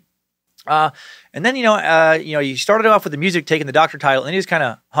disturbing. And then, he started off with the music, taking the doctor title, and then he just kind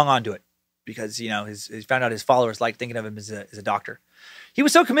of hung on to it because, he found out his followers liked thinking of him as a doctor. He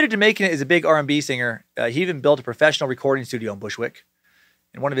was so committed to making it as a big R&B singer, he even built a professional recording studio in Bushwick.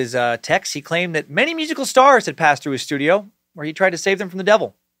 In one of his texts, he claimed that many musical stars had passed through his studio where he tried to save them from the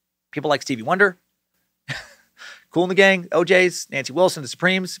devil. People like Stevie Wonder, Kool and the Gang, OJs, Nancy Wilson, the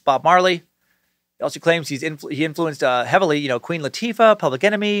Supremes, Bob Marley. He also claims he influenced heavily, Queen Latifah, Public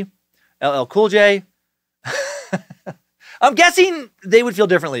Enemy, LL Cool J. I'm guessing they would feel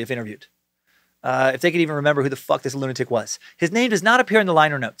differently if interviewed. If they could even remember who the fuck this lunatic was. His name does not appear in the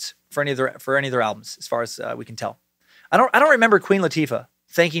liner notes for any of their albums, as far as we can tell. I don't remember Queen Latifah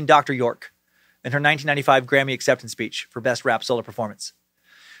thanking Dr. York in her 1995 Grammy acceptance speech for Best Rap Solo Performance.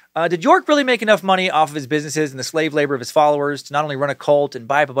 Did York really make enough money off of his businesses and the slave labor of his followers to not only run a cult and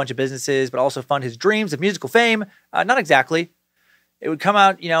buy up a bunch of businesses, but also fund his dreams of musical fame? Not exactly. It would come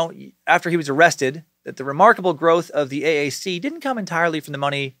out, after he was arrested, that the remarkable growth of the AAC didn't come entirely from the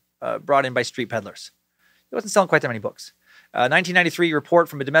money brought in by street peddlers. He wasn't selling quite that many books. 1993 report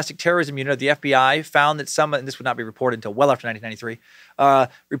from a domestic terrorism unit of the FBI found that and this would not be reported until well after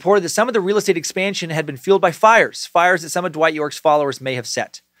 1993, reported that some of the real estate expansion had been fueled by fires that some of Dwight York's followers may have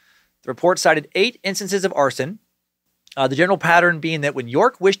set. The report cited 8 instances of arson, the general pattern being that when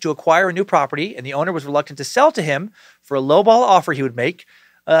York wished to acquire a new property and the owner was reluctant to sell to him for a lowball offer he would make,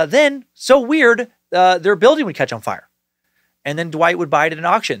 then, so weird, their building would catch on fire. And then Dwight would buy it at an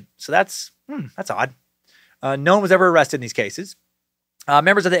auction. So that's odd. No one was ever arrested in these cases.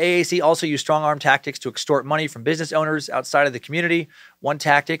 Members of the AAC also used strong-arm tactics to extort money from business owners outside of the community. One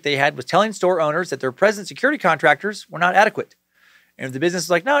tactic they had was telling store owners that their present security contractors were not adequate. And if the business was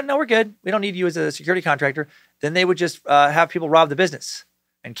like, no, we're good. We don't need you as a security contractor. Then they would just have people rob the business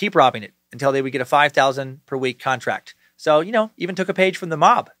and keep robbing it until they would get a $5,000 per week contract. So, even took a page from the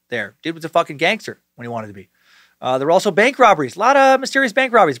mob there. Dude was a fucking gangster when he wanted to be. There were also bank robberies, a lot of mysterious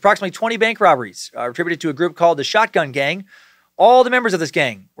bank robberies, approximately 20 bank robberies attributed to a group called the Shotgun Gang. All the members of this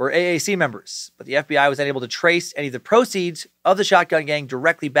gang were AAC members, but the FBI was unable to trace any of the proceeds of the Shotgun Gang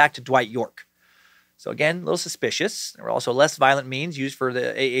directly back to Dwight York. So again, a little suspicious. There were also less violent means used for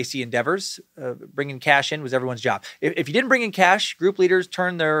the AAC endeavors. Bringing cash in was everyone's job. If you didn't bring in cash, group leaders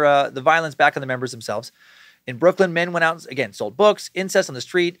turned the violence back on the members themselves. In Brooklyn, men went out, again, sold books, incest on the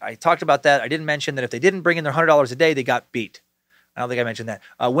street. I talked about that. I didn't mention that if they didn't bring in their $100 a day, they got beat. I don't think I mentioned that.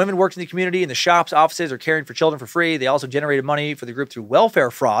 Women worked in the community, in the shops, offices, or caring for children for free. They also generated money for the group through welfare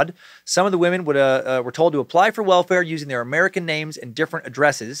fraud. Some of the women were told to apply for welfare using their American names and different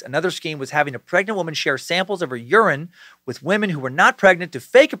addresses. Another scheme was having a pregnant woman share samples of her urine with women who were not pregnant to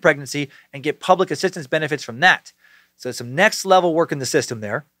fake a pregnancy and get public assistance benefits from that. So some next level work in the system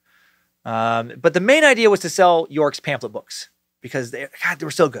there. But the main idea was to sell York's pamphlet books because they were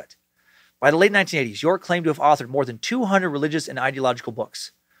so good. By the late 1980s, York claimed to have authored more than 200 religious and ideological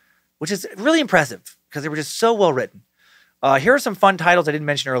books, which is really impressive because they were just so well written. Here are some fun titles I didn't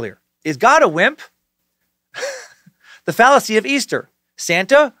mention earlier. Is God a Wimp? The Fallacy of Easter.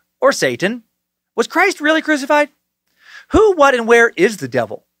 Santa or Satan? Was Christ really crucified? Who, what, and where is the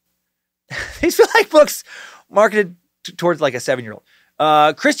devil? These feel like books marketed towards like a 7-year-old.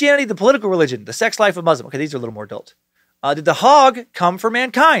 Christianity, the political religion, the sex life of Muslim. Okay, these are a little more adult. Did the hog come for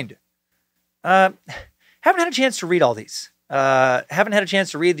mankind? Haven't had a chance to read all these. Haven't had a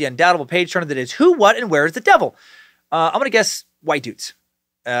chance to read the undoubtable page turner that is Who, What, and Where is the Devil? I'm going to guess white dudes.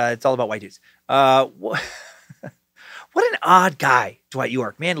 It's all about white dudes. What an odd guy, Dwight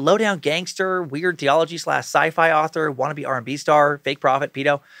York. Man, low-down gangster, weird theology / sci-fi author, wannabe R&B star, fake prophet,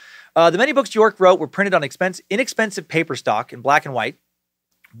 pedo. The many books York wrote were printed on inexpensive paper stock in black and white.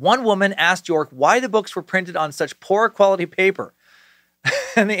 One woman asked York why the books were printed on such poor quality paper.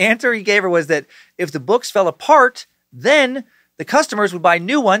 And the answer he gave her was that if the books fell apart, then the customers would buy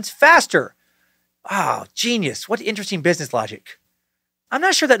new ones faster. Oh, genius. What interesting business logic. I'm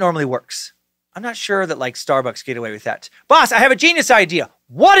not sure that normally works. I'm not sure that like Starbucks get away with that. Boss, I have a genius idea.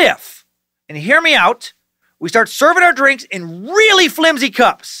 What if, and hear me out, we start serving our drinks in really flimsy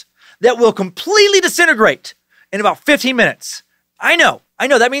cups that will completely disintegrate in about 15 minutes. I know.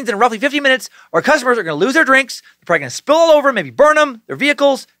 That means in roughly 15 minutes, our customers are going to lose their drinks. They're probably going to spill all over, maybe burn them, their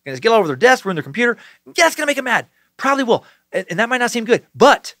vehicles, going to get all over their desks, ruin their computer. Yeah, it's going to make them mad. Probably will. And that might not seem good.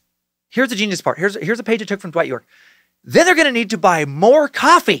 But here's the genius part. Here's a page I took from Dwight York. Then they're going to need to buy more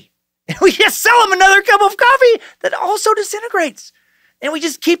coffee. And we just sell them another cup of coffee that also disintegrates. And we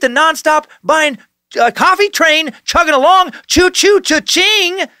just keep the nonstop buying coffee train chugging along. Choo-choo,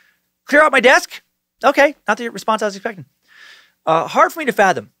 cha-ching. Clear out my desk. Okay, not the response I was expecting. Hard for me to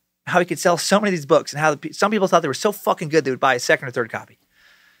fathom how he could sell so many of these books and how some people thought they were so fucking good they would buy a second or third copy.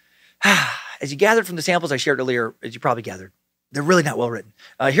 As you gathered from the samples I shared earlier, as you probably gathered, they're really not well written.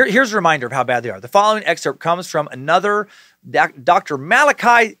 Here's a reminder of how bad they are. The following excerpt comes from another Dr.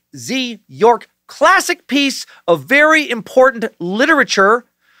 Malachi Z. York classic piece of very important literature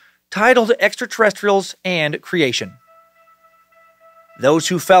titled Extraterrestrials and Creation. Those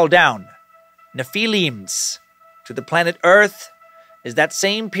who fell down, Nephilims, to the planet Earth is that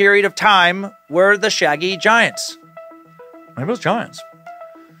same period of time where the shaggy giants. Maybe it was giants.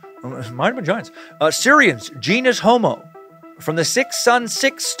 It might have been giants. Syrians, genus Homo, from the six sun,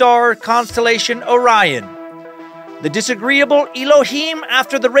 six star constellation Orion. The disagreeable Elohim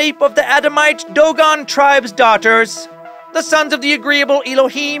after the rape of the Adamite Dogon tribe's daughters. The sons of the agreeable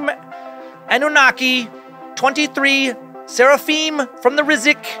Elohim, Anunnaki, 23, Seraphim from the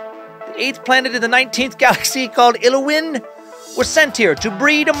Rizik, the 8th planet in the 19th galaxy called Ilowin, were sent here to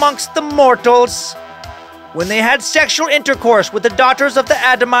breed amongst the mortals. When they had sexual intercourse with the daughters of the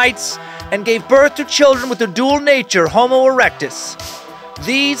Adamites and gave birth to children with a dual nature, Homo erectus.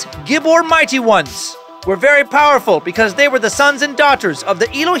 These Gibor mighty ones were very powerful because they were the sons and daughters of the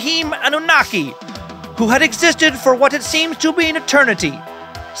Elohim Anunnaki, who had existed for what it seems to be an eternity.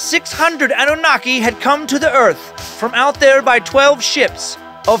 600 Anunnaki had come to the Earth from out there by 12 ships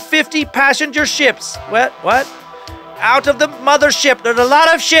of 50 passenger ships. What? Out of the mothership. There's a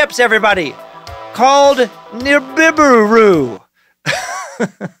lot of ships, everybody. Called Nibiru.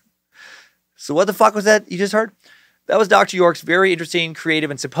 So what the fuck was that you just heard? That was Dr. York's very interesting, creative,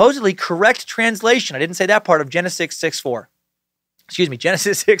 and supposedly correct translation. I didn't say that part of Genesis 6:4.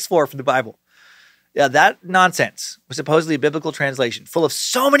 Genesis 6:4 from the Bible. Yeah, that nonsense was supposedly a biblical translation full of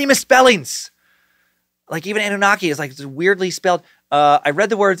so many misspellings. Like even Anunnaki is like weirdly spelled. I read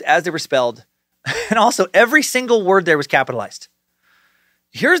the words as they were spelled. And also every single word there was capitalized.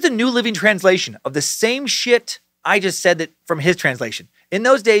 Here's the New Living Translation of the same shit I just said that from his translation. In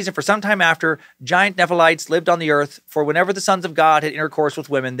those days and for some time after, giant Nephilites lived on the earth, for whenever the sons of God had intercourse with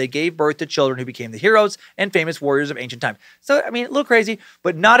women, they gave birth to children who became the heroes and famous warriors of ancient times. So, I mean, a little crazy,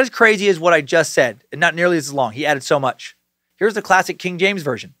 but not as crazy as what I just said, and not nearly as long. He added so much. Here's the classic King James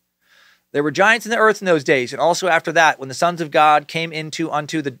Version. There were giants in the earth in those days, and also after that, when the sons of God came in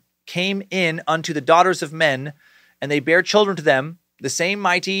unto the daughters of men, and they bare children to them, the same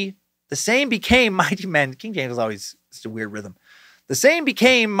became mighty men. King James is always such a weird rhythm. The same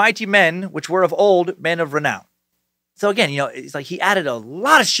became mighty men, which were of old, men of renown. So again, it's like he added a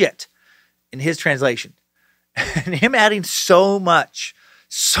lot of shit in his translation. And him adding so much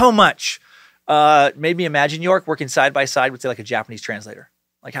made me imagine York working side by side with, say, like a Japanese translator.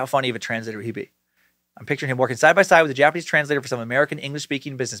 Like how funny of a translator would he be? I'm picturing him working side by side with a Japanese translator for some American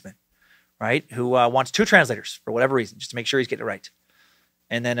English-speaking businessman, right? Who wants two translators for whatever reason, just to make sure he's getting it right.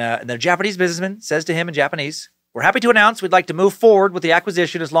 And then a Japanese businessman says to him in Japanese, "We're happy to announce we'd like to move forward with the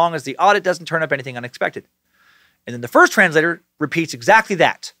acquisition as long as the audit doesn't turn up anything unexpected." And then the first translator repeats exactly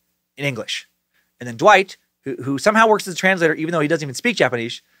that in English. And then Dwight, who somehow works as a translator, even though he doesn't even speak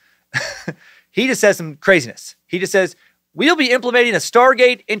Japanese, he just says some craziness. He just says, "We'll be implementing a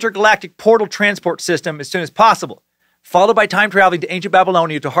Stargate intergalactic portal transport system as soon as possible, followed by time traveling to ancient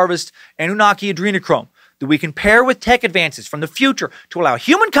Babylonia to harvest Anunnaki adrenochrome that we can pair with tech advances from the future to allow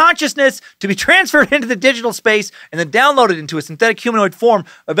human consciousness to be transferred into the digital space and then downloaded into a synthetic humanoid form,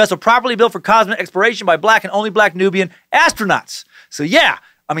 a vessel properly built for cosmic exploration by black and only black Nubian astronauts." So yeah,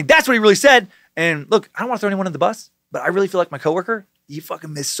 I mean, that's what he really said. And look, I don't want to throw anyone in the bus, but I really feel like my coworker, he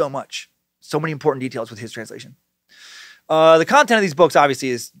fucking missed so much. So many important details with his translation. The content of these books obviously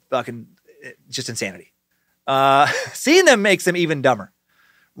is fucking just insanity. Seeing them makes them even dumber.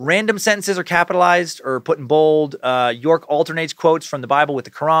 Random sentences are capitalized or put in bold. York alternates quotes from the Bible with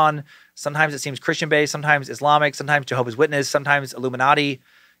the Quran. Sometimes it seems Christian-based, sometimes Islamic, sometimes Jehovah's Witness, sometimes Illuminati,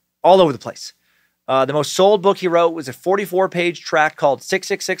 all over the place. The most sold book he wrote was a 44-page tract called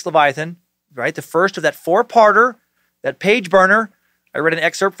 666 Leviathan, right? The first of that four-parter, that page burner I read an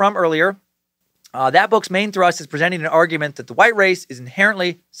excerpt from earlier. That book's main thrust is presenting an argument that the white race is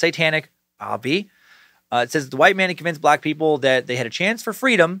inherently satanic, Obvi. It says the white man had convinced black people that they had a chance for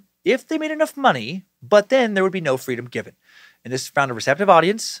freedom if they made enough money, but then there would be no freedom given. And this found a receptive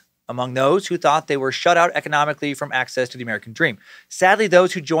audience among those who thought they were shut out economically from access to the American dream. Sadly,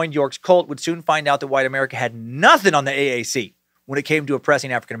 those who joined York's cult would soon find out that white America had nothing on the AAC when it came to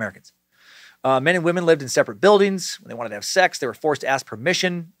oppressing African Americans. Men and women lived in separate buildings. When they wanted to have sex, they were forced to ask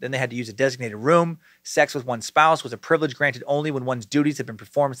permission. Then they had to use a designated room. Sex with one spouse was a privilege granted only when one's duties had been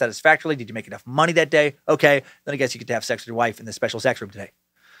performed satisfactorily. Did you make enough money that day? Okay, then I guess you get to have sex with your wife in the special sex room today.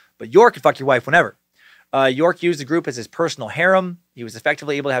 But York could fuck your wife whenever. York used the group as his personal harem. He was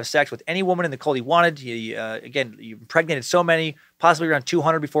effectively able to have sex with any woman in the cult he wanted. He impregnated so many, possibly around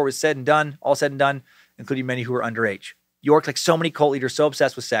 200 before it was said and done, all said and done, including many who were underage. York, like so many cult leaders, so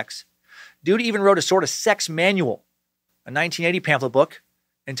obsessed with sex. Dude even wrote a sort of sex manual, a 1980 pamphlet book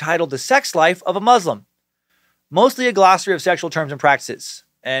entitled The Sex Life of a Muslim, mostly a glossary of sexual terms and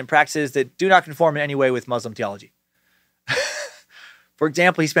practices that do not conform in any way with Muslim theology. For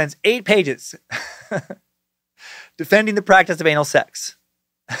example, he spends 8 pages defending the practice of anal sex.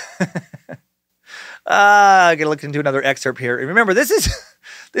 I gotta look into another excerpt here. And remember, this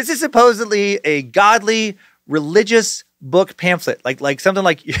is supposedly a godly, religious book pamphlet, like something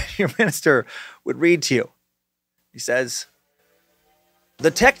like your minister would read to you. He says,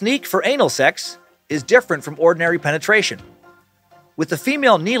 the technique for anal sex is different from ordinary penetration. With the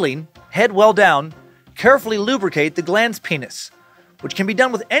female kneeling, head well down, carefully lubricate the glans penis, which can be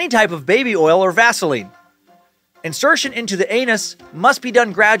done with any type of baby oil or Vaseline. Insertion into the anus must be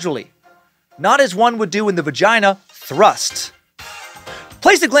done gradually, not as one would do in the vagina, thrust.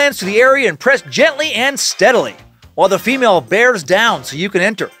 Place the glans to the area and press gently and steadily, while the female bears down so you can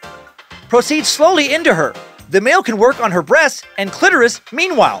enter. Proceed slowly into her. The male can work on her breasts and clitoris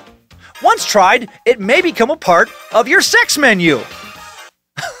meanwhile. Once tried, it may become a part of your sex menu.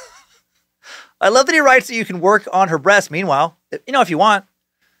 I love that he writes that you can work on her breasts meanwhile. You know, if you want.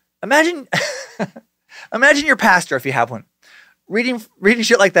 Imagine your pastor, if you have one, reading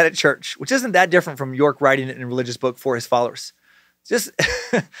shit like that at church, which isn't that different from York writing it in a religious book for his followers. Just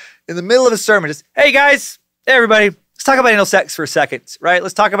in the middle of a sermon, just, hey guys, hey everybody, let's talk about anal sex for a second, right?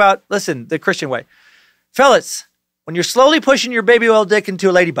 Let's talk about, listen, the Christian way. Fellas, when you're slowly pushing your baby oil dick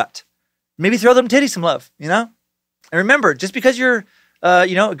into a lady butt, maybe throw them titties some love, you know? And remember, just because you're,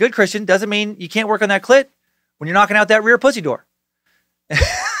 a good Christian doesn't mean you can't work on that clit when you're knocking out that rear pussy door.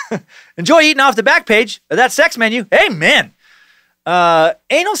 Enjoy eating off the back page of that sex menu. Amen.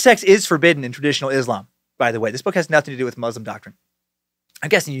 Anal sex is forbidden in traditional Islam, by the way. This book has nothing to do with Muslim doctrine. I'm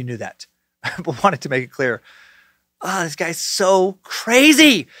guessing you knew that, but wanted to make it clear. This guy's so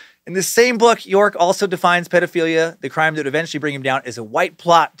crazy. In this same book, York also defines pedophilia, the crime that would eventually bring him down, as a white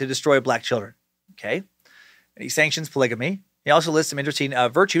plot to destroy black children. Okay? And he sanctions polygamy. He also lists some interesting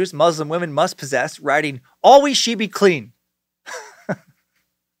virtues Muslim women must possess, writing, always she be clean.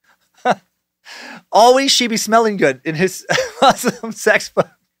 Always she be smelling good in his Muslim sex book.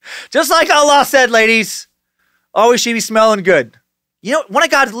 Just like Allah said, ladies, always she be smelling good. You know, one of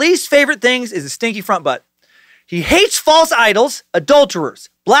God's least favorite things is a stinky front butt. He hates false idols, adulterers,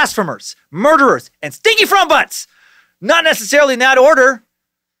 blasphemers, murderers, and stinky front butts. Not necessarily in that order.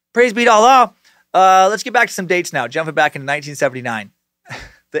 Praise be to Allah. Let's get back to some dates now. Jumping back into 1979.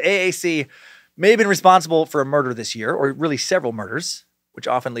 The AAC may have been responsible for a murder this year, or really several murders, which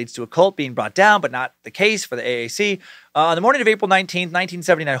often leads to a cult being brought down, but not the case for the AAC. On the morning of April 19th,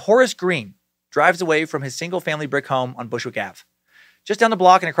 1979, Horace Green drives away from his single-family brick home on Bushwick Ave, just down the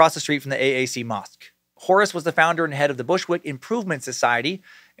block and across the street from the AAC Mosque. Horace was the founder and head of the Bushwick Improvement Society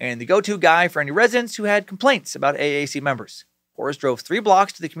and the go-to guy for any residents who had complaints about AAC members. Horace drove 3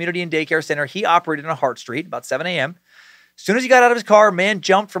 blocks to the community and daycare center he operated on Hart Street about 7 a.m. As soon as he got out of his car, a man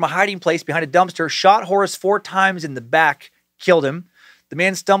jumped from a hiding place behind a dumpster, shot Horace 4 times in the back, killed him. The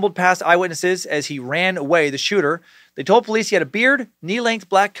man stumbled past eyewitnesses as he ran away, the shooter. They told police he had a beard, knee-length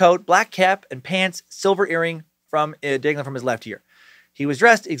black coat, black cap, and pants, silver earring dangling from his left ear. He was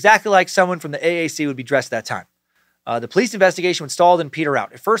dressed exactly like someone from the AAC would be dressed at that time. The police investigation would stall and peter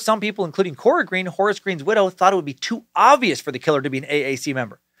out. At first, some people, including Cora Green, Horace Green's widow, thought it would be too obvious for the killer to be an AAC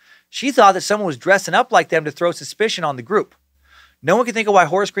member. She thought that someone was dressing up like them to throw suspicion on the group. No one could think of why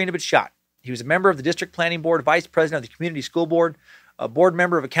Horace Green had been shot. He was a member of the district planning board, vice president of the community school board, a board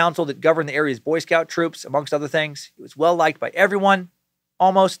member of a council that governed the area's Boy Scout troops, amongst other things. He was well liked by everyone,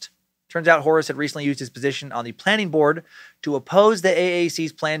 almost. Turns out Horace had recently used his position on the planning board to oppose the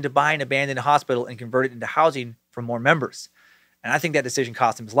AAC's plan to buy an abandoned hospital and convert it into housing for more members. And I think that decision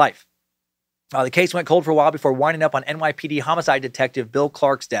cost him his life. The case went cold for a while before winding up on NYPD homicide detective Bill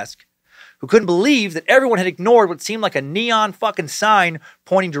Clark's desk. who couldn't believe that everyone had ignored what seemed like a neon fucking sign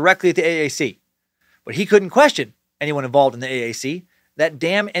pointing directly at the AAC. But he couldn't question anyone involved in the AAC. That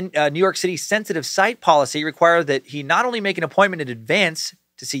damn New York City sensitive site policy required that he not only make an appointment in advance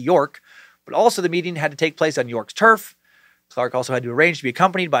to see York, but also the meeting had to take place on York's turf. Clark also had to arrange to be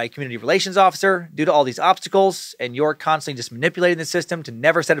accompanied by a community relations officer. Due to all these obstacles, and York constantly just manipulating the system to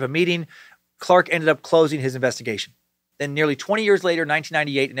never set up a meeting, Clark ended up closing his investigation. Then nearly 20 years later,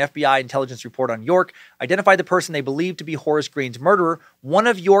 1998, an FBI intelligence report on York identified the person they believed to be Horace Green's murderer, one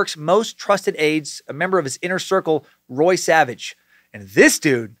of York's most trusted aides, a member of his inner circle, Roy Savage. And this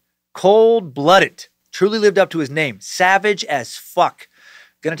dude, cold-blooded, truly lived up to his name, savage as fuck.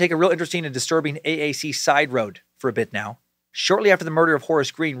 Gonna take a real interesting and disturbing AAC side road for a bit now. Shortly after the murder of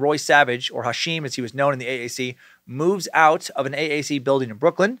Horace Green, Roy Savage, or Hashim as he was known in the AAC, moves out of an AAC building in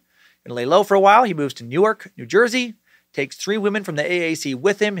Brooklyn. Gonna lay low for a while. He moves to Newark, New Jersey, takes 3 women from the AAC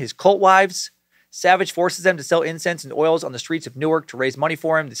with him, his cult wives. Savage forces them to sell incense and oils on the streets of Newark to raise money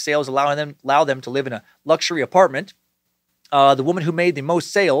for him. The sales allow them to live in a luxury apartment. The woman who made the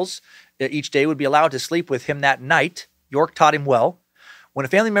most sales each day would be allowed to sleep with him that night. York taught him well. When a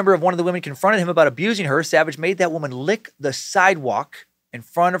family member of one of the women confronted him about abusing her, Savage made that woman lick the sidewalk in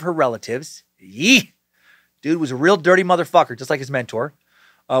front of her relatives. Yee! Dude was a real dirty motherfucker, just like his mentor.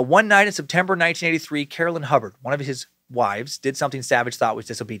 One night in September 1983, Carolyn Hubbard, one of his wives, did something Savage thought was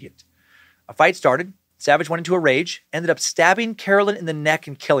disobedient. A fight started. Savage went into a rage, ended up stabbing Carolyn in the neck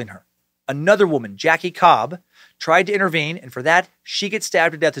and killing her. Another woman, Jackie Cobb, tried to intervene, and for that, she gets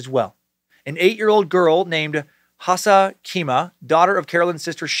stabbed to death as well. An 8-year-old girl named Hassa Kima, daughter of Carolyn's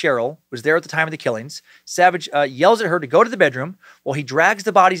sister Cheryl, was there at the time of the killings. Savage yells at her to go to the bedroom while he drags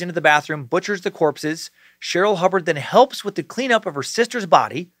the bodies into the bathroom, butchers the corpses. Cheryl Hubbard then helps with the cleanup of her sister's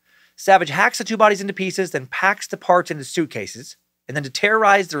body. Savage hacks the 2 bodies into pieces, then packs the parts into suitcases. And then to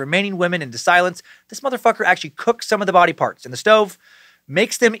terrorize the remaining women into silence, this motherfucker actually cooks some of the body parts in the stove,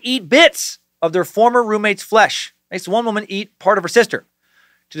 makes them eat bits of their former roommate's flesh, makes one woman eat part of her sister.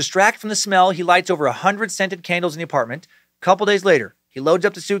 To distract from the smell, he lights over 100 scented candles in the apartment. A couple days later, he loads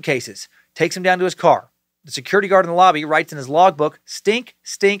up the suitcases, takes them down to his car. The security guard in the lobby writes in his logbook, stink,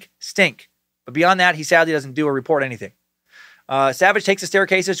 stink, stink. But beyond that, he sadly doesn't do or report anything. Savage takes the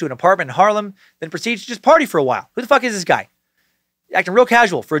staircases to an apartment in Harlem, then proceeds to just party for a while. Who the fuck is this guy? Acting real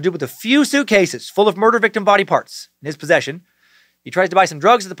casual for a dude with a few suitcases full of murder victim body parts in his possession. He tries to buy some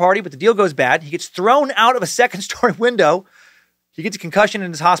drugs at the party, but the deal goes bad. He gets thrown out of a second-story window. He gets a concussion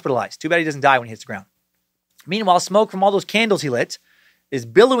and is hospitalized. Too bad he doesn't die when he hits the ground. Meanwhile, smoke from all those candles he lit is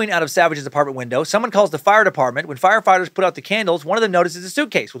billowing out of Savage's apartment window. Someone calls the fire department. When firefighters put out the candles, one of them notices a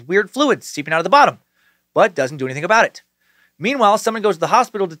suitcase with weird fluids seeping out of the bottom, but doesn't do anything about it. Meanwhile, someone goes to the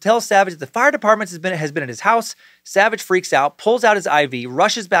hospital to tell Savage that the fire department has been at his house. Savage freaks out, pulls out his IV,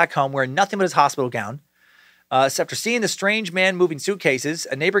 rushes back home wearing nothing but his hospital gown. So after seeing the strange man moving suitcases,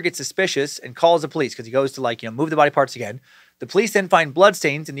 a neighbor gets suspicious and calls the police because he goes to move the body parts again. The police then find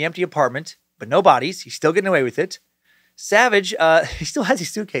bloodstains in the empty apartment, but no bodies. He's still getting away with it. Savage, he still has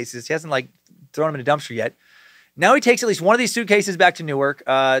these suitcases. He hasn't thrown them in a dumpster yet. Now he takes at least one of these suitcases back to Newark,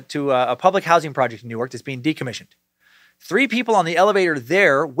 to a public housing project in Newark that's being decommissioned. 3 people on the elevator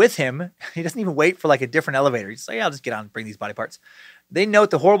there with him. He doesn't even wait for a different elevator. He's like, yeah, I'll just get on and bring these body parts. They note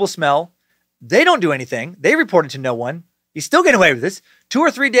the horrible smell. They don't do anything. They report it to no one. He's still getting away with this. 2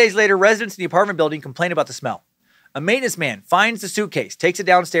 or 3 days later, residents in the apartment building complain about the smell. A maintenance man finds the suitcase, takes it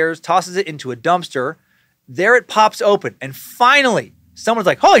downstairs, tosses it into a dumpster. There it pops open. And finally, someone's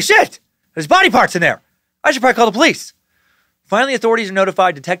like, holy shit, there's body parts in there. I should probably call the police. Finally, authorities are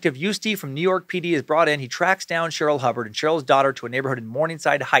notified. Detective Eustace from New York PD is brought in. He tracks down Cheryl Hubbard and Cheryl's daughter to a neighborhood in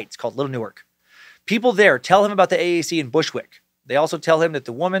Morningside Heights called Little Newark. People there tell him about the AAC in Bushwick. They also tell him that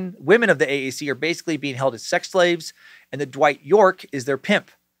the women of the AAC are basically being held as sex slaves and that Dwight York is their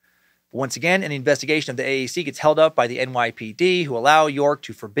pimp. But once again, an investigation of the AAC gets held up by the NYPD, who allow York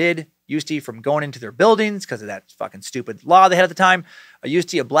to forbid Eustace from going into their buildings because of that fucking stupid law they had at the time.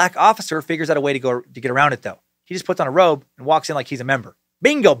 Eustace, a black officer, figures out a way to get around it, though. He just puts on a robe and walks in like he's a member.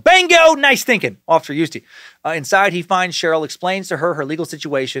 Bingo! Bango! Nice thinking, Officer Eustace. Inside, he finds Cheryl, explains to her legal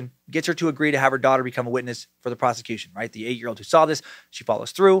situation, gets her to agree to have her daughter become a witness for the prosecution, right? The 8-year-old who saw this, she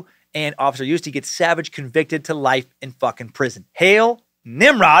follows through, and Officer Eustace gets Savage convicted to life in fucking prison. Hail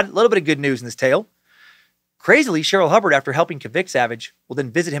Nimrod! A little bit of good news in this tale. Crazily, Cheryl Hubbard, after helping convict Savage, will then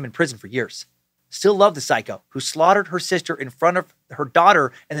visit him in prison for years. Still love the psycho who slaughtered her sister in front of her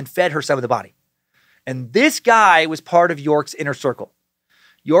daughter and then fed her some of the body. And this guy was part of York's inner circle.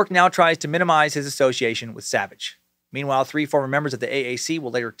 York now tries to minimize his association with Savage. Meanwhile, 3 former members of the AAC will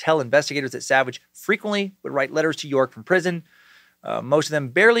later tell investigators that Savage frequently would write letters to York from prison. most of them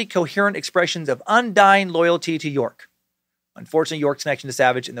barely coherent expressions of undying loyalty to York. Unfortunately, York's connection to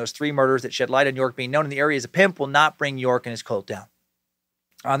Savage and those 3 murders that shed light on York being known in the area as a pimp will not bring York and his cult down.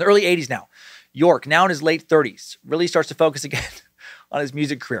 In the early 80s now, York, now in his late 30s, really starts to focus again on his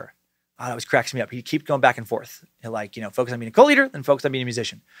music career. That always cracks me up. He keeps going back and forth. He'll focus on being a cult leader, then focus on being a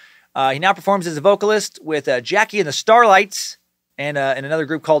musician. He now performs as a vocalist with Jackie and the Starlights and in another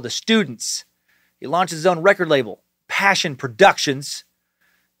group called The Students. He launches his own record label, Passion Productions,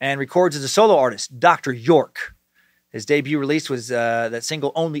 and records as a solo artist, Dr. York. His debut release was that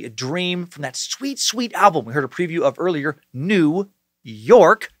single Only a Dream from that sweet, sweet album we heard a preview of earlier, New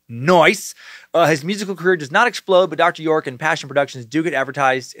York. Nice. His musical career does not explode, but Dr. York and Passion Productions do get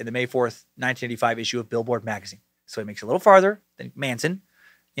advertised in the May 4th, 1985 issue of Billboard magazine. So he makes it a little farther than Manson,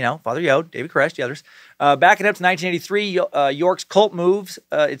 Father Yode, David Koresh, the others. Backing up to 1983, York's cult moves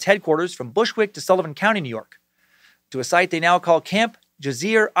its headquarters from Bushwick to Sullivan County, New York, to a site they now call Camp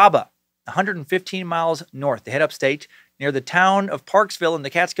Jazir Abba, 115 miles north. They head upstate near the town of Parksville in the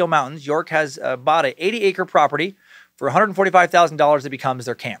Catskill Mountains. York has bought an 80-acre property for $145,000 that becomes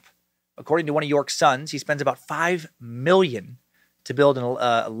their camp. According to one of York's sons, he spends about $5 million to build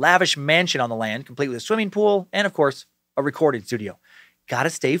a lavish mansion on the land, complete with a swimming pool and, of course, a recording studio. Got to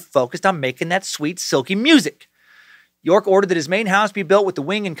stay focused on making that sweet, silky music. York ordered that his main house be built with the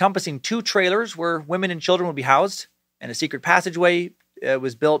wing encompassing 2 trailers where women and children would be housed, and a secret passageway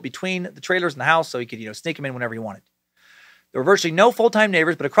was built between the trailers and the house so he could, sneak them in whenever he wanted. There were virtually no full-time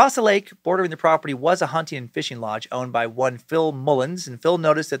neighbors, but across the lake, bordering the property, was a hunting and fishing lodge owned by one Phil Mullins, and Phil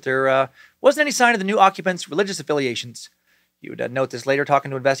noticed that there wasn't any sign of the new occupants' religious affiliations. He would note this later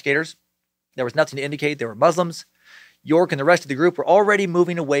talking to investigators. There was nothing to indicate they were Muslims. York and the rest of the group were already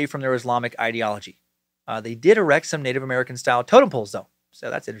moving away from their Islamic ideology. They did erect some Native American-style totem poles, though, so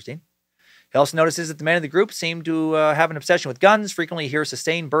that's interesting. He also notices that the men of the group seem to have an obsession with guns, frequently hear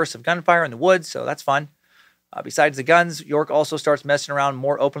sustained bursts of gunfire in the woods, so that's fun. Besides the guns, York also starts messing around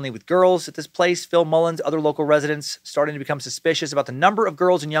more openly with girls at this place. Phil Mullins, other local residents, starting to become suspicious about the number of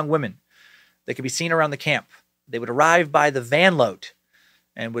girls and young women that could be seen around the camp. They would arrive by the van load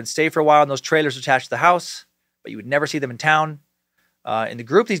and would stay for a while in those trailers attached to the house, but you would never see them in town. In the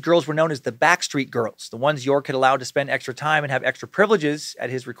group, these girls were known as the Backstreet Girls, the ones York had allowed to spend extra time and have extra privileges at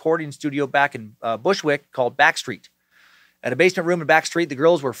his recording studio back in Bushwick called Backstreet. At a basement room in Backstreet, the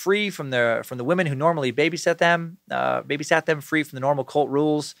girls were free from the women who normally babysat them, free from the normal cult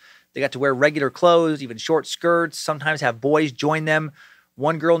rules. They got to wear regular clothes, even short skirts, sometimes have boys join them.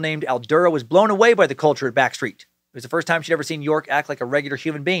 One girl named Aldura was blown away by the culture at Backstreet. It was the first time she'd ever seen York act like a regular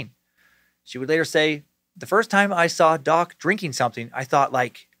human being. She would later say, "The first time I saw Doc drinking something, I thought,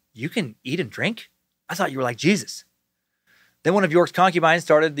 you can eat and drink? I thought you were like Jesus." Then one of York's concubines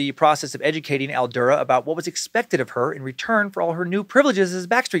started the process of educating Aldura about what was expected of her in return for all her new privileges as a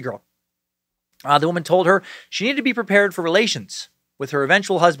Backstreet Girl. The woman told her she needed to be prepared for relations with her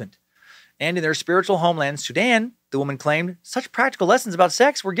eventual husband. And in their spiritual homeland, Sudan, the woman claimed, such practical lessons about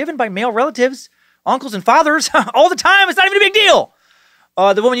sex were given by male relatives, uncles and fathers, all the time. It's not even a big deal.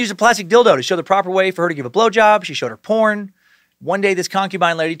 The woman used a plastic dildo to show the proper way for her to give a blowjob. She showed her porn. One day, this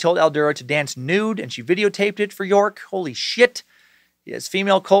concubine lady told Aldura to dance nude, and she videotaped it for York. Holy shit. He has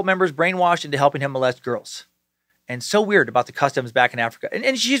female cult members brainwashed into helping him molest girls. And so weird about the customs back in Africa.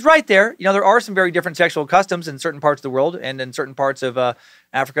 And she's right there. There are some very different sexual customs in certain parts of the world and in certain parts of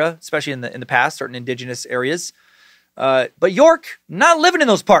Africa, especially in the past, certain indigenous areas. But York, not living in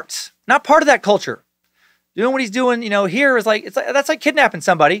those parts, not part of that culture. Doing what he's doing, here is that's like kidnapping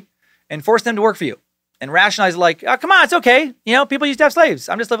somebody and forcing them to work for you. And rationalize oh, come on, it's okay. People used to have slaves.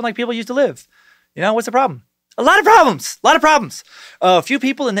 I'm just living like people used to live. What's the problem? A lot of problems. A few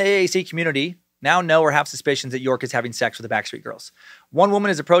people in the AAC community now know or have suspicions that York is having sex with the Backstreet Girls. One woman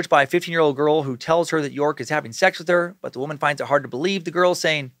is approached by a 15-year-old girl who tells her that York is having sex with her, but the woman finds it hard to believe the girl,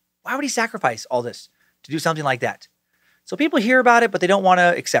 saying, why would he sacrifice all this to do something like that? So people hear about it, but they don't want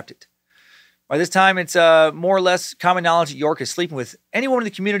to accept it. By this time, it's more or less common knowledge that York is sleeping with anyone in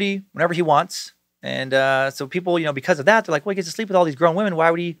the community whenever he wants. And so people, because of that, they're like, well, he gets to sleep with all these grown women. Why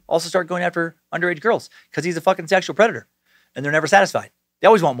would he also start going after underage girls? Because he's a fucking sexual predator. And they're never satisfied. They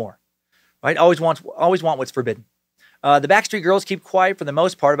always want more. Right? Always want what's forbidden. The Backstreet Girls keep quiet for the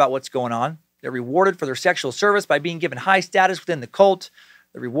most part about what's going on. They're rewarded for their sexual service by being given high status within the cult.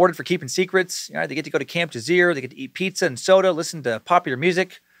 They're rewarded for keeping secrets. They get to go to Camp Jazir. They get to eat pizza and soda, listen to popular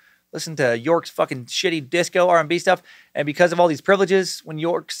music. Listen to York's fucking shitty disco R&B stuff. And because of all these privileges, when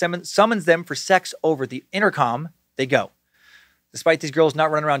York summons them for sex over the intercom, they go. Despite these girls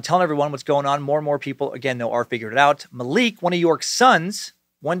not running around telling everyone what's going on, more and more people, again, though, are figured it out. Malik, one of York's sons,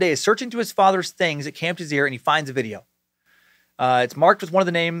 one day is searching through his father's things at Camp Jazir, and he finds a video. It's marked with one of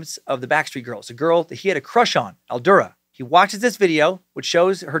the names of the Backstreet Girls, a girl that he had a crush on, Aldura. He watches this video, which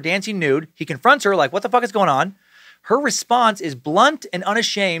shows her dancing nude. He confronts her like, what the fuck is going on? Her response is blunt and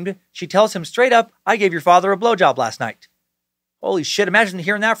unashamed. She tells him straight up, I gave your father a blowjob last night. Holy shit, imagine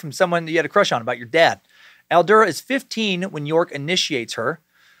hearing that from someone you had a crush on about your dad. Aldura is 15 when York initiates her.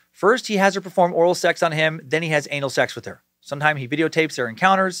 First, he has her perform oral sex on him, then he has anal sex with her. Sometimes he videotapes their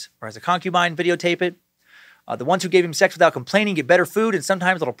encounters, or has a concubine videotape it. The ones who gave him sex without complaining get better food and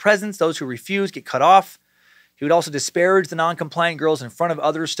sometimes little presents. Those who refuse get cut off. He would also disparage the non-compliant girls in front of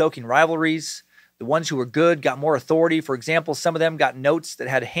others, stoking rivalries. The ones who were good got more authority. For example, some of them got notes that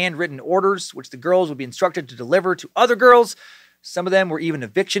had handwritten orders, which the girls would be instructed to deliver to other girls. Some of them were even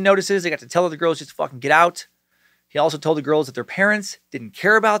eviction notices. They got to tell other girls just to fucking get out. He also told the girls that their parents didn't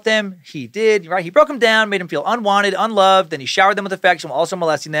care about them. He did, right? He broke them down, made them feel unwanted, unloved. Then he showered them with affection while also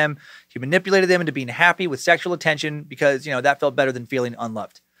molesting them. He manipulated them into being happy with sexual attention because, that felt better than feeling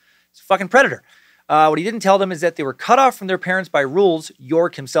unloved. It's a fucking predator. What he didn't tell them is that they were cut off from their parents by rules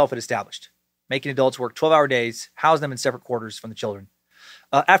York himself had established, making adults work 12-hour days, house them in separate quarters from the children.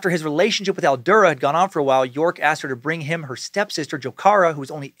 After his relationship with Aldura had gone on for a while, York asked her to bring him her stepsister, Jokara, who was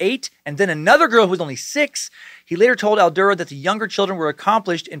only 8, and then another girl who was only 6. He later told Aldura that the younger children were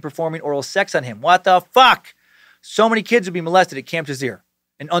accomplished in performing oral sex on him. What the fuck? So many kids would be molested at Camp Jazeera,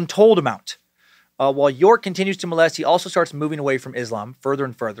 an untold amount. While York continues to molest, he also starts moving away from Islam further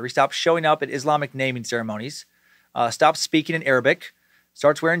and further. He stops showing up at Islamic naming ceremonies, stops speaking in Arabic,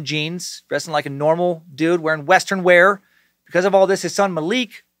 starts wearing jeans, dressing like a normal dude, wearing Western wear. Because of all this, his son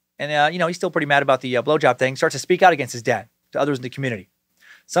Malik, and he's still pretty mad about the blowjob thing, starts to speak out against his dad to others in the community,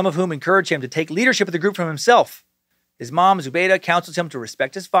 some of whom encourage him to take leadership of the group from himself. His mom, Zubaydah, counsels him to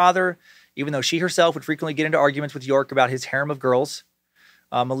respect his father, even though she herself would frequently get into arguments with York about his harem of girls.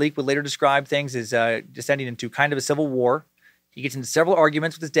 Malik would later describe things as descending into kind of a civil war. He gets into several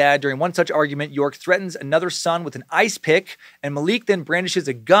arguments with his dad. During one such argument, York threatens another son with an ice pick, and Malik then brandishes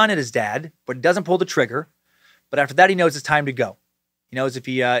a gun at his dad, but doesn't pull the trigger. But after that, he knows it's time to go. He knows if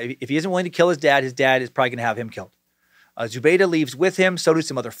he isn't willing to kill his dad is probably going to have him killed. Zubaydah leaves with him, so do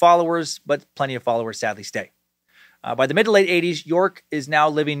some other followers, but plenty of followers sadly stay. By the mid to late 80s, York is now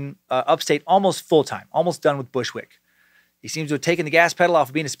living upstate almost full-time, almost done with Bushwick. He seems to have taken the gas pedal off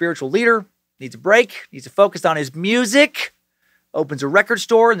of being a spiritual leader, needs a break, needs to focus on his music, opens a record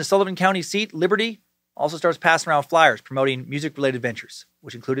store in the Sullivan County seat, Liberty, also starts passing around flyers promoting music-related ventures,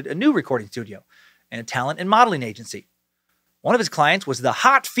 which included a new recording studio and a talent and modeling agency. One of his clients was the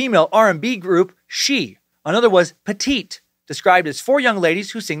hot female R&B group She. Another was Petite, described as 4 young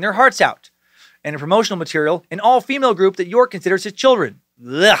ladies who sing their hearts out. And a promotional material, an all-female group that York considers his children.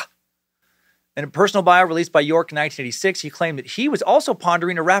 Ugh. In a personal bio released by York in 1986, he claimed that he was also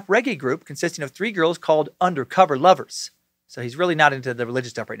pondering a rap reggae group consisting of 3 girls called Undercover Lovers. So he's really not into the religious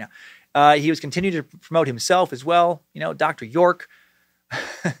stuff right now. He was continuing to promote himself as well. Dr. York.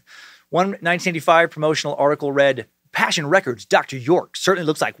 One 1985 promotional article read, Passion Records Dr. York certainly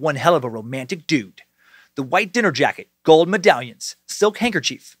looks like one hell of a romantic dude. The white dinner jacket, gold medallions, silk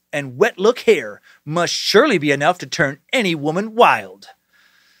handkerchief, and wet look hair must surely be enough to turn any woman wild.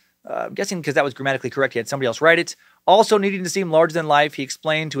 I'm guessing because that was grammatically correct, he had somebody else write it. Also needing to seem larger than life, he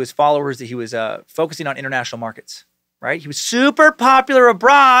explained to his followers that he was focusing on international markets, right? He was super popular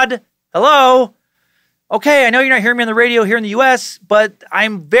abroad. Hello? Okay, I know you're not hearing me on the radio here in the U.S., but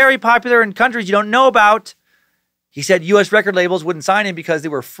I'm very popular in countries you don't know about. He said U.S. record labels wouldn't sign him because they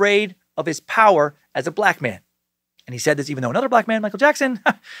were afraid of his power as a black man. And he said this even though another black man, Michael Jackson,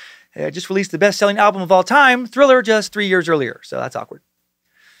 just released the best-selling album of all time, Thriller, just 3 years earlier. So that's awkward.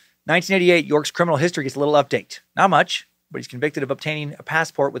 1988, York's criminal history gets a little update. Not much, but he's convicted of obtaining a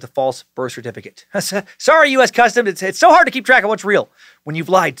passport with a false birth certificate. Sorry, U.S. Customs. It's so hard to keep track of what's real when you've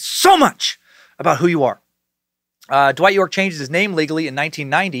lied so much about who you are. Dwight York changes his name legally in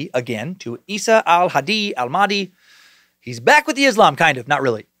 1990, again, to Isa al-Hadi al-Mahdi. He's back with the Islam, kind of, not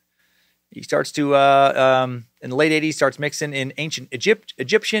really. He starts to, in the late 80s, starts mixing in ancient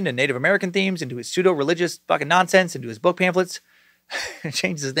Egyptian and Native American themes into his pseudo-religious fucking nonsense, into his book pamphlets.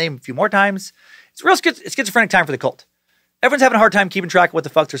 Changes his name a few more times. It's real schizophrenic time for the cult. Everyone's having a hard time keeping track of what the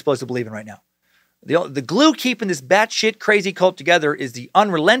fuck they're supposed to believe in right now. The glue keeping this batshit crazy cult together is the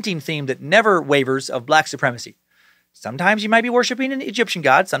unrelenting theme that never wavers of black supremacy. Sometimes you might be worshiping an Egyptian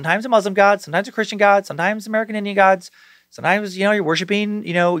god, sometimes a Muslim god, sometimes a Christian god, sometimes American Indian gods. Sometimes, you're worshiping,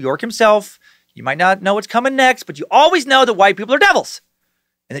 York himself. You might not know what's coming next, but you always know that white people are devils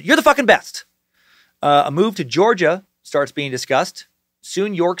and that you're the fucking best. A move to Georgia starts being discussed.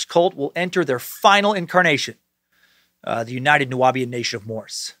 Soon York's cult will enter their final incarnation, the United Nuwaubian Nation of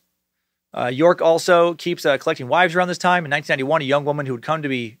Moors. York also keeps collecting wives around this time. In 1991, a young woman who would come to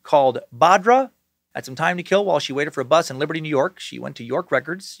be called Badra had some time to kill while she waited for a bus in Liberty, New York. She went to York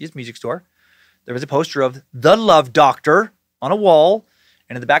Records, his music store. There was a poster of The Love Doctor on a wall.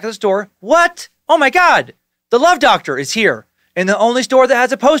 And in the back of the store, what? Oh my God, The Love Doctor is here in the only store that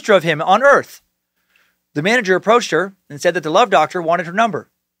has a poster of him on Earth. The manager approached her and said that the Love Doctor wanted her number.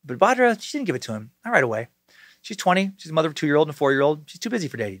 But Badra, she didn't give it to him. Not right away. She's 20. She's the mother of a 2-year-old and a 4-year-old. She's too busy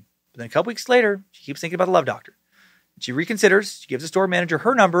for dating. But then a couple weeks later, she keeps thinking about the Love Doctor. She reconsiders. She gives the store manager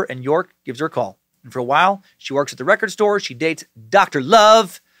her number, and York gives her a call. And for a while, she works at the record store. She dates Dr.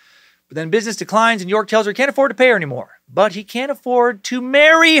 Love. But then business declines, and York tells her he can't afford to pay her anymore. But he can't afford to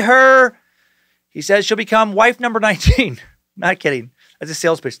marry her. He says she'll become wife number 19. Not kidding. That's a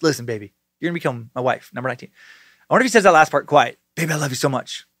sales pitch. Listen, baby, you're going to become my wife, number 19. I wonder if he says that last part quiet. Baby, I love you so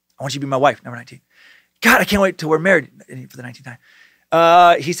much. I want you to be my wife, number 19. God, I can't wait till we're married for the 19th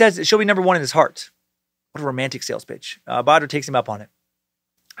time. He says that she'll be number 1 in his heart. What a romantic sales pitch. Badr takes him up on it.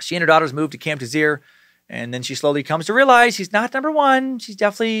 She and her daughters move to Camp Desir, and then she slowly comes to realize she's not number 1. She's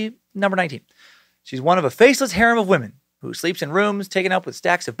definitely number 19. She's one of a faceless harem of women who sleeps in rooms taken up with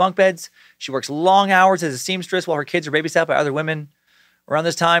stacks of bunk beds. She works long hours as a seamstress while her kids are babysat by other women. Around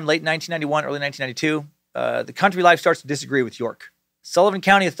this time, late 1991, early 1992, the country life starts to disagree with York. Sullivan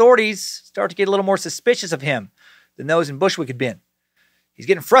County authorities start to get a little more suspicious of him than those in Bushwick had been. He's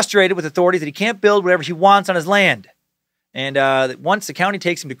getting frustrated with authorities that he can't build whatever he wants on his land. And once the county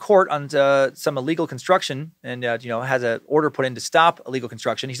takes him to court on some illegal construction and, has an order put in to stop illegal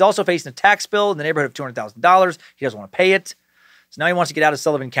construction, he's also facing a tax bill in the neighborhood of $200,000. He doesn't want to pay it. So now he wants to get out of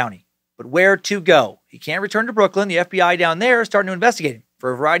Sullivan County. But where to go? He can't return to Brooklyn. The FBI down there is starting to investigate him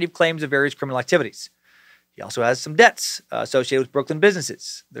for a variety of claims of various criminal activities. He also has some debts associated with Brooklyn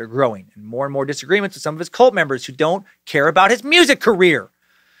businesses that are growing and more disagreements with some of his cult members who don't care about his music career.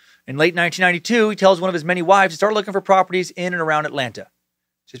 In late 1992, he tells one of his many wives to start looking for properties in and around Atlanta.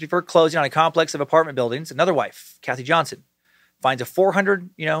 Just before closing on a complex of apartment buildings, another wife, Kathy Johnson, finds a 400,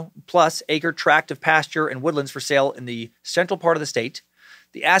 plus acre tract of pasture and woodlands for sale in the central part of the state.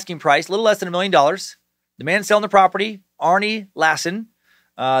 The asking price, a little less than $1 million. The man selling the property, Arnie Lassen.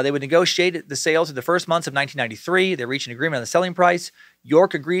 They would negotiate the sales in the first months of 1993. They reach an agreement on the selling price.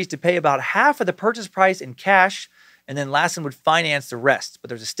 York agrees to pay about half of the purchase price in cash, and then Lassen would finance the rest. But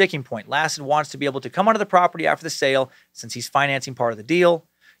there's a sticking point. Lassen wants to be able to come onto the property after the sale since he's financing part of the deal.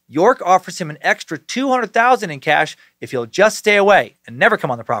 York offers him an extra $200,000 in cash if he'll just stay away and never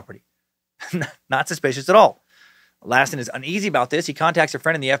come on the property. Not suspicious at all. Lassen is uneasy about this. He contacts a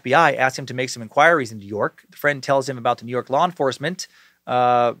friend in the FBI, asks him to make some inquiries into York. The friend tells him about the New York law enforcement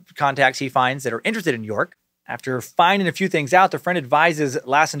contacts he finds that are interested in York. After finding a few things out, the friend advises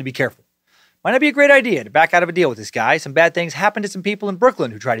Lassen to be careful. Might not be a great idea to back out of a deal with this guy. Some bad things happen to some people in Brooklyn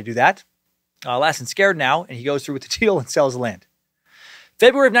who try to do that. Lassen's scared now, and he goes through with the deal and sells the land.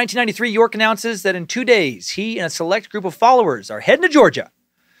 February of 1993, York announces that in 2 days, he and a select group of followers are heading to Georgia.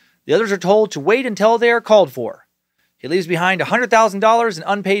 The others are told to wait until they are called for. He leaves behind $100,000 in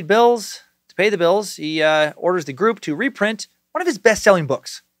unpaid bills. To pay the bills, he orders the group to reprint one of his best-selling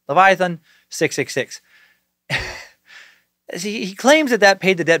books, Leviathan 666. He claims that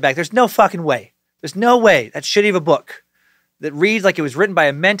paid the debt back. There's no fucking way. There's no way that shitty of a book that reads like it was written by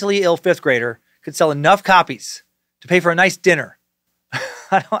a mentally ill 5th grader could sell enough copies to pay for a nice dinner.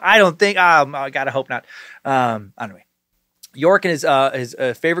 I don't think. I gotta hope not. Anyway, York and his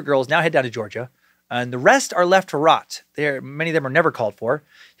favorite girls now head down to Georgia, and the rest are left to rot. Many of them are never called for.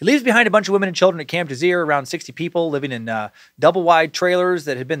 He leaves behind a bunch of women and children at Camp Desir, around 60 people living in double-wide trailers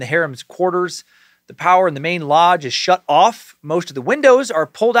that had been the harem's quarters. The power in the main lodge is shut off. Most of the windows are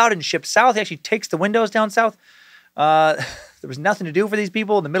pulled out and shipped south. He actually takes the windows down south. There was nothing to do for these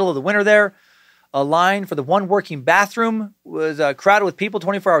people in the middle of the winter there. A line for the one working bathroom was crowded with people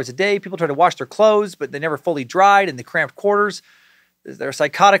 24 hours a day. People tried to wash their clothes, but they never fully dried in the cramped quarters. Their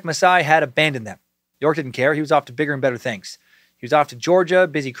psychotic messiah had abandoned them. York didn't care. He was off to bigger and better things. He was off to Georgia,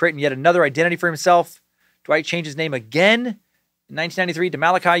 busy creating yet another identity for himself. Dwight changed his name again in 1993 to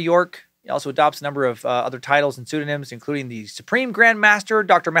Malachi York. He also adopts a number of other titles and pseudonyms, including the Supreme Grand Master,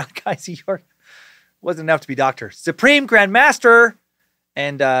 Dr. Malachi C. York. Wasn't enough to be doctor. Supreme Grand Master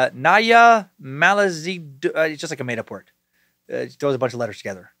and Naya Malazid. It's just like a made-up word. He throws a bunch of letters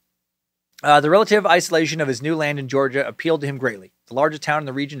together. The relative isolation of his new land in Georgia appealed to him greatly. The largest town in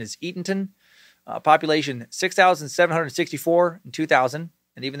the region is Eatonton. Population 6,764 in 2000.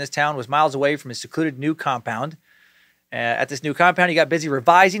 And even this town was miles away from his secluded new compound. At this new compound, he got busy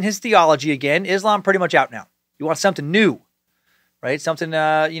revising his theology again. Islam pretty much out now. You want something new, right? Something,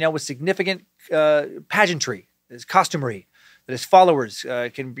 with significant pageantry, costumery. that his followers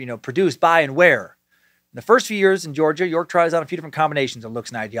can, produce, buy, and wear. In the first few years in Georgia, York tries on a few different combinations of looks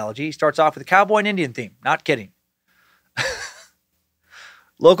and ideology. He starts off with a cowboy and Indian theme. Not kidding.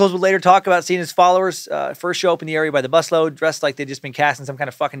 Locals would later talk about seeing his followers first show up in the area by the busload, dressed like they'd just been cast in some kind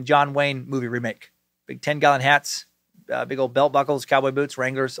of fucking John Wayne movie remake. Big 10-gallon hats, big old belt buckles, cowboy boots,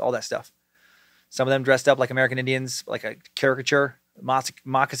 Wranglers, all that stuff. Some of them dressed up like American Indians, like a caricature,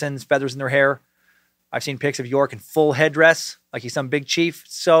 moccasins, feathers in their hair. I've seen pics of York in full headdress, like he's some big chief.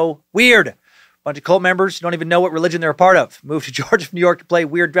 So weird. Bunch of cult members who don't even know what religion they're a part of. Moved to Georgia from New York to play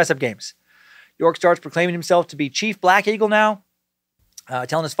weird dress-up games. York starts proclaiming himself to be Chief Black Eagle now,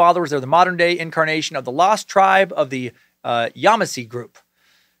 telling his followers they're the modern-day incarnation of the lost tribe of the Yamasee group,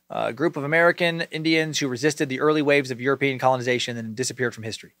 a group of American Indians who resisted the early waves of European colonization and disappeared from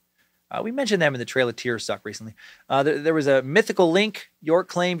history. We mentioned them in the Trail of Tears Suck recently. There was a mythical link York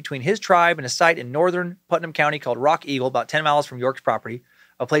claimed between his tribe and a site in northern Putnam County called Rock Eagle, about 10 miles from York's property,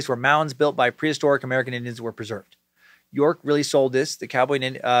 a place where mounds built by prehistoric American Indians were preserved. York really sold this.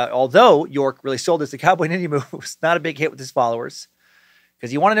 Although York really sold this, the cowboy and Indian move was not a big hit with his followers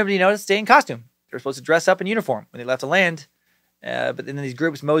because he wanted everybody to stay in costume. They were supposed to dress up in uniform when they left the land. But then these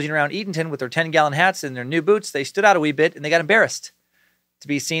groups moseying around Eatonton with their 10-gallon hats and their new boots, they stood out a wee bit and they got embarrassed to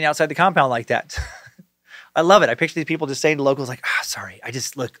be seen outside the compound like that. I love it. I picture these people just saying to locals like, sorry, I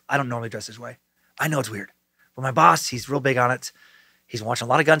don't normally dress this way. I know it's weird. But my boss, he's real big on it. He's watching a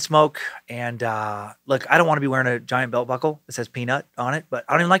lot of Gunsmoke. And look, I don't want to be wearing a giant belt buckle that says peanut on it, but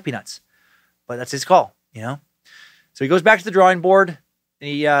I don't even like peanuts. But that's his call, So he goes back to the drawing board.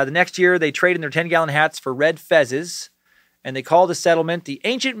 And the next year, they trade in their 10-gallon hats for red fezzes. And they call the settlement the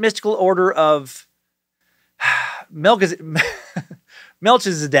Ancient Mystical Order of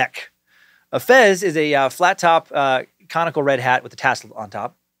Melchizedek. A fez is a flat-top conical red hat with a tassel on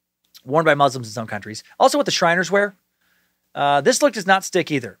top, worn by Muslims in some countries. Also what the Shriners wear. This look does not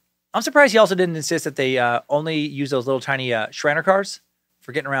stick either. I'm surprised he also didn't insist that they only use those little tiny Shriner cars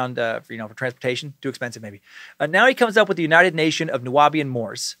for getting around, for transportation. Too expensive, maybe. Now he comes up with the United Nation of Nuwaubian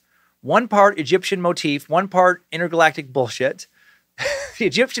Moors. One part Egyptian motif, one part intergalactic bullshit. The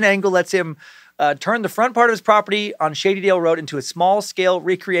Egyptian angle lets him turn the front part of his property on Shadydale Road into a small-scale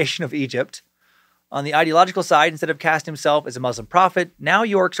recreation of Egypt. On the ideological side, instead of casting himself as a Muslim prophet, now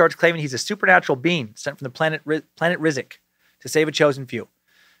York starts claiming he's a supernatural being sent from the planet Rizk to save a chosen few.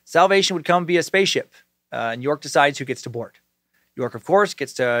 Salvation would come via spaceship, and York decides who gets to board. York, of course,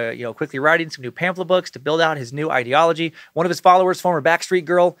 gets to quickly writing some new pamphlet books to build out his new ideology. One of his followers, former Backstreet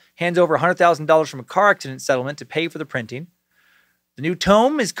Girl, hands over $100,000 from a car accident settlement to pay for the printing. The new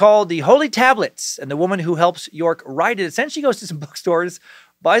tome is called The Holy Tablets, and the woman who helps York write it essentially goes to some bookstores,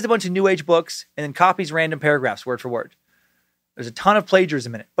 buys a bunch of New Age books, and then copies random paragraphs word for word. There's a ton of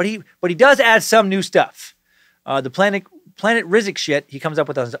plagiarism in it, but he does add some new stuff. The planet Rizk shit he comes up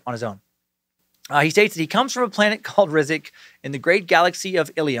with on his own. He states that he comes from a planet called Rizk in the great galaxy of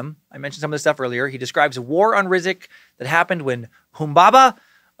Ilium. I mentioned some of this stuff earlier. He describes a war on Rizk that happened when Humbaba,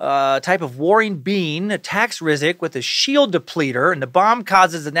 a type of warring being, attacks Rizk with a shield depleter, and the bomb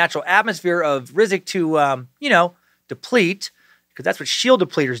causes the natural atmosphere of Rizk to, deplete, because that's what shield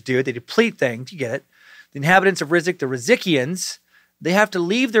depleters do. They deplete things. You get it. The inhabitants of Rizk, the Rizikians, they have to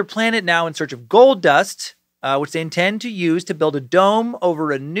leave their planet now in search of gold dust, which they intend to use to build a dome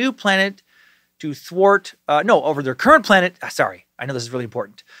over a new planet to thwart, over their current planet. Sorry, I know this is really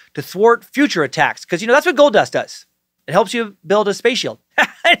important. To thwart future attacks. Because, that's what gold dust does. It helps you build a space shield.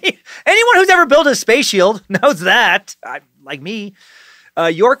 Anyone who's ever built a space shield knows that. Like me.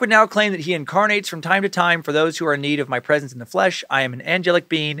 York would now claim that he incarnates from time to time for those who are in need of my presence in the flesh. I am an angelic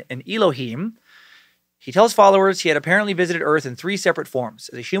being, an Elohim. He tells followers he had apparently visited Earth in 3 separate forms.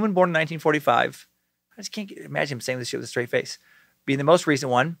 As a human born in 1945, I just can't imagine him saying this shit with a straight face. Being the most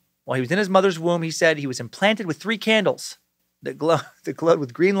recent one, while he was in his mother's womb, he said he was implanted with 3 candles that glowed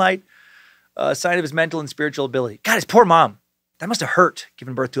with green light, a sign of his mental and spiritual ability. God, his poor mom. That must have hurt,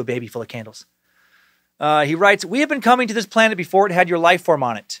 giving birth to a baby full of candles. He writes, we have been coming to this planet before it had your life form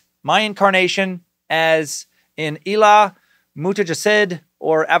on it. My incarnation, as in Elah, Mutajased,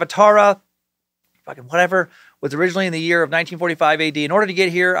 or Avatara, fucking whatever, was originally in the year of 1945 AD. In order to get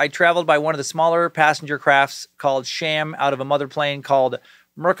here, I traveled by one of the smaller passenger crafts called Sham out of a mother plane called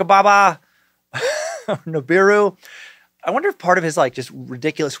Merkababa Nibiru. I wonder if part of his just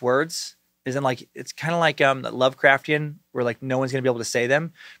ridiculous words is in it's kind of like Lovecraftian, where no one's gonna be able to say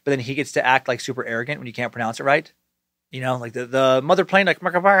them, but then he gets to act super arrogant when you can't pronounce it right. The mother plane,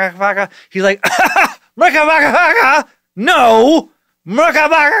 Merkabaka, he's like Merkabaka, no,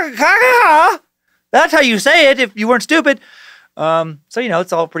 Merkabaka. That's how you say it if you weren't stupid. So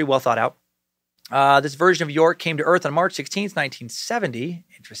it's all pretty well thought out. This version of York came to Earth on March 16th, 1970.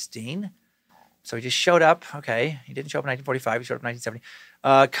 Interesting. So he just showed up. Okay. He didn't show up in 1945. He showed up in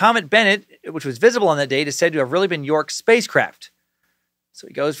 1970. Comet Bennett, which was visible on that date, is said to have really been York's spacecraft. So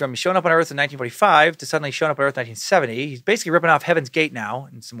he goes from showing up on Earth in 1945 to suddenly showing up on Earth in 1970. He's basically ripping off Heaven's Gate now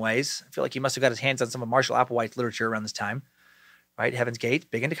in some ways. I feel like he must have got his hands on some of Marshall Applewhite's literature around this time. Right? Heaven's Gate,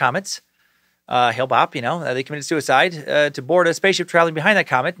 big into comets. Hale-Bopp, they committed suicide to board a spaceship traveling behind that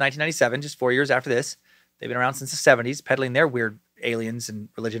comet in 1997, just 4 years after this. They've been around since the 70s, peddling their weird aliens and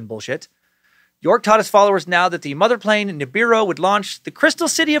religion bullshit. York taught his followers now that the mother plane Nibiru would launch the crystal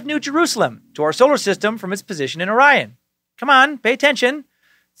city of New Jerusalem to our solar system from its position in Orion. Come on, pay attention.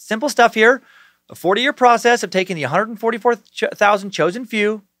 Simple stuff here. A 40-year process of taking the 144,000 chosen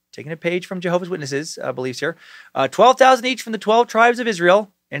few, taking a page from Jehovah's Witnesses beliefs here, 12,000 each from the 12 tribes of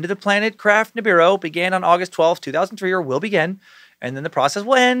Israel, into the planet craft Nibiru, began on August 12, 2003, or will begin, and then the process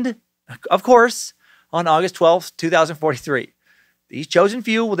will end, of course, on August 12, 2043. These chosen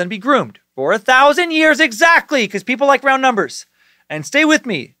few will then be groomed for 1,000 years exactly, because people like round numbers. And stay with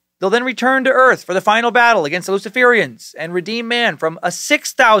me. They'll then return to Earth for the final battle against the Luciferians and redeem man from a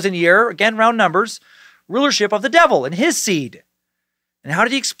 6,000 year, again round numbers, rulership of the devil and his seed. And how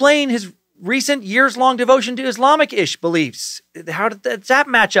did he explain his recent years-long devotion to Islamic-ish beliefs? How does that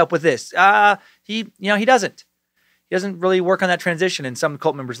match up with this? He doesn't. He doesn't really work on that transition, and some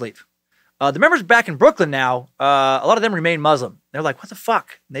cult members leave. The members back in Brooklyn now, a lot of them remain Muslim. They're like, what the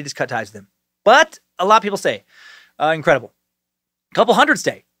fuck? And they just cut ties with them. But a lot of people stay. Incredible. A couple hundred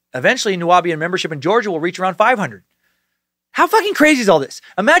stay. Eventually, Nuwaubian membership in Georgia will reach around 500. How fucking crazy is all this?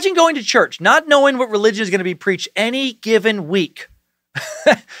 Imagine going to church, not knowing what religion is going to be preached any given week.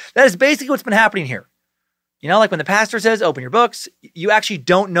 That is basically what's been happening here. Like when the pastor says, open your books, you actually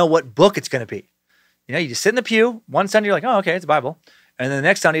don't know what book it's going to be. You just sit in the pew. One Sunday, you're like, oh, okay, it's the Bible. And then the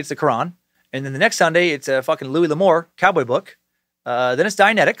next Sunday, it's the Quran. And then the next Sunday, it's a fucking Louis L'Amour cowboy book. Then it's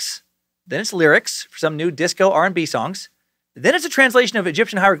Dianetics. Then it's lyrics for some new disco R&B songs. Then it's a translation of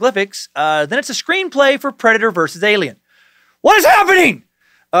Egyptian hieroglyphics. Then it's a screenplay for Predator versus Alien. What is happening?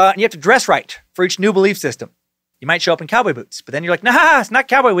 And you have to dress right for each new belief system. You might show up in cowboy boots, but then you're like, nah, it's not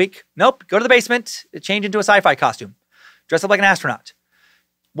cowboy week. Nope, go to the basement, change into a sci-fi costume. Dress up like an astronaut.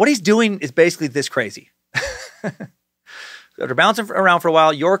 What he's doing is basically this crazy. After bouncing around for a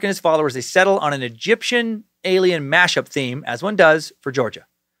while, York and his followers, they settle on an Egyptian alien mashup theme, as one does for Georgia.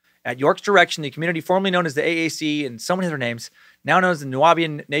 At York's direction, the community formerly known as the AAC and so many other names, now known as the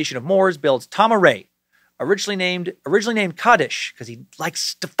Nuwaubian Nation of Moors, builds Tama-Re, originally named Kaddish, because he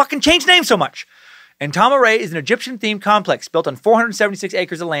likes to fucking change names so much. And Tama-Re is an Egyptian-themed complex built on 476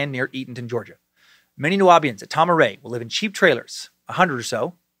 acres of land near Eatonton, Georgia. Many Nuwaubians at Tama-Re will live in cheap trailers, 100 or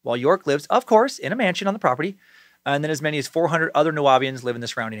so, while York lives, of course, in a mansion on the property, and then as many as 400 other Nuwaubians live in the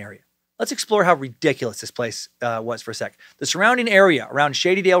surrounding area. Let's explore how ridiculous this place was for a sec. The surrounding area around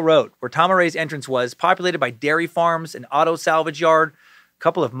Shadydale Road, where Tama-Re's entrance was, populated by dairy farms, an auto salvage yard, a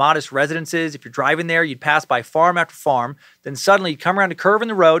couple of modest residences. If you're driving there, you'd pass by farm after farm. Then suddenly, you'd come around a curve in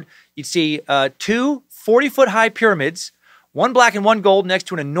the road, you'd see two 40-foot-high pyramids, one black and one gold, next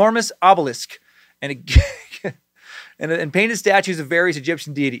to an enormous obelisk, and painted statues of various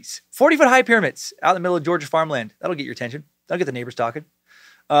Egyptian deities. 40-foot-high pyramids out in the middle of Georgia farmland. That'll get your attention. That'll get the neighbors talking.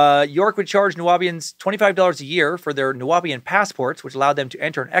 York would charge Nuwaubians $25 a year for their Nuwaubian passports, which allowed them to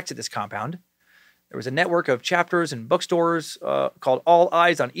enter and exit this compound. There was a network of chapters and bookstores called All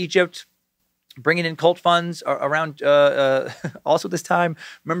Eyes on Egypt, bringing in cult funds around. Also at this time,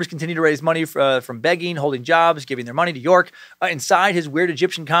 members continued to raise money from begging, holding jobs, giving their money to York. Inside his weird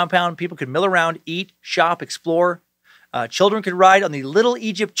Egyptian compound, people could mill around, eat, shop, explore. Children could ride on the Little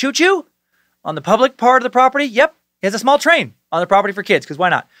Egypt choo-choo on the public part of the property. Yep, he has a small train on the property for kids, because why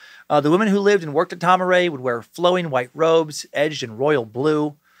not? The women who lived and worked at Tama-Re would wear flowing white robes edged in royal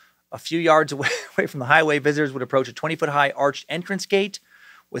blue. A few yards away from the highway, visitors would approach a 20-foot-high arched entrance gate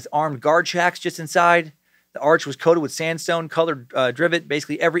with armed guard shacks just inside. The arch was coated with sandstone, colored drivet,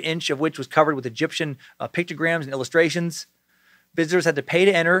 basically every inch of which was covered with Egyptian pictograms and illustrations. Visitors had to pay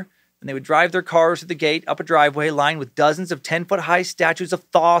to enter, and they would drive their cars to the gate up a driveway lined with dozens of 10-foot-high statues of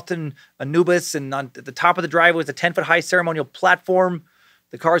Thoth and Anubis, and at the top of the driveway was a 10-foot-high ceremonial platform.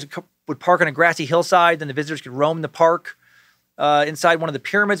 The cars would park on a grassy hillside, then the visitors could roam the park. Inside one of the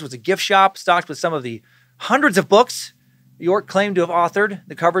pyramids was a gift shop stocked with some of the hundreds of books York claimed to have authored.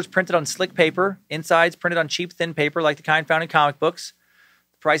 The covers printed on slick paper, insides printed on cheap, thin paper like the kind found in comic books.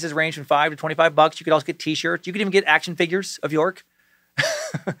 The prices ranged from $5 to $25. You could also get T-shirts. You could even get action figures of York,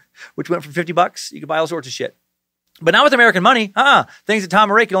 which went for $50. You could buy all sorts of shit. But not with American money. Things at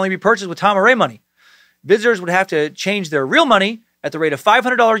Tama-Re could only be purchased with Tama-Re money. Visitors would have to change their real money at the rate of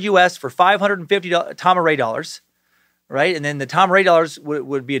 $500 US for $550 Tom Array dollars, right? And then the Tom Array dollars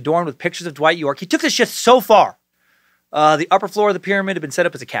would be adorned with pictures of Dwight York. He took this shit so far. The upper floor of the pyramid had been set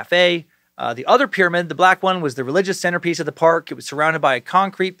up as a cafe. The other pyramid, the black one, was the religious centerpiece of the park. It was surrounded by a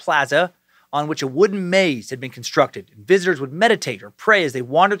concrete plaza on which a wooden maze had been constructed. And visitors would meditate or pray as they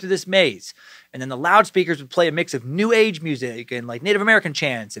wandered through this maze. And then the loudspeakers would play a mix of New Age music and like Native American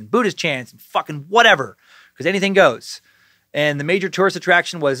chants and Buddhist chants and fucking whatever, because anything goes. And the major tourist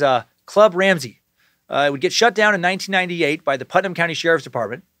attraction was Club Ramsey. It would get shut down in 1998 by the Putnam County Sheriff's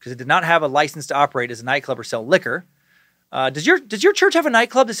Department because it did not have a license to operate as a nightclub or sell liquor. Does your church have a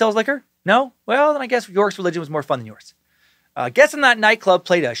nightclub that sells liquor? No? Well, then I guess York's religion was more fun than yours. Guests in that nightclub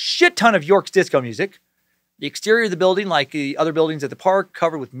played a shit ton of York's disco music. The exterior of the building, like the other buildings at the park,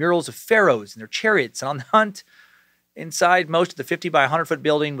 covered with murals of pharaohs and their chariots and on the hunt. Inside most of the 50 by 100 foot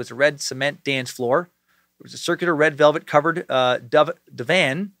building was a red cement dance floor. There was a circular red velvet covered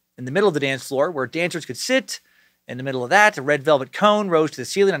divan in the middle of the dance floor where dancers could sit. In the middle of that, a red velvet cone rose to the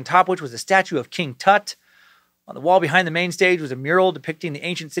ceiling, on top of which was a statue of King Tut. On the wall behind the main stage was a mural depicting the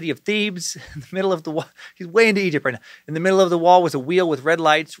ancient city of Thebes. In the middle of the wall, he's way into Egypt right now. In the middle of the wall was a wheel with red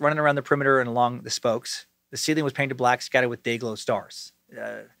lights running around the perimeter and along the spokes. The ceiling was painted black, scattered with day-glow stars.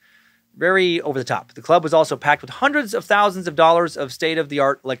 Very over the top. The club was also packed with hundreds of thousands of dollars of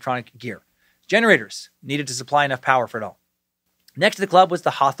state-of-the-art electronic gear. Generators needed to supply enough power for it all. Next to the club was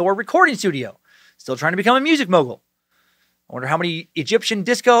the Hathor recording studio. Still trying to become a music mogul. I wonder how many Egyptian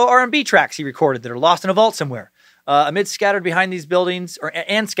disco R&B tracks he recorded that are lost in a vault somewhere. Scattered behind these buildings,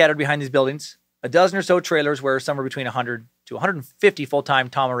 a dozen or so trailers where somewhere between 100 to 150 full-time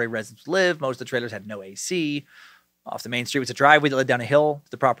Tom Array residents live. Most of the trailers had no AC. Off the main street was a driveway that led down a hill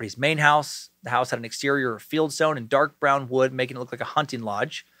to the property's main house. The house had an exterior of fieldstone and dark brown wood, making it look like a hunting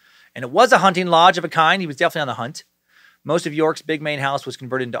lodge. And it was a hunting lodge of a kind. He was definitely on the hunt. Most of York's big main house was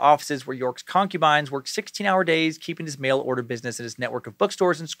converted into offices where York's concubines worked 16-hour days, keeping his mail order business and his network of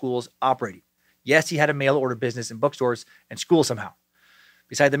bookstores and schools operating. Yes, he had a mail order business and bookstores and school somehow.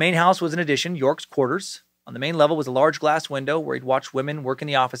 Beside the main house was, in addition, York's quarters. On the main level was a large glass window where he'd watch women work in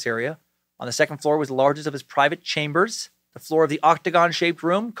the office area. On the second floor was the largest of his private chambers. The floor of the octagon-shaped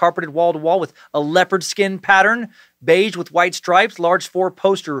room, carpeted wall-to-wall with a leopard skin pattern, beige with white stripes, large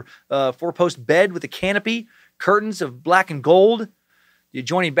four-post bed with a canopy, curtains of black and gold. The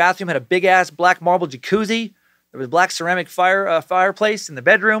adjoining bathroom had a big-ass black marble jacuzzi. There was a black ceramic fireplace in the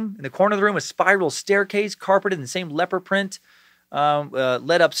bedroom. In the corner of the room, a spiral staircase carpeted in the same leopard print.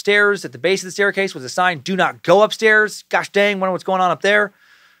 Led upstairs. At the base of the staircase was a sign, "Do not go upstairs." Gosh dang, wonder what's going on up there.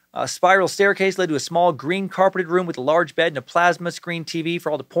 A spiral staircase led to a small green carpeted room with a large bed and a plasma screen TV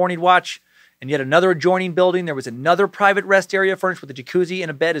for all the porn he'd watch. And yet another adjoining building, there was another private rest area furnished with a jacuzzi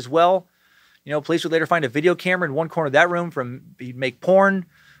and a bed as well. You know, police would later find a video camera in one corner of that room he'd make porn.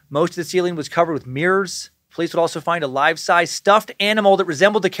 Most of the ceiling was covered with mirrors. Police would also find a life-size stuffed animal that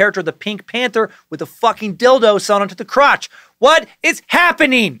resembled the character of the Pink Panther with a fucking dildo sewn onto the crotch. What is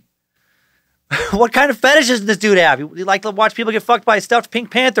happening? What kind of fetishes does this dude have? He like to watch people get fucked by a stuffed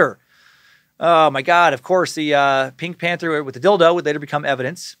Pink Panther. Oh my God, of course, the Pink Panther with the dildo would later become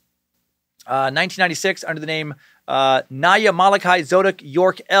evidence. 1996, under the name Naya Malachi Zodok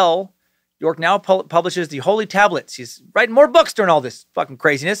York L., York now publishes the Holy Tablets. He's writing more books during all this fucking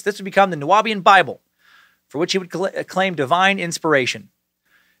craziness. This would become the Nuwaubian Bible, for which he would claim divine inspiration.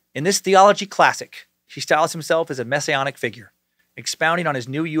 In this theology classic, he styles himself as a messianic figure, expounding on his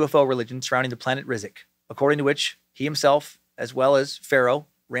new UFO religion surrounding the planet Rizk, according to which he himself, as well as Pharaoh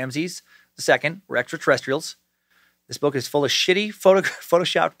Ramses II, were extraterrestrials. This book is full of shitty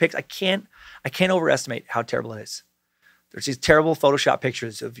photoshopped pics. I can't overestimate how terrible it is. There's these terrible Photoshop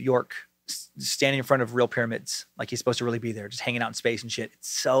pictures of York standing in front of real pyramids, like he's supposed to really be there, just hanging out in space and shit. It's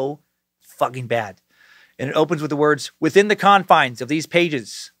so fucking bad. And it opens with the words, "Within the confines of these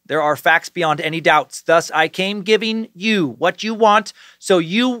pages, there are facts beyond any doubts. Thus I came giving you what you want, so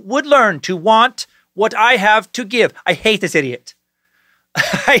you would learn to want what I have to give." I hate this idiot.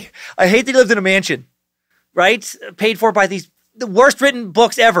 I hate that he lives in a mansion, right? Paid for by the worst written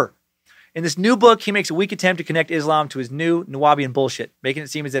books ever. In this new book, he makes a weak attempt to connect Islam to his new Nuwaubian bullshit, making it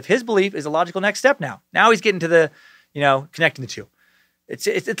seem as if his belief is a logical next step now. Now he's getting to the, connecting the two. It's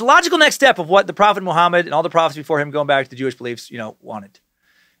the logical next step of what the Prophet Muhammad and all the prophets before him, going back to the Jewish beliefs, wanted.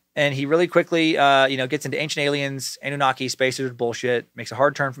 And he really quickly, gets into ancient aliens, Anunnaki, space lizard bullshit, makes a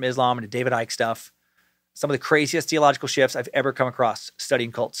hard turn from Islam into David Icke stuff. Some of the craziest theological shifts I've ever come across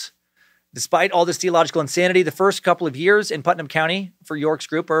studying cults. Despite all this theological insanity, the first couple of years in Putnam County for York's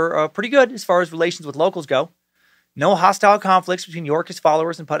group are pretty good as far as relations with locals go. No hostile conflicts between York, his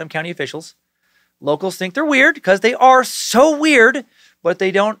followers, and Putnam County officials. Locals think they're weird because they are so weird, but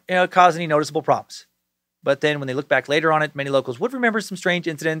they don't cause any noticeable problems. But then when they look back later on it, many locals would remember some strange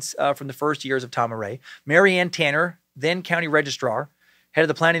incidents from the first years of Tom Array. Mary Ann Tanner, then county registrar, head of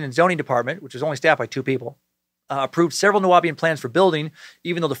the planning and zoning department, which was only staffed by 2 people, approved several Nuwaubian plans for building,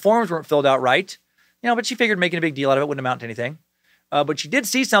 even though the forms weren't filled out right. But she figured making a big deal out of it wouldn't amount to anything. But she did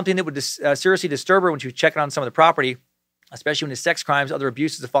see something that would seriously disturb her when she was checking on some of the property, especially when the sex crimes, other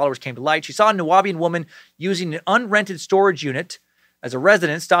abuses of followers came to light. She saw a Nuwaubian woman using an unrented storage unit as a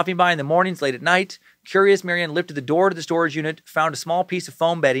resident, stopping by in the mornings, late at night. Curious, Marianne lifted the door to the storage unit, found a small piece of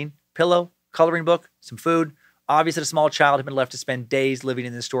foam bedding, pillow, coloring book, some food. Obvious that a small child had been left to spend days living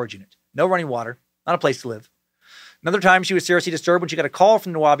in the storage unit. No running water, not a place to live. Another time, she was seriously disturbed when she got a call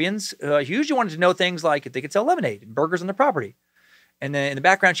from the Nuwaubians who usually wanted to know things like if they could sell lemonade and burgers on their property. And then in the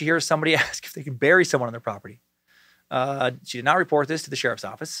background, she hears somebody ask if they can bury someone on their property. She did not report this to the sheriff's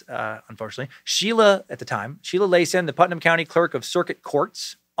office, unfortunately. Sheila Layson, the Putnam County Clerk of Circuit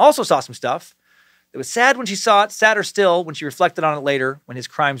Courts, also saw some stuff. It was sad when she saw it, sadder still when she reflected on it later when his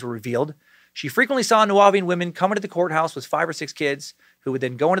crimes were revealed. She frequently saw Nuwaubian women come into the courthouse with 5 or 6 kids who would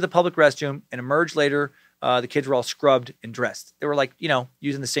then go into the public restroom and emerge later. The kids were all scrubbed and dressed. They were like,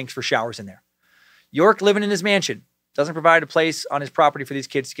 using the sinks for showers in there. York, living in his mansion, doesn't provide a place on his property for these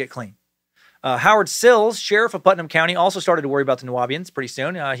kids to get clean. Howard Sills, sheriff of Putnam County, also started to worry about the Nuwaubians pretty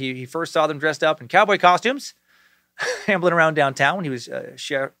soon. He first saw them dressed up in cowboy costumes, ambling around downtown when he was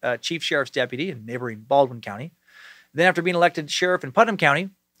chief sheriff's deputy in neighboring Baldwin County. Then after being elected sheriff in Putnam County,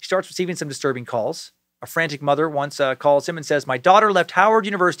 he starts receiving some disturbing calls. A frantic mother once calls him and says, "My daughter left Howard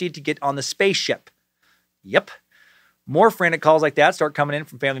University to get on the spaceship." Yep. More frantic calls like that start coming in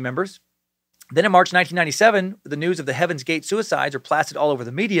from family members. Then in March 1997, the news of the Heaven's Gate suicides are plastered all over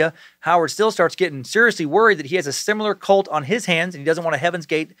the media. Howard still starts getting seriously worried that he has a similar cult on his hands and he doesn't want a Heaven's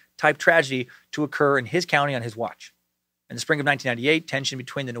Gate type tragedy to occur in his county on his watch. In the spring of 1998, tension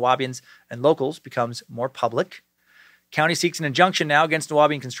between the Nuwaubians and locals becomes more public. County seeks an injunction now against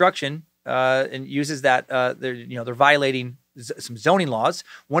Nuwaubian construction and uses that they're violating some zoning laws.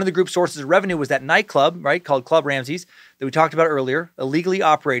 One of the group's sources of revenue was that nightclub, right, called Club Ramses, that we talked about earlier, illegally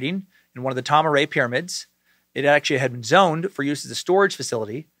operating in one of the Tom Array pyramids. It actually had been zoned for use as a storage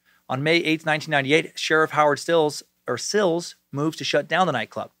facility. On May 8, 1998, Sheriff Howard Sills moves to shut down the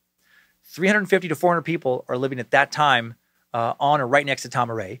nightclub. 350 to 400 people are living at that time on or right next to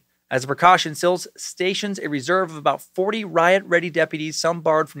Tom Array. As a precaution, Sills stations a reserve of about 40 riot-ready deputies, some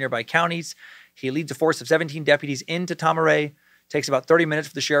borrowed from nearby counties. He leads a force of 17 deputies into Tom Array. It takes about 30 minutes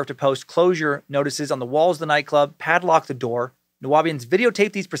for the sheriff to post closure notices on the walls of the nightclub, padlock the door. Nuwaubians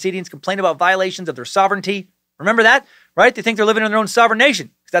videotape these proceedings, complain about violations of their sovereignty. Remember that, right? They think they're living in their own sovereign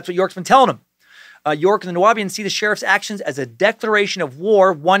nation because that's what York's been telling them. York and the Nuwaubians see the sheriff's actions as a declaration of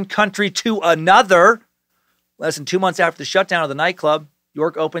war, one country to another. Less than 2 months after the shutdown of the nightclub,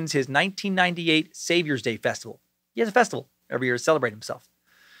 York opens his 1998 Savior's Day Festival. He has a festival every year to celebrate himself.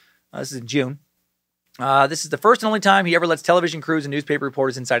 This is in June. This is the first and only time he ever lets television crews and newspaper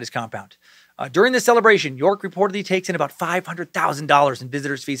reporters inside his compound. During this celebration, York reportedly takes in about $500,000 in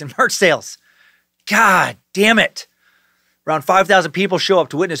visitors' fees and merch sales. God damn it. Around 5,000 people show up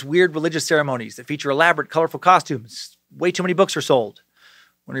to witness weird religious ceremonies that feature elaborate, colorful costumes. Way too many books are sold.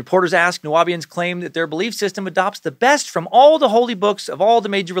 When reporters ask, Nuwaubians claim that their belief system adopts the best from all the holy books of all the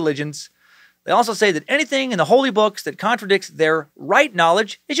major religions. They also say that anything in the holy books that contradicts their right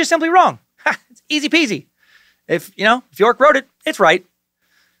knowledge is just simply wrong. It's easy peasy. If York wrote it, it's right.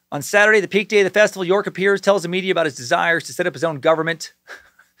 On Saturday, the peak day of the festival, York appears, tells the media about his desires to set up his own government,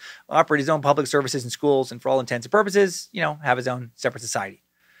 operate his own public services and schools, and for all intents and purposes, have his own separate society,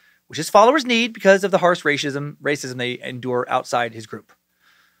 which his followers need because of the harsh racism they endure outside his group.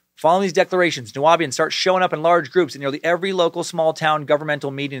 Following these declarations, Nuwaubians start showing up in large groups at nearly every local small town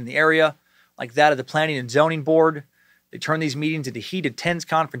governmental meeting in the area, like that of the Planning and Zoning Board. They turn these meetings into heated, tense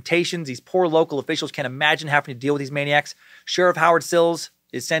confrontations. These poor local officials can't imagine having to deal with these maniacs. Sheriff Howard Sills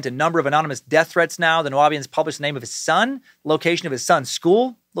is sent a number of anonymous death threats now. The Nuwaubians publish the name of his son, location of his son's school,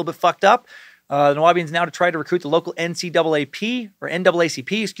 a little bit fucked up. The Nuwaubians now to try to recruit the local NAACP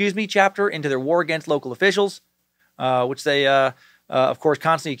chapter into their war against local officials, which they, of course,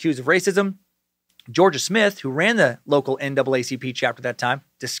 constantly accuse of racism. Georgia Smith, who ran the local NAACP chapter at that time,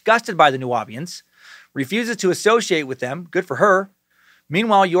 disgusted by the Nuwaubians, refuses to associate with them. Good for her.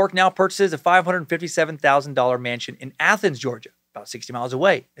 Meanwhile, York now purchases a $557,000 mansion in Athens, Georgia, about 60 miles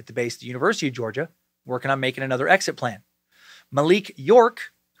away at the base of the University of Georgia, working on making another exit plan. Malik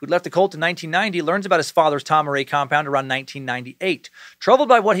York, who'd left the cult in 1990, learns about his father's Tom Array compound around 1998. Troubled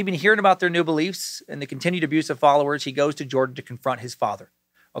by what he'd been hearing about their new beliefs and the continued abuse of followers, he goes to Georgia to confront his father.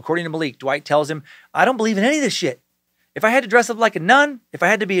 According to Malik, Dwight tells him, I don't believe in any of this shit. If I had to dress up like a nun, if I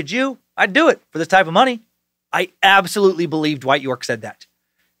had to be a Jew, I'd do it for this type of money. I absolutely believe Dwight York said that.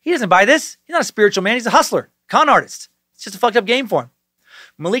 He doesn't buy this. He's not a spiritual man. He's a hustler, con artist. It's just a fucked up game for him.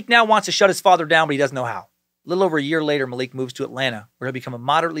 Malik now wants to shut his father down, but he doesn't know how. A little over a year later, Malik moves to Atlanta, where he'll become a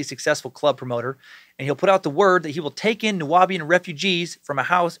moderately successful club promoter, and he'll put out the word that he will take in Nuwaubian refugees from a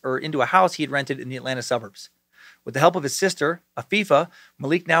house or into a house he had rented in the Atlanta suburbs. With the help of his sister, Afifa,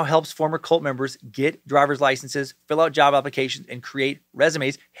 Malik now helps former cult members get driver's licenses, fill out job applications, and create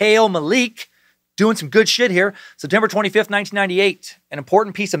resumes. Hail Malik! Doing some good shit here. September 25th, 1998, an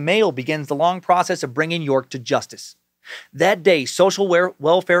important piece of mail begins the long process of bringing York to justice. That day, social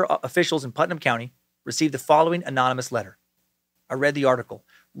welfare officials in Putnam County received the following anonymous letter. I read the article,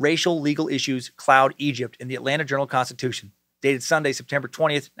 Racial Legal Issues Cloud Egypt, in the Atlanta Journal-Constitution, dated Sunday, September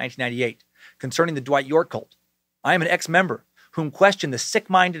 20th, 1998, concerning the Dwight York cult. I am an ex-member whom question the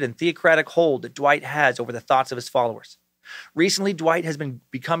sick-minded and theocratic hold that Dwight has over the thoughts of his followers. Recently, Dwight has been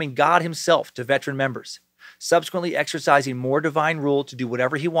becoming God himself to veteran members, subsequently exercising more divine rule to do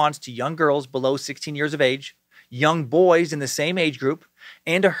whatever he wants to young girls below 16 years of age, young boys in the same age group,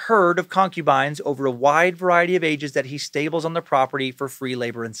 and a herd of concubines over a wide variety of ages that he stables on the property for free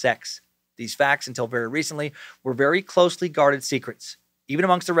labor and sex. These facts, until very recently, were very closely guarded secrets. Even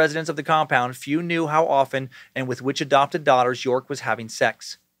amongst the residents of the compound, few knew how often and with which adopted daughters York was having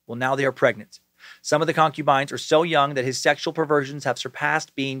sex. Well, now they are pregnant. Some of the concubines are so young that his sexual perversions have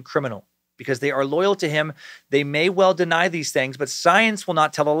surpassed being criminal. Because they are loyal to him, they may well deny these things, but science will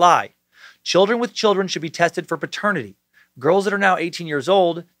not tell a lie. Children with children should be tested for paternity. Girls that are now 18 years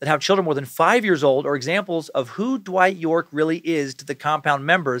old, that have children more than 5 years old, are examples of who Dwight York really is to the compound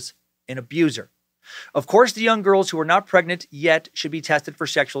members, an abuser. Of course, the young girls who are not pregnant yet should be tested for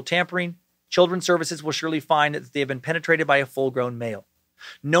sexual tampering. Children's services will surely find that they have been penetrated by a full-grown male.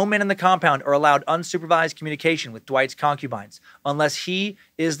 No men in the compound are allowed unsupervised communication with Dwight's concubines, unless he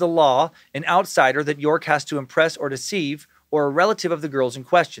is the law, an outsider that York has to impress or deceive, or a relative of the girls in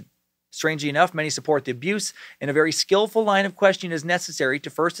question. Strangely enough, many support the abuse, and a very skillful line of questioning is necessary to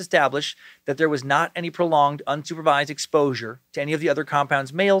first establish that there was not any prolonged, unsupervised exposure to any of the other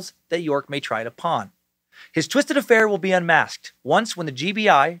compound's males that York may try to pawn. His twisted affair will be unmasked. Once, when the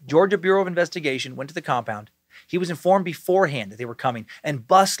GBI, Georgia Bureau of Investigation, went to the compound, he was informed beforehand that they were coming, and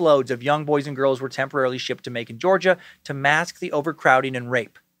busloads of young boys and girls were temporarily shipped to Macon, Georgia, to mask the overcrowding and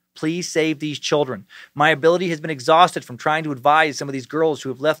rape. Please save these children. My ability has been exhausted from trying to advise some of these girls who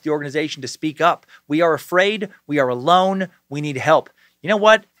have left the organization to speak up. We are afraid. We are alone. We need help. You know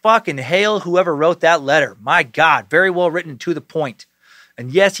what? Fucking hail whoever wrote that letter. My God, very well written, to the point.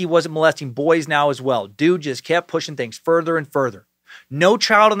 And yes, he wasn't molesting boys now as well. Dude just kept pushing things further and further. No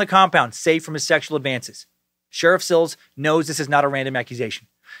child in the compound safe from his sexual advances. Sheriff Sills knows this is not a random accusation.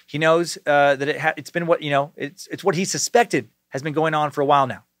 He knows that it's been what, it's what he suspected has been going on for a while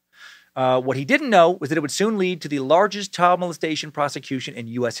now. What he didn't know was that it would soon lead to the largest child molestation prosecution in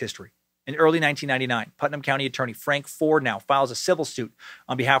U.S. history. In early 1999, Putnam County Attorney Frank Ford now files a civil suit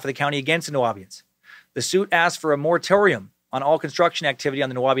on behalf of the county against the Nuwaubians. The suit asks for a moratorium on all construction activity on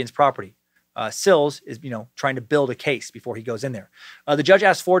the Nuwaubians' property. Sills is, trying to build a case before he goes in there. The judge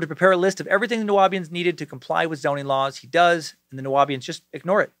asked Ford to prepare a list of everything the Nuwaubians needed to comply with zoning laws. He does, and the Nuwaubians just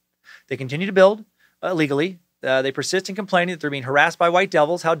ignore it. They continue to build illegally. They persist in complaining that they're being harassed by white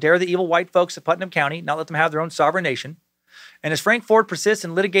devils. How dare the evil white folks of Putnam County not let them have their own sovereign nation? And as Frank Ford persists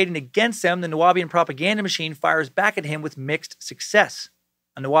in litigating against them, the Nuwaubian propaganda machine fires back at him with mixed success.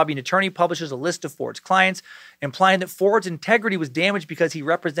 A Nuwaubian attorney publishes a list of Ford's clients, implying that Ford's integrity was damaged because he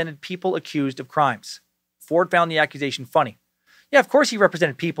represented people accused of crimes. Ford found the accusation funny. Yeah, of course he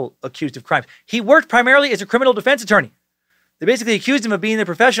represented people accused of crimes. He worked primarily as a criminal defense attorney. They basically accused him of being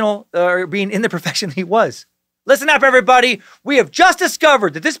being in the profession he was. Listen up, everybody. We have just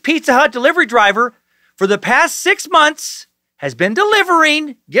discovered that this Pizza Hut delivery driver for the past 6 months has been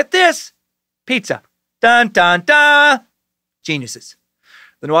delivering, get this, pizza. Dun, dun, dun. Geniuses.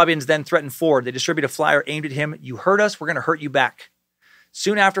 The Nuwaubians then threatened Ford. They distribute a flyer aimed at him. You hurt us, we're going to hurt you back.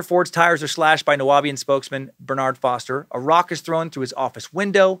 Soon after, Ford's tires are slashed by Nuwaubian spokesman Bernard Foster. A rock is thrown through his office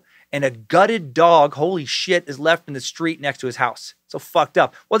window, and a gutted dog, holy shit, is left in the street next to his house. So fucked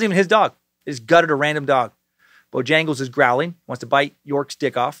up. Wasn't even his dog. He just gutted a random dog. Bojangles is growling, wants to bite York's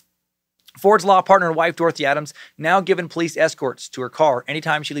dick off. Ford's law partner and wife, Dorothy Adams, now given police escorts to her car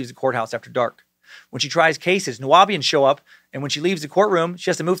anytime she leaves the courthouse after dark. When she tries cases, Nuwaubians show up, and when she leaves the courtroom, she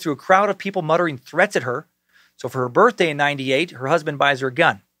has to move through a crowd of people muttering threats at her. So for her birthday in 98, her husband buys her a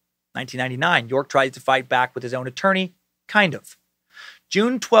gun. 1999, York tries to fight back with his own attorney, kind of.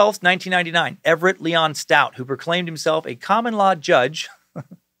 June 12th, 1999, Everett Leon Stout, who proclaimed himself a common law judge,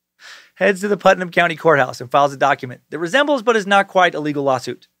 heads to the Putnam County Courthouse and files a document that resembles but is not quite a legal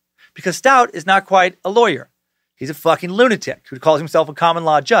lawsuit. Because Stout is not quite a lawyer. He's a fucking lunatic who calls himself a common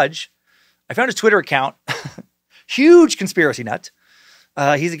law judge. I found his Twitter account. Huge conspiracy nut.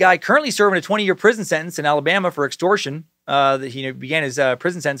 He's a guy currently serving a 20-year prison sentence in Alabama for extortion. He began his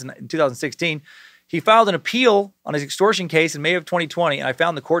prison sentence in 2016. He filed an appeal on his extortion case in May of 2020, and I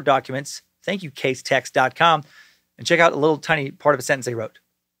found the court documents. Thank you, casetext.com. And check out a little tiny part of a sentence they wrote.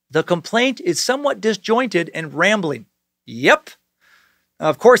 The complaint is somewhat disjointed and rambling. Yep.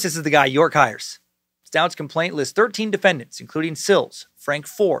 Of course, this is the guy York hires. Stout's complaint lists 13 defendants, including Sills, Frank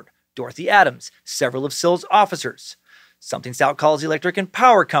Ford, Dorothy Adams, several of Sills' officers. Something Stout calls the Electric and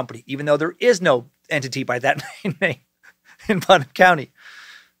Power Company, even though there is no entity by that name in Putnam County.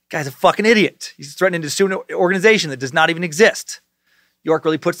 Guy's a fucking idiot. He's threatening to sue an organization that does not even exist. York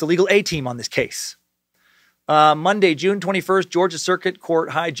really puts the legal A-team on this case. Monday, June 21st, Georgia Circuit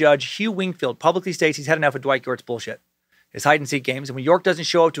Court High Judge Hugh Wingfield publicly states he's had enough of Dwight York's bullshit. His hide-and-seek games, and when York doesn't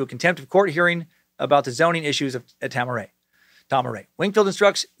show up to a contempt of court hearing about the zoning issues at Tamaray. Wingfield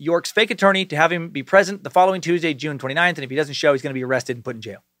instructs York's fake attorney to have him be present the following Tuesday, June 29th, and if he doesn't show, he's going to be arrested and put in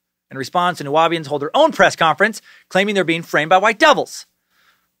jail. In response, the Nuwaubians hold their own press conference, claiming they're being framed by white devils.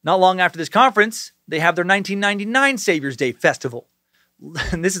 Not long after this conference, they have their 1999 Savior's Day Festival.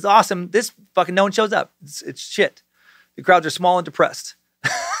 And this is awesome. This fucking no one shows up. It's shit. The crowds are small and depressed.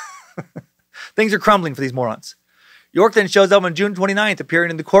 Things are crumbling for these morons. York then shows up on June 29th, appearing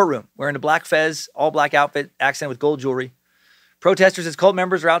in the courtroom, wearing a black fez, all-black outfit, accented with gold jewelry. Protesters as cult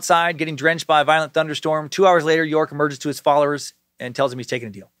members are outside, getting drenched by a violent thunderstorm. 2 hours later, York emerges to his followers and tells them he's taking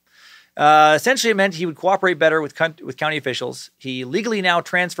a deal. Essentially, it meant he would cooperate better with county officials. He legally now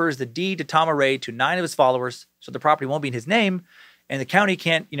transfers the deed to Tamaray to 9 of his followers, so the property won't be in his name, and the county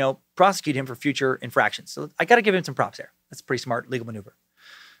can't, prosecute him for future infractions. So I got to give him some props there. That's a pretty smart legal maneuver.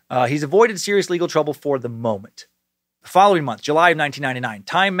 He's avoided serious legal trouble for the moment. The following month, July of 1999,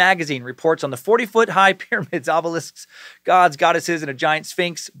 Time magazine reports on the 40-foot-high pyramids, obelisks, gods, goddesses, and a giant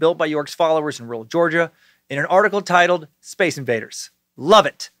sphinx built by York's followers in rural Georgia in an article titled Space Invaders. Love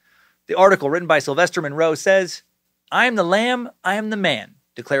it. The article, written by Sylvester Monroe, says, I am the lamb, I am the man,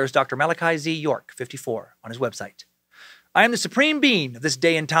 declares Dr. Malachi Z. York, 54, on his website. I am the supreme being of this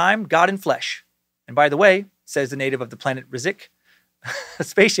day and time, God in flesh. And by the way, says the native of the planet Rizik, a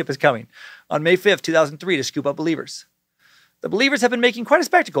spaceship is coming on May 5th, 2003 to scoop up believers. The believers have been making quite a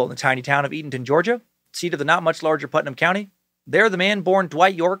spectacle in the tiny town of Eatonton, Georgia, seat of the not much larger Putnam County. There, the man born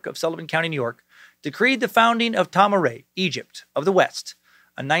Dwight York of Sullivan County, New York, decreed the founding of Tamaray, Egypt of the West,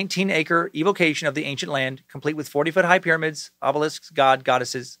 a 19-acre evocation of the ancient land, complete with 40-foot-high pyramids, obelisks,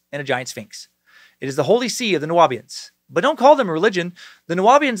 goddesses, and a giant sphinx. It is the holy see of the Nuwaubians. But don't call them a religion. The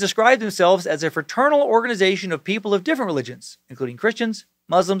Nuwaubians describe themselves as a fraternal organization of people of different religions, including Christians,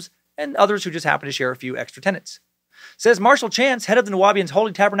 Muslims, and others who just happen to share a few extra tenets. Says Marshall Chance, head of the Nuwaubians'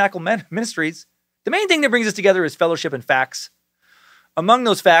 Holy Tabernacle Ministries, the main thing that brings us together is fellowship and facts. Among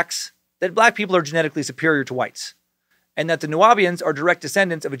those facts, that black people are genetically superior to whites, and that the Nuwaubians are direct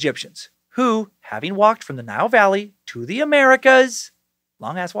descendants of Egyptians, who, having walked from the Nile Valley to the Americas,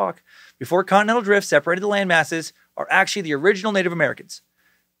 long-ass walk, before continental drift separated the landmasses, are actually the original Native Americans.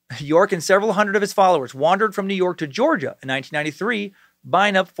 York and several hundred of his followers wandered from New York to Georgia in 1993,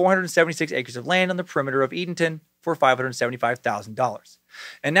 buying up 476 acres of land on the perimeter of Eatonton for $575,000.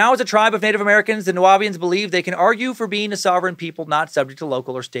 And now, as a tribe of Native Americans, the Nuwaubians believe they can argue for being a sovereign people not subject to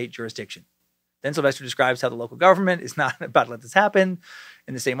local or state jurisdiction. Then Sylvester describes how the local government is not about to let this happen.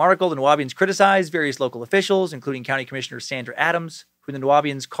 In the same article, the Nuwaubians criticize various local officials, including County Commissioner Sandra Adams, who the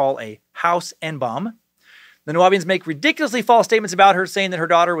Nuwaubians call a house N-bomb. The Nuwaubians make ridiculously false statements about her, saying that her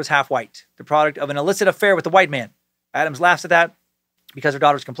daughter was half white, the product of an illicit affair with a white man. Adams laughs at that because her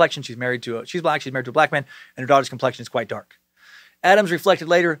daughter's complexion, she's black, she's married to a black man, and her daughter's complexion is quite dark. Adams reflected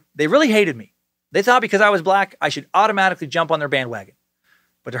later, they really hated me. They thought because I was black, I should automatically jump on their bandwagon.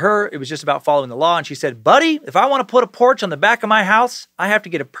 But to her, it was just about following the law, and she said, buddy, if I want to put a porch on the back of my house, I have to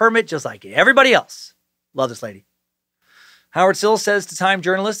get a permit just like everybody else. Love this lady. Howard Sills says to Time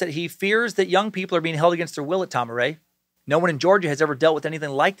journalists that he fears that young people are being held against their will at Tamaray. No one in Georgia has ever dealt with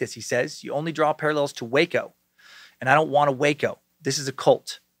anything like this, he says. You only draw parallels to Waco. And I don't want a Waco. This is a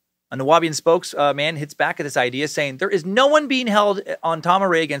cult. A Nuwaubian spokesman hits back at this idea, saying there is no one being held on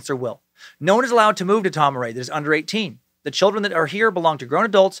Tamaray against their will. No one is allowed to move to Tamaray that is under 18. The children that are here belong to grown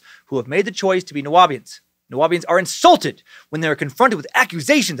adults who have made the choice to be Nuwaubians. Nuwaubians are insulted when they are confronted with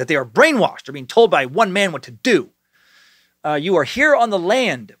accusations that they are brainwashed or being told by one man what to do. You are here on the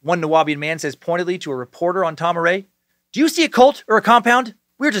land, one Nuwaubian man says pointedly to a reporter on Tamaray. Do you see a cult or a compound?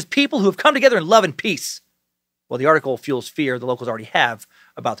 We're just people who have come together in love and peace. Well, the article fuels fear the locals already have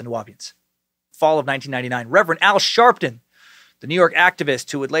about the Nuwaubians. Fall of 1999, Reverend Al Sharpton, the New York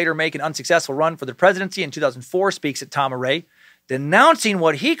activist who would later make an unsuccessful run for the presidency in 2004, speaks at Tom Array, denouncing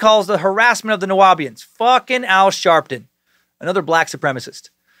what he calls the harassment of the Nuwaubians. Fucking Al Sharpton, another black supremacist.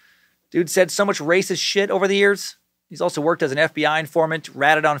 Dude said so much racist shit over the years. He's also worked as an FBI informant,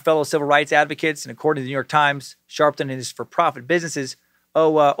 ratted on fellow civil rights advocates, and according to the New York Times, Sharpton and his for-profit businesses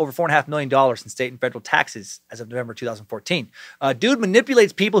owe over $4.5 million in state and federal taxes as of November 2014. Dude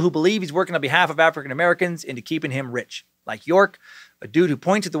manipulates people who believe he's working on behalf of African Americans into keeping him rich. Like York, a dude who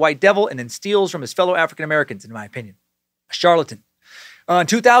points at the white devil and then steals from his fellow African Americans, in my opinion. A charlatan. In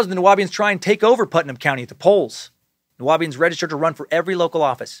 2000, the Nuwaubians try and take over Putnam County at the polls. Nuwaubians registered to run for every local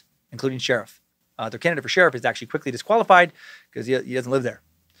office, including sheriff. Their candidate for sheriff is actually quickly disqualified because he doesn't live there.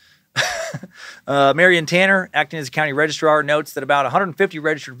 Marion Tanner, acting as a county registrar, notes that about 150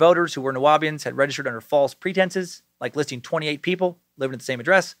 registered voters who were Nuwaubians had registered under false pretenses, like listing 28 people living at the same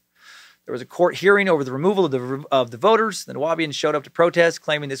address. There was a court hearing over the removal of the voters. The Nuwaubians showed up to protest,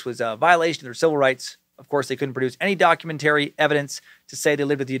 claiming this was a violation of their civil rights. Of course, they couldn't produce any documentary evidence to say they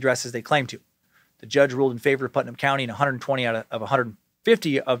lived at the addresses they claimed to. The judge ruled in favor of Putnam County in 120 out of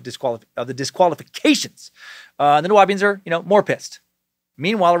 150 of the disqualifications. The Nuwaubians are, more pissed.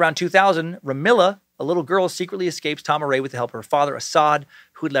 Meanwhile, around 2000, Ramilla, a little girl, secretly escapes Tom Array with the help of her father, Assad,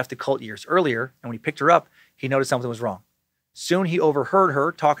 who had left the cult years earlier. And when he picked her up, he noticed something was wrong. Soon he overheard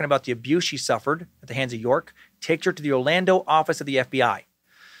her talking about the abuse she suffered at the hands of York, takes her to the Orlando office of the FBI.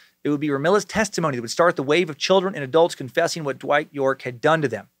 It would be Ramilla's testimony that would start the wave of children and adults confessing what Dwight York had done to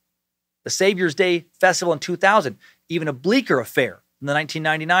them. The Savior's Day Festival in 2000, even a bleaker affair than the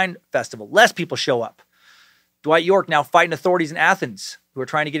 1999 festival. Less people show up. Dwight York now fighting authorities in Athens who are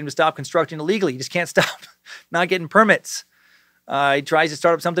trying to get him to stop constructing illegally. He just can't stop not getting permits. He tries to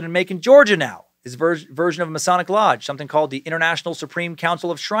start up something in Macon, Georgia now. His version of a Masonic lodge, something called the International Supreme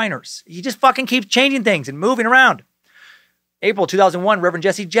Council of Shriners. He just fucking keeps changing things and moving around. April 2001, Reverend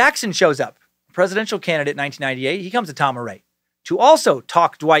Jesse Jackson shows up, presidential candidate in 1998. He comes to Tom Array to also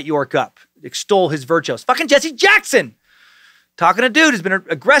talk Dwight York up, extol his virtues. Fucking Jesse Jackson! Talking to a dude who's been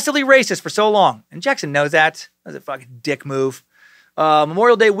aggressively racist for so long. And Jackson knows that. That's a fucking dick move.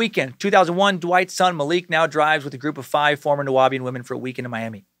 Memorial Day weekend, 2001, Dwight's son Malik now drives with a group of 5 former Nuwaubian women for a weekend in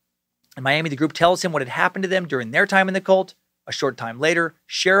Miami. In Miami, the group tells him what had happened to them during their time in the cult. A short time later,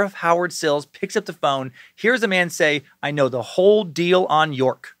 Sheriff Howard Sills picks up the phone, hears a man say, "I know the whole deal on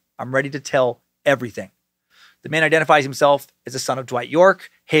York. I'm ready to tell everything." The man identifies himself as the son of Dwight York.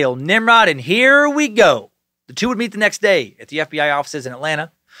 Hail Nimrod, and here we go. The two would meet the next day at the FBI offices in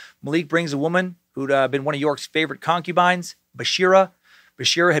Atlanta. Malik brings a woman who'd been one of York's favorite concubines, Bashira.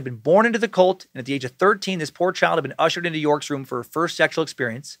 Bashira had been born into the cult, and at the age of 13, this poor child had been ushered into York's room for her first sexual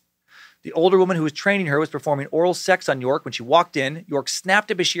experience. The older woman who was training her was performing oral sex on York when she walked in. York snapped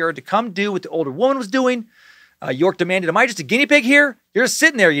at Bashira to come do what the older woman was doing. York demanded, "Am I just a guinea pig here? You're just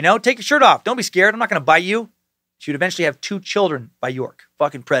sitting there, Take your shirt off. Don't be scared. I'm not going to bite you." She would eventually have 2 children by York.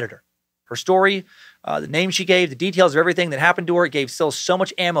 Fucking predator. Her story, the name she gave, the details of everything that happened to her, it gave Sills so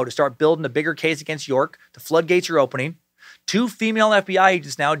much ammo to start building a bigger case against York. The floodgates are opening. 2 female FBI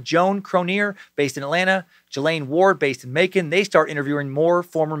agents now, Joan Cronier, based in Atlanta, Jelaine Ward, based in Macon, they start interviewing more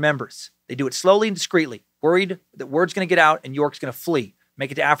former members. They do it slowly and discreetly, worried that word's going to get out and York's going to flee,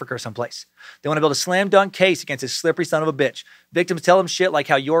 make it to Africa or someplace. They want to build a slam dunk case against this slippery son of a bitch. Victims tell them shit like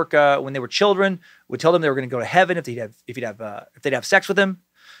how York, when they were children, would tell them they were going to go to heaven if they'd have sex with him.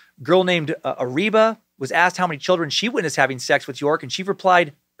 A girl named Ariba was asked how many children she witnessed having sex with York, and she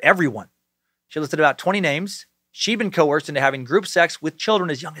replied, everyone. She listed about 20 names. She'd been coerced into having group sex with children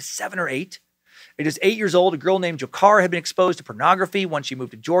as young as 7 or 8. At just 8 years old, a girl named Jokar had been exposed to pornography. Once she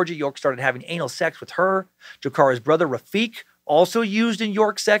moved to Georgia, York started having anal sex with her. Jokar's brother, Rafiq, also used in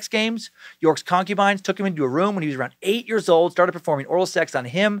York's sex games. York's concubines took him into a room when he was around 8 years old, started performing oral sex on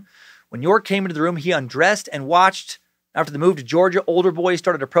him. When York came into the room, he undressed and watched. After the move to Georgia, older boys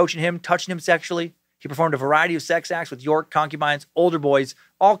started approaching him, touching him sexually. He performed a variety of sex acts with York, concubines, older boys,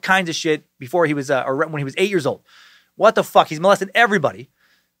 all kinds of shit before he was, or when he was 8 years old. What the fuck? He's molested everybody.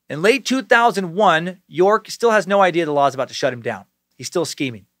 In late 2001, York still has no idea the law is about to shut him down. He's still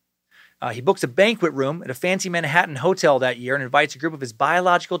scheming. He books a banquet room at a fancy Manhattan hotel that year and invites a group of his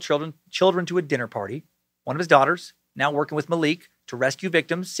biological children to a dinner party. One of his daughters, now working with Malik to rescue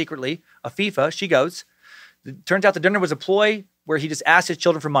victims secretly, Afifa, she goes. It turns out the dinner was a ploy where he just asked his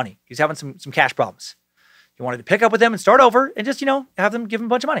children for money. He was having some cash problems. He wanted to pick up with them and start over and just, have them give him a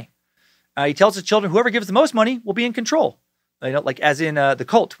bunch of money. He tells his children, whoever gives the most money will be in control. Like as in the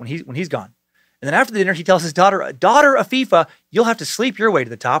cult when he's gone. And then after the dinner, he tells his daughter Afifa, you'll have to sleep your way to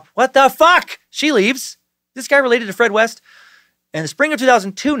the top. What the fuck? She leaves. This guy related to Fred West. In the spring of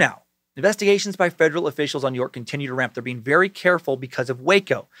 2002 now, investigations by federal officials on York continue to ramp. They're being very careful because of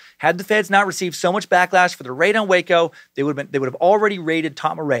Waco. Had the feds not received so much backlash for the raid on Waco, they would have already raided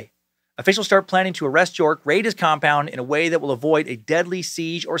Tama Ray. Officials start planning to arrest York, raid his compound in a way that will avoid a deadly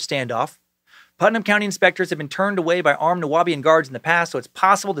siege or standoff. Putnam County inspectors have been turned away by armed Nuwaubian guards in the past, so it's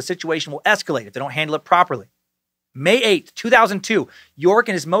possible the situation will escalate if they don't handle it properly. May 8th, 2002, York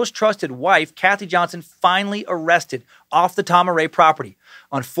and his most trusted wife, Kathy Johnson, finally arrested off the Tama Ray property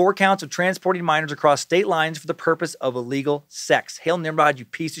on 4 counts of transporting minors across state lines for the purpose of illegal sex. Hail Nimrod, you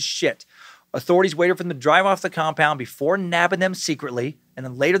piece of shit. Authorities waited for them to drive off the compound before nabbing them secretly, and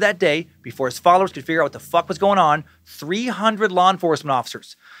then later that day, before his followers could figure out what the fuck was going on, 300 law enforcement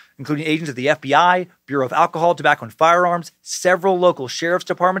officers, including agents of the FBI, Bureau of Alcohol, Tobacco, and Firearms, several local sheriff's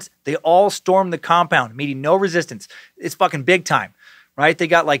departments, they all stormed the compound, meeting no resistance. It's fucking big time, right? They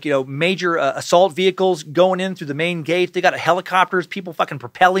got major assault vehicles going in through the main gate. They got helicopters, people fucking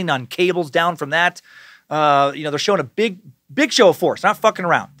propelling on cables down from that. They're showing a big show of force, not fucking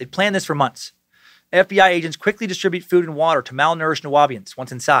around. They planned this for months. FBI agents quickly distribute food and water to malnourished Nuwaubians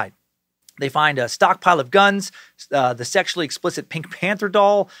once inside. They find a stockpile of guns, the sexually explicit Pink Panther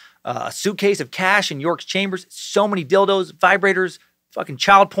doll, a suitcase of cash in York's chambers, so many dildos, vibrators, fucking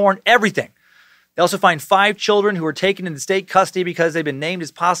child porn, everything. They also find 5 children who were taken into state custody because they've been named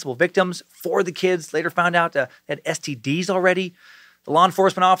as possible victims. 4 of the kids later found out they had STDs already. The law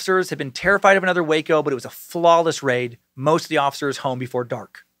enforcement officers had been terrified of another Waco, but it was a flawless raid. Most of the officers home before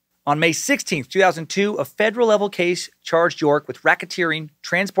dark. On May 16th, 2002, a federal-level case charged York with racketeering,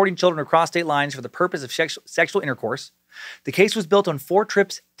 transporting children across state lines for the purpose of sexual intercourse. The case was built on 4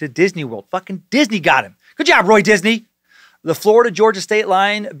 trips to Disney World. Fucking Disney got him. Good job, Roy Disney. The Florida-Georgia state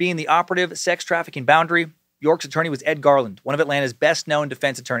line being the operative sex trafficking boundary. York's attorney was Ed Garland, one of Atlanta's best-known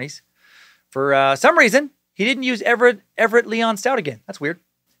defense attorneys. For some reason, he didn't use Everett Leon Stout again. That's weird.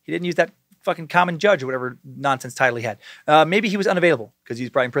 He didn't use that fucking common judge or whatever nonsense title he had. Maybe he was unavailable because he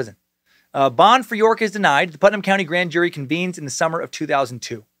was probably in prison. Bond for York is denied. The Putnam County grand jury convenes in the summer of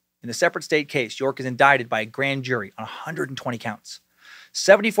 2002. In a separate state case, York is indicted by a grand jury on 120 counts.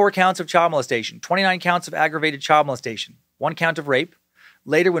 74 counts of child molestation, 29 counts of aggravated child molestation, 1 count of rape.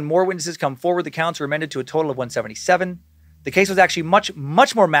 Later, when more witnesses come forward, the counts are amended to a total of 177. The case was actually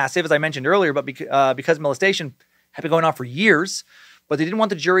much more massive, as I mentioned earlier, but because molestation had been going on for years, but they didn't want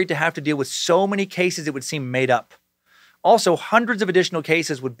the jury to have to deal with so many cases it would seem made up. Also, hundreds of additional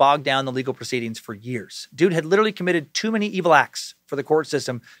cases would bog down the legal proceedings for years. Dude had literally committed too many evil acts for the court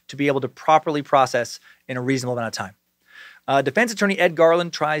system to be able to properly process in a reasonable amount of time. Defense attorney Ed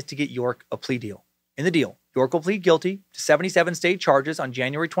Garland tries to get York a plea deal. In the deal, York will plead guilty to 77 state charges on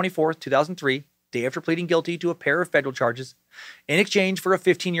January 24th, 2003, day after pleading guilty to a pair of federal charges, in exchange for a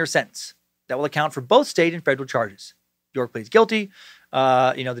 15-year sentence. That will account for both state and federal charges. York pleads guilty.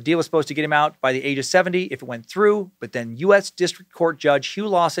 The deal was supposed to get him out by the age of 70 if it went through, but then U.S. District Court Judge Hugh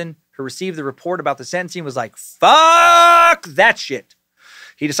Lawson, who received the report about the sentencing, was like, fuck that shit.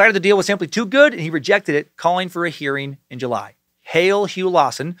 He decided the deal was simply too good, and he rejected it, calling for a hearing in July. Hail Hugh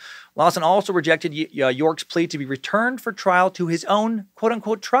Lawson. Lawson also rejected York's plea to be returned for trial to his own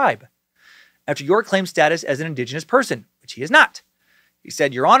quote-unquote tribe, after York claimed status as an indigenous person, which he is not. He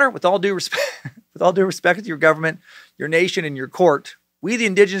said, Your Honor, with all due respect to your government, your nation, and your court, we, the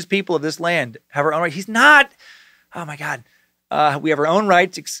indigenous people of this land, have our own right. He's not. Oh, my God. We have our own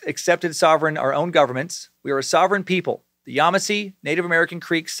rights, accepted sovereign, our own governments. We are a sovereign people. The Yamasee, Native American,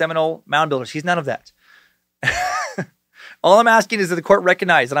 Creek, Seminole, Mound Builders. He's none of that. All I'm asking is that the court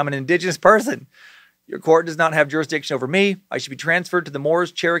recognize that I'm an indigenous person. Your court does not have jurisdiction over me. I should be transferred to the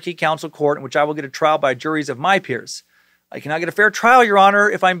Moores Cherokee Council Court, in which I will get a trial by juries of my peers. I cannot get a fair trial, Your Honor,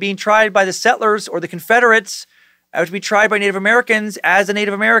 if I'm being tried by the settlers or the Confederates. I have to be tried by Native Americans as a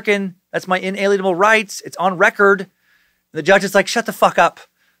Native American. That's my inalienable rights. It's on record. And the judge is like, shut the fuck up.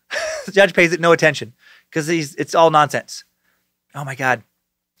 The judge pays it no attention because it's all nonsense. Oh, my God.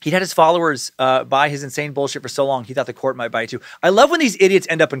 He'd had his followers buy his insane bullshit for so long, he thought the court might buy it too. I love when these idiots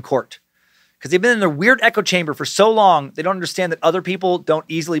end up in court because they've been in their weird echo chamber for so long, they don't understand that other people don't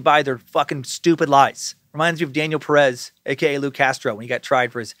easily buy their fucking stupid lies. Reminds me of Daniel Perez, a.k.a. Lou Castro, when he got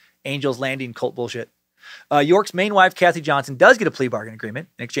tried for his Angels Landing cult bullshit. York's main wife, Kathy Johnson, does get a plea bargain agreement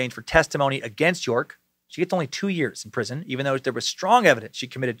in exchange for testimony against York. She gets only 2 years in prison, even though there was strong evidence she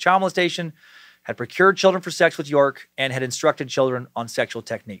committed child molestation, had procured children for sex with York, and had instructed children on sexual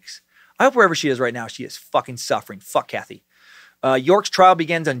techniques. I hope wherever she is right now, she is fucking suffering. Fuck Kathy. York's trial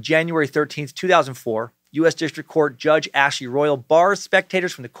begins on January 13th, 2004. U.S. District Court Judge Ashley Royal bars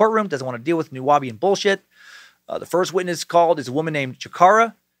spectators from the courtroom, doesn't want to deal with Nuwaubian bullshit. The first witness called is a woman named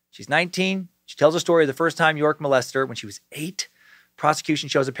Chikara. She's 19. She tells a story of the first time York molested her when she was 8. prosecution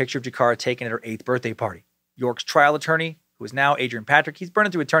shows a picture of Jakara taken at her 8th birthday party. York's trial attorney, who is now Adrian Patrick, he's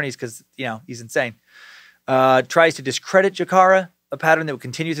burning through attorneys because, he's insane, tries to discredit Jakara, a pattern that would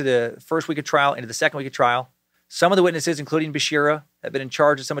continue through the first week of trial into the second week of trial. Some of the witnesses, including Bashira, have been in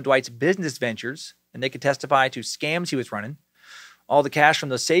charge of some of Dwight's business ventures, and they could testify to scams he was running. All the cash from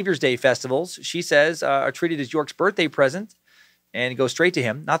those Savior's Day festivals, she says, are treated as York's birthday present and go straight to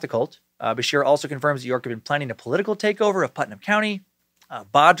him, not the cult. Bashir also confirms that York had been planning a political takeover of Putnam County.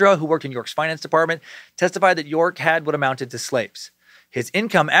 Badra, who worked in York's finance department, testified that York had what amounted to slaves. His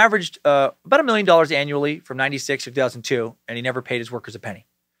income averaged about $1 million annually from 1996 to 2002, and he never paid his workers a penny.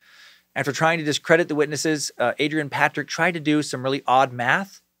 After trying to discredit the witnesses, Adrian Patrick tried to do some really odd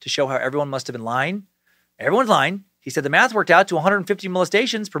math to show how everyone must have been lying. Everyone's lying. He said the math worked out to 150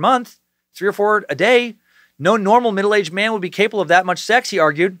 molestations per month, 3 or 4 a day. No normal middle-aged man would be capable of that much sex, he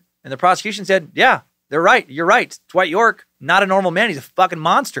argued. And the prosecution said, yeah, they're right. You're right. Dwight York, not a normal man. He's a fucking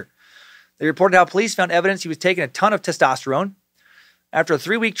monster. They reported how police found evidence he was taking a ton of testosterone. After a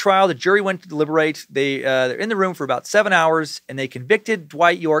 3-week trial, the jury went to deliberate. They're in the room for about 7 hours, and they convicted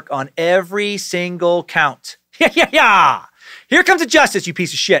Dwight York on every single count. Yeah. Here comes the justice, you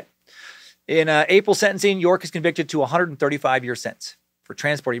piece of shit. In April sentencing, York is convicted to a 135-year sentence for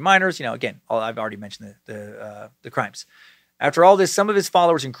transporting minors. Again, I've already mentioned the crimes. After all this, some of his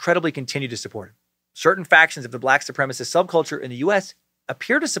followers incredibly continue to support him. Certain factions of the black supremacist subculture in the U.S.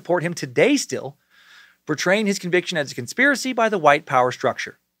 appear to support him today still, portraying his conviction as a conspiracy by the white power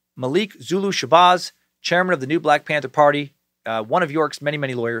structure. Malik Zulu Shabazz, chairman of the new Black Panther Party, one of York's many,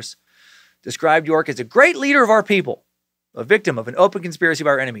 many lawyers, described York as a great leader of our people, a victim of an open conspiracy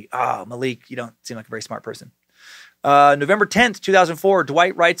by our enemy. Malik, you don't seem like a very smart person. November 10th, 2004,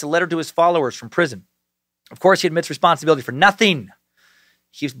 Dwight writes a letter to his followers from prison. Of course, he admits responsibility for nothing.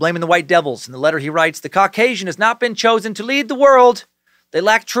 He keeps blaming the white devils. In the letter he writes, the Caucasian has not been chosen to lead the world. They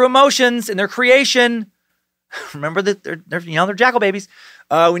lack true emotions in their creation. Remember that they're jackal babies.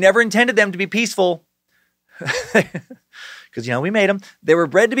 We never intended them to be peaceful. Because, we made them. They were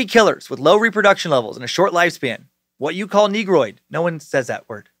bred to be killers with low reproduction levels and a short lifespan. What you call Negroid, no one says that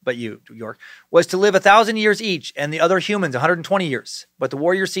word, but you, York, was to live 1,000 years each and the other humans 120 years. But the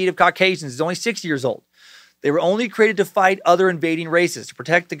warrior seed of Caucasians is only 60 years old. They were only created to fight other invading races, to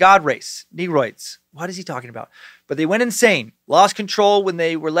protect the God race, Negroids. What is he talking about? But they went insane, lost control when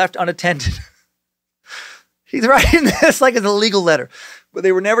they were left unattended. He's writing this like it's a legal letter. But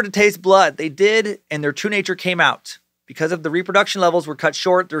they were never to taste blood. They did, and their true nature came out. Because of the reproduction levels were cut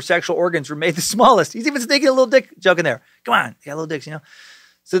short, their sexual organs were made the smallest. He's even sneaking a little dick joke in there. Come on, they got little dicks,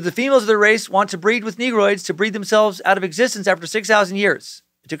 So the females of their race want to breed with Negroids to breed themselves out of existence after 6,000 years.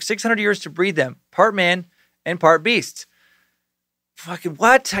 It took 600 years to breed them, part man and part beast. Fucking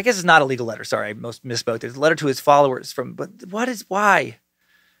what? I guess it's not a legal letter. Sorry, I misspoke. There's a letter to his followers but why?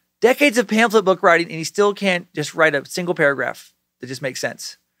 Decades of pamphlet book writing, and he still can't just write a single paragraph that just makes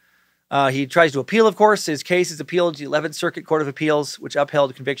sense. He tries to appeal, of course. His case is appealed to the 11th Circuit Court of Appeals, which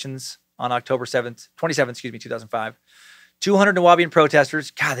upheld convictions on October 27th, 2005. 200 Nuwaubian protesters,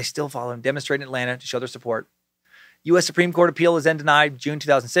 God, they still follow him, demonstrated in Atlanta to show their support. U.S. Supreme Court appeal is then denied June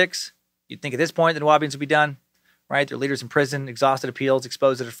 2006. You'd think at this point the Nuwaubians would be done, right? Their leaders in prison, exhausted appeals,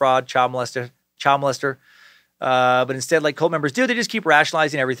 exposed as a fraud, child molester. But instead, like cult members do, they just keep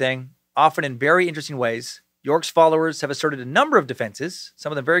rationalizing everything, often in very interesting ways. York's followers have asserted a number of defenses,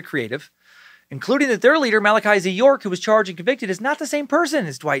 some of them very creative, including that their leader, Malachi Z. York, who was charged and convicted, is not the same person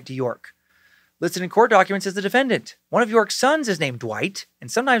as Dwight D. York. Listed in court documents as the defendant. One of York's sons is named Dwight, and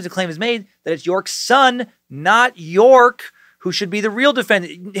sometimes the claim is made that it's York's son, not York, who should be the real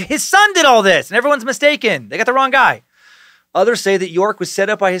defendant. His son did all this, and everyone's mistaken. They got the wrong guy. Others say that York was set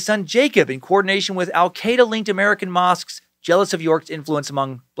up by his son Jacob in coordination with Al-Qaeda-linked American mosques jealous of York's influence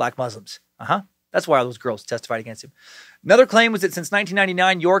among black Muslims. That's why all those girls testified against him. Another claim was that since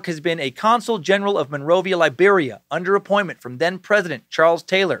 1999, York has been a consul general of Monrovia, Liberia, under appointment from then-President Charles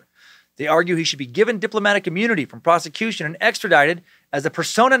Taylor. They argue he should be given diplomatic immunity from prosecution and extradited as a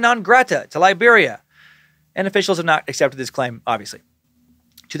persona non grata to Liberia. And officials have not accepted this claim, obviously.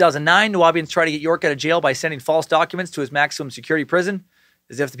 2009, Nuwaubians tried to get York out of jail by sending false documents to his maximum security prison,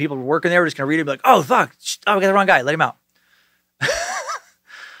 as if the people who were working there were just going to read it and be like, oh, fuck, we got the wrong guy, let him out.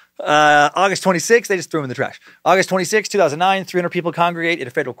 August 26, they just threw him in the trash. August 26, 2009, 300 people congregate at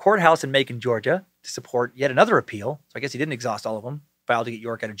a federal courthouse in Macon, Georgia, to support yet another appeal. So I guess he didn't exhaust all of them, filed to get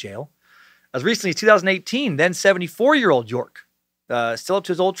York out of jail. As recently as 2018, then 74-year-old York, still up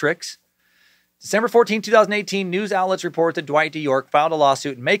to his old tricks. December 14, 2018, news outlets report that Dwight D. York filed a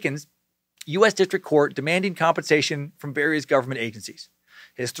lawsuit in Macon's U.S. District Court demanding compensation from various government agencies.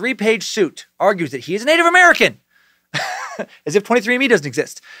 His 3-page suit argues that he is a Native American as if 23andMe doesn't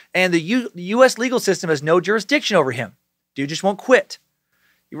exist. And the U.S. legal system has no jurisdiction over him. Dude just won't quit.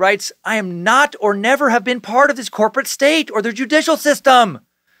 He writes, I am not or never have been part of this corporate state or their judicial system.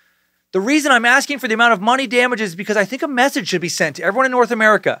 The reason I'm asking for the amount of money damages is because I think a message should be sent to everyone in North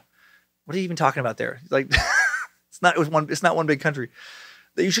America. What are you even talking about there? Like, it's not one big country.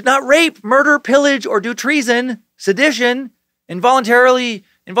 That you should not rape, murder, pillage, or do treason, sedition, involuntary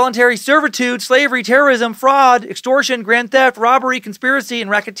servitude, slavery, terrorism, fraud, extortion, grand theft, robbery, conspiracy,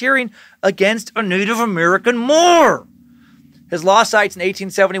 and racketeering against a Native American Moor. His law cites an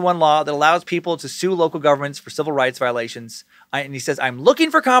 1871 law that allows people to sue local governments for civil rights violations. And he says, I'm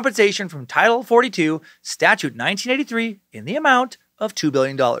looking for compensation from Title 42, Statute 1983, in the amount of $2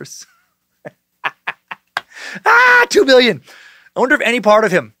 billion. $2 billion. I wonder if any part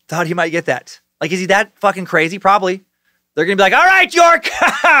of him thought he might get that. Like, is he that fucking crazy? Probably. They're going to be like, all right, York,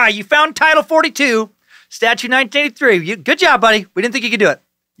 you found Title 42, Statute 1983. Good job, buddy. We didn't think you could do it.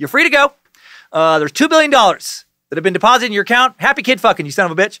 You're free to go. There's $2 billion that have been deposited in your account. Happy kid fucking, you son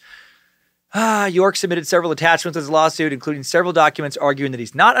of a bitch. York submitted several attachments to his lawsuit, including several documents arguing that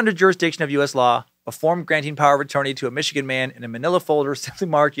he's not under jurisdiction of U.S. law, a form granting power of attorney to a Michigan man, and a manila folder simply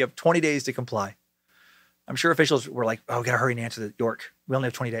marked, you have 20 days to comply. I'm sure officials were like, oh, we got to hurry and answer the York. We only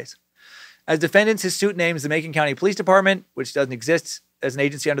have 20 days. As defendants, his suit names the Macon County Police Department, which doesn't exist as an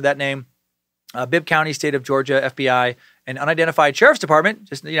agency under that name, Bibb County, State of Georgia, FBI, and Unidentified Sheriff's Department,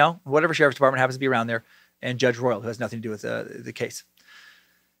 just, whatever Sheriff's Department happens to be around there, and Judge Royal, who has nothing to do with the case.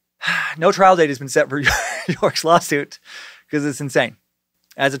 No trial date has been set for York's lawsuit because it's insane.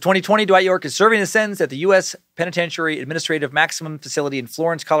 As of 2020, Dwight York is serving a sentence at the U.S. Penitentiary Administrative Maximum Facility in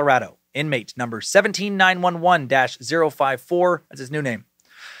Florence, Colorado. Inmate number 17911-054. That's his new name.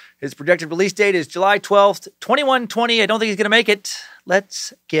 His projected release date is July 12th, 2120. I don't think he's going to make it.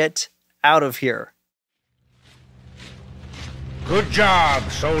 Let's get out of here. Good job,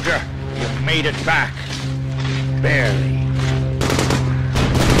 soldier. You made it back. Barely.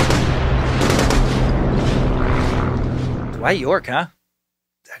 Dwight York, huh?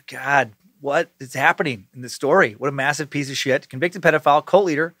 God, what is happening in this story? What a massive piece of shit. Convicted pedophile, cult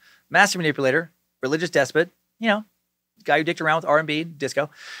leader, master manipulator, religious despot, guy who dicked around with R&B, disco,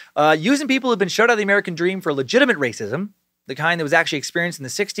 using people who've been shut out of the American dream for legitimate racism, the kind that was actually experienced in the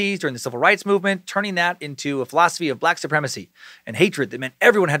 60s during the civil rights movement, turning that into a philosophy of black supremacy and hatred that meant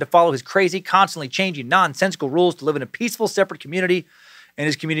everyone had to follow his crazy, constantly changing, nonsensical rules to live in a peaceful, separate community, and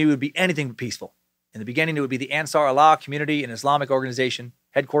his community would be anything but peaceful. In the beginning, it would be the Ansar Allah community, an Islamic organization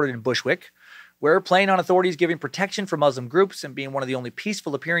headquartered in Bushwick, where playing on authorities giving protection for Muslim groups and being one of the only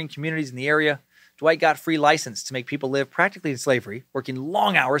peaceful appearing communities in the area, Dwight got free license to make people live practically in slavery, working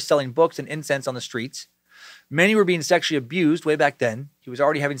long hours selling books and incense on the streets. Many were being sexually abused way back then. He was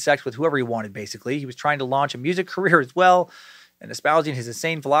already having sex with whoever he wanted, basically. He was trying to launch a music career as well and espousing his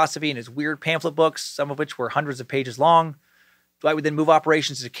insane philosophy in his weird pamphlet books, some of which were hundreds of pages long. Dwight would then move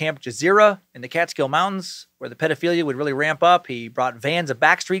operations to Camp Jazeera in the Catskill Mountains, where the pedophilia would really ramp up. He brought vans of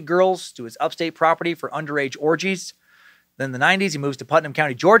backstreet girls to his upstate property for underage orgies. Then in the 90s, he moves to Putnam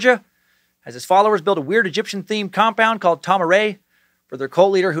County, Georgia, as his followers built a weird Egyptian-themed compound called Tamaray for their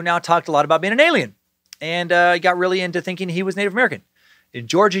cult leader, who now talked a lot about being an alien. And he got really into thinking he was Native American. In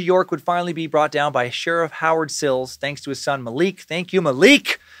Georgia, York would finally be brought down by Sheriff Howard Sills, thanks to his son Malik. Thank you,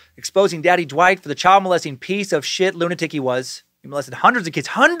 Malik! Exposing Daddy Dwight for the child-molesting piece of shit lunatic he was. He molested hundreds of kids,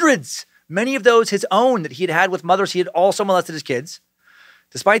 hundreds! Many of those his own that he had with mothers he had also molested as kids.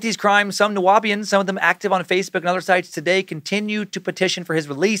 Despite these crimes, some Nuwaubians, some of them active on Facebook and other sites today, continue to petition for his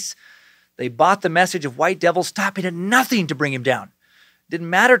release. They bought the message of white devils stopping at nothing to bring him down. It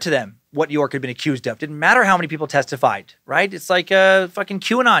didn't matter to them what York had been accused of. It didn't matter how many people testified, right? It's like fucking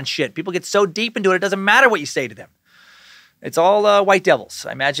QAnon shit. People get so deep into it, it doesn't matter what you say to them. It's all white devils.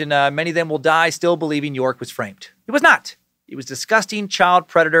 I imagine many of them will die still believing York was framed. He was not. He was a disgusting child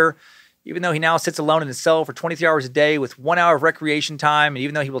predator, even though he now sits alone in his cell for 23 hours a day with 1 hour of recreation time, and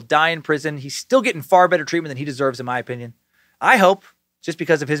even though he will die in prison, he's still getting far better treatment than he deserves, in my opinion. I hope, just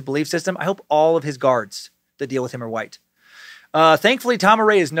because of his belief system, I hope all of his guards that deal with him are white. Thankfully,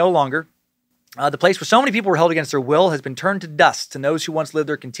 Tamaray is no longer. The place where so many people were held against their will has been turned to dust, and those who once lived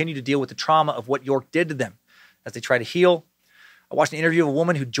there continue to deal with the trauma of what York did to them as they try to heal. I watched an interview of a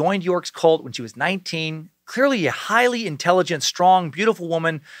woman who joined York's cult when she was 19, clearly a highly intelligent, strong, beautiful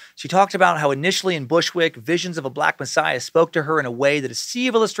woman. She talked about how initially in Bushwick, visions of a black messiah spoke to her in a way that a sea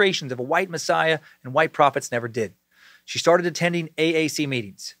of illustrations of a white messiah and white prophets never did. She started attending AAC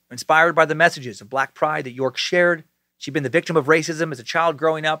meetings, inspired by the messages of black pride that York shared. She'd been the victim of racism as a child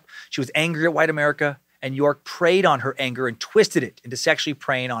growing up. She was angry at white America, and York preyed on her anger and twisted it into sexually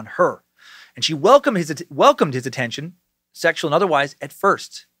preying on her. And she welcomed his attention sexual and otherwise, at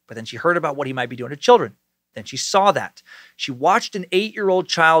first. But then she heard about what he might be doing to children. Then she saw that. She watched an 8-year-old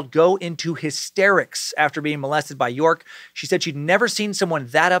child go into hysterics after being molested by York. She said she'd never seen someone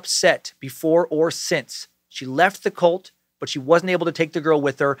that upset before or since. She left the cult, but she wasn't able to take the girl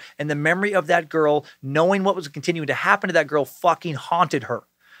with her. And the memory of that girl, knowing what was continuing to happen to that girl, fucking haunted her.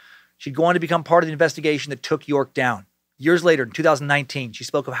 She'd go on to become part of the investigation that took York down. Years later, in 2019, she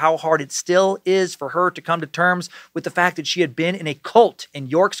spoke of how hard it still is for her to come to terms with the fact that she had been in a cult, in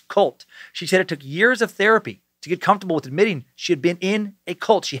York's cult. She said it took years of therapy to get comfortable with admitting she had been in a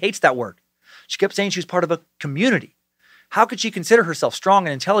cult. She hates that word. She kept saying she was part of a community. How could she consider herself strong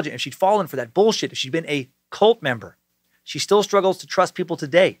and intelligent if she'd fallen for that bullshit, if she'd been a cult member? She still struggles to trust people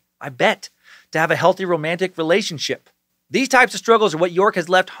today, I bet, to have a healthy romantic relationship. These types of struggles are what York has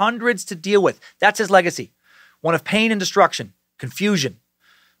left hundreds to deal with. That's his legacy. One of pain and destruction, confusion.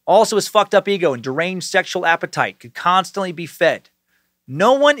 Also, his fucked up ego and deranged sexual appetite could constantly be fed.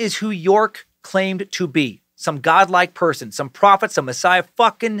 No one is who York claimed to be. Some godlike person, some prophet, some messiah,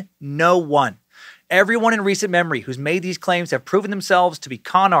 fucking no one. Everyone in recent memory who's made these claims have proven themselves to be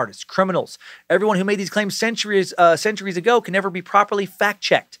con artists, criminals. Everyone who made these claims centuries ago can never be properly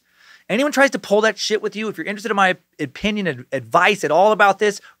fact-checked. Anyone tries to pull that shit with you, if you're interested in my opinion and advice at all about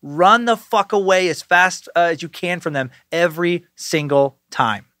this, run the fuck away as fast as you can from them every single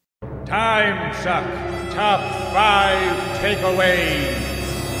time. Timesuck Top 5 Takeaways.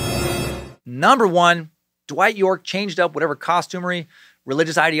 Number 1, Dwight York changed up whatever costumery,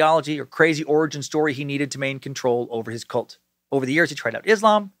 religious ideology, or crazy origin story he needed to maintain control over his cult. Over the years, he tried out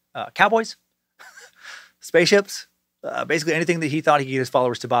Islam, cowboys, spaceships, basically anything that he thought he could get his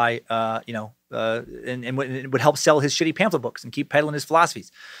followers to buy, and would help sell his shitty pamphlet books and keep peddling his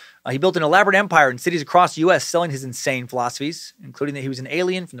philosophies. He built an elaborate empire in cities across the U.S. selling his insane philosophies, including that he was an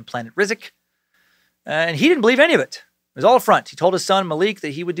alien from the planet Rizk. And he didn't believe any of it. It was all a front. He told his son Malik that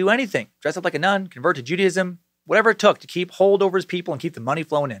he would do anything, dress up like a nun, convert to Judaism, whatever it took to keep hold over his people and keep the money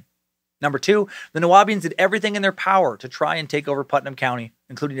flowing in. Number 2, the Nuwaubians did everything in their power to try and take over Putnam County,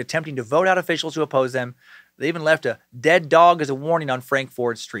 including attempting to vote out officials who opposed them. They even left a dead dog as a warning on Frank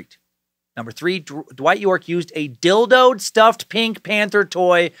Ford Street. Number 3, Dwight York used a dildoed stuffed Pink Panther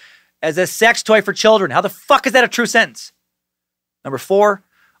toy as a sex toy for children. How the fuck is that a true sentence? Number 4,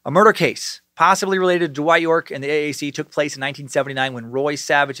 a murder case, possibly related to Dwight York and the AAC, took place in 1979 when Roy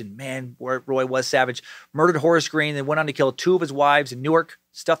Savage, and man, Roy was savage, murdered Horace Green and went on to kill 2 of his wives in Newark,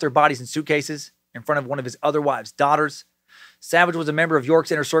 stuffed their bodies in suitcases in front of one of his other wives' daughters. Savage was a member of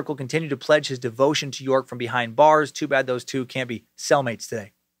York's inner circle, continued to pledge his devotion to York from behind bars. Too bad those two can't be cellmates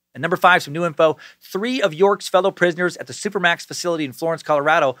today. And number 5, some new info. 3 of York's fellow prisoners at the Supermax facility in Florence,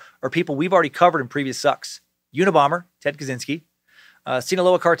 Colorado are people we've already covered in previous sucks. Unabomber, Ted Kaczynski,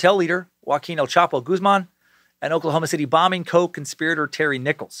 Sinaloa cartel leader, Joaquin El Chapo Guzman, and Oklahoma City bombing co-conspirator Terry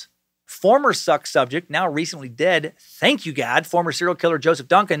Nichols. Former suck subject, now recently dead, thank you God, former serial killer Joseph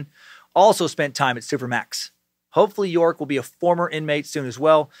Duncan, also spent time at Supermax. Hopefully York will be a former inmate soon as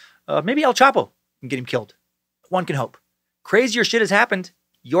well. Maybe El Chapo can get him killed. One can hope. Crazier shit has happened.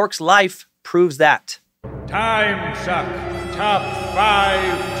 York's life proves that. Timesuck Top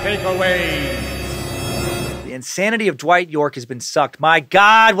 5 Takeaways. The insanity of Dwight York has been sucked. My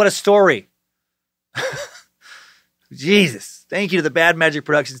God, what a story. Jesus. Thank you to the Bad Magic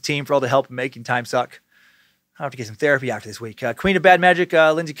Productions team for all the help in making Timesuck. I'll have to get some therapy after this week. Queen of Bad Magic,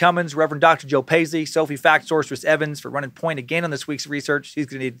 Lindsay Cummins, Reverend Dr. Joe Paisley, Sophie Fact Sorceress Evans for running point again on this week's research. She's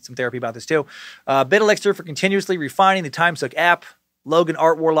going to need some therapy about this too. Bit Elixir for continuously refining the Timesuck app. Logan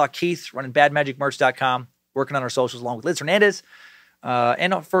Art Warlock Keith running badmagicmerch.com, working on our socials along with Liz Hernandez,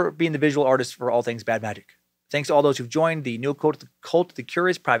 and for being the visual artist for all things Bad Magic. Thanks to all those who've joined the new Cult of the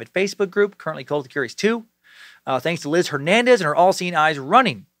Curious private Facebook group, currently Cult of the Curious 2. Thanks to Liz Hernandez and her all-seeing eyes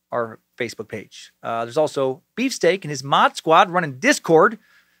running our Facebook page. There's also Beefsteak and his mod squad running Discord.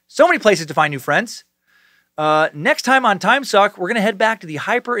 So many places to find new friends. Next time on Timesuck, we're going to head back to the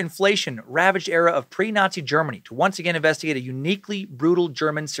hyperinflation-ravaged era of pre-Nazi Germany to once again investigate a uniquely brutal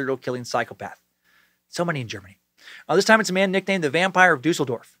German serial-killing psychopath. So many in Germany. This time it's a man nicknamed the Vampire of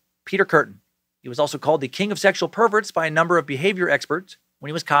Dusseldorf, Peter Curtin. He was also called the King of Sexual Perverts by a number of behavior experts when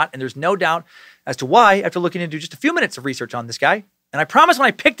he was caught, and there's no doubt as to why after looking into just a few minutes of research on this guy. And I promise when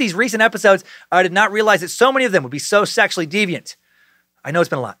I picked these recent episodes, I did not realize that so many of them would be so sexually deviant. I know it's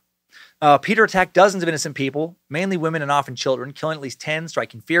been a lot. Peter attacked dozens of innocent people, mainly women and often children, killing at least 10,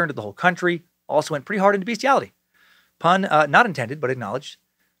 striking fear into the whole country. Also went pretty hard into bestiality. Pun not intended, but acknowledged.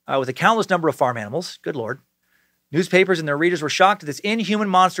 With a countless number of farm animals. Good Lord. Newspapers and their readers were shocked at this inhuman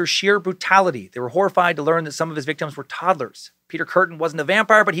monster's sheer brutality. They were horrified to learn that some of his victims were toddlers. Peter Curtin wasn't a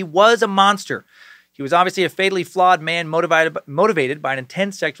vampire, but he was a monster. He was obviously a fatally flawed man motivated by an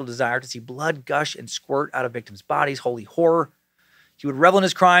intense sexual desire to see blood gush and squirt out of victims' bodies. Holy horror. He would revel in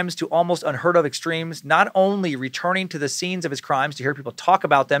his crimes to almost unheard of extremes, not only returning to the scenes of his crimes to hear people talk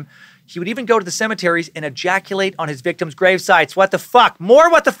about them, he would even go to the cemeteries and ejaculate on his victims' grave sites. What the fuck? More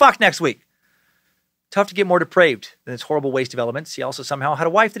what the fuck next week. Tough to get more depraved than his horrible waste developments. He also somehow had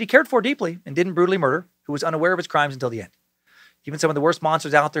a wife that he cared for deeply and didn't brutally murder, who was unaware of his crimes until the end. Even some of the worst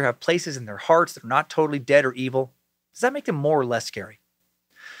monsters out there have places in their hearts that are not totally dead or evil. Does that make them more or less scary?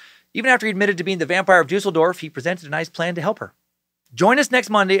 Even after he admitted to being the vampire of Dusseldorf, he presented a nice plan to help her. Join us next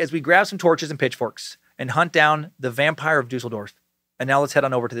Monday as we grab some torches and pitchforks and hunt down the vampire of Dusseldorf. And now let's head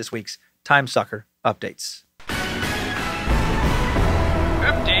on over to this week's Timesucker updates.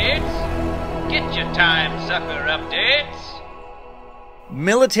 Updates? Get your Timesucker updates.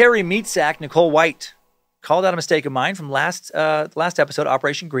 Military meat sack Nicole White called out a mistake of mine from last episode,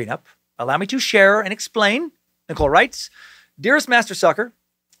 Operation Greenup. Allow me to share and explain. Nicole writes, Dearest Master Sucker,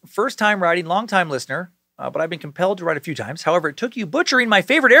 first time writing, long time listener, but I've been compelled to write a few times. However, it took you butchering my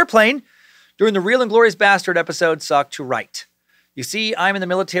favorite airplane during the Real and Glorious Bastard episode suck to write. You see, I'm in the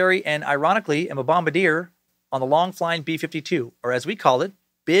military and ironically am a bombardier on the long-flying B-52, or as we call it,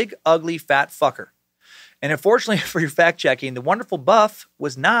 Big Ugly Fat Fucker. And unfortunately for your fact-checking, the wonderful Buff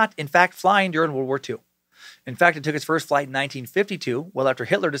was not, in fact, flying during World War II. In fact, it took its first flight in 1952, well after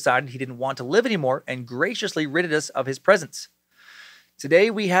Hitler decided he didn't want to live anymore and graciously ridded us of his presence.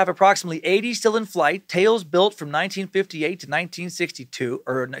 Today, we have approximately 80 still in flight, tails built from 1958 to 1962,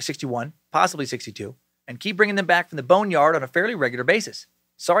 or 61, possibly 62, and keep bringing them back from the boneyard on a fairly regular basis.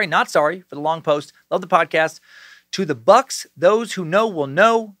 Sorry, not sorry for the long post. Love the podcast. To the Bucks, those who know will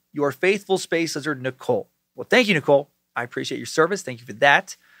know, your faithful space lizard, Nicole. Well, thank you, Nicole. I appreciate your service. Thank you for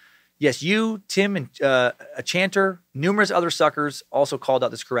that. Yes, you, Tim, and a chanter, numerous other suckers also called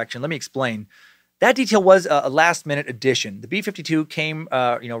out this correction. Let me explain. That detail was a last-minute addition. The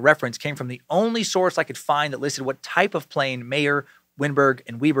B-52 reference came from the only source I could find that listed what type of plane Mayer, Winberg,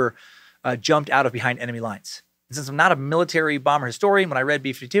 and Weber jumped out of behind enemy lines. And since I'm not a military bomber historian, when I read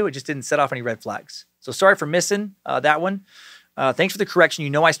B-52, it just didn't set off any red flags. So sorry for missing that one. Thanks for the correction.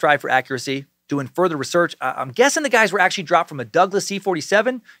 You know I strive for accuracy. Doing further research, I'm guessing the guys were actually dropped from a Douglas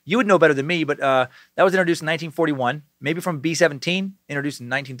C-47. You would know better than me, but that was introduced in 1941. Maybe from B-17, introduced in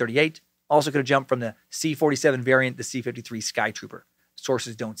 1938. Also could have jumped from the C-47 variant, the C-53 Skytrooper.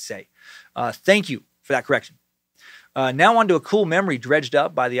 Sources don't say. Thank you for that correction. Now on to a cool memory dredged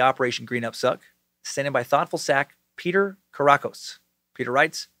up by the Operation Greenup Suck, sent by thoughtful sack Peter Karakos. Peter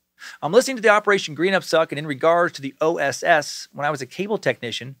writes, I'm listening to the Operation Greenup Suck, and in regards to the OSS, when I was a cable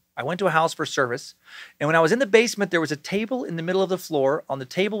technician, I went to a house for service, and when I was in the basement, there was a table in the middle of the floor. On the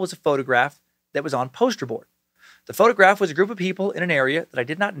table was a photograph that was on poster board. The photograph was a group of people in an area that I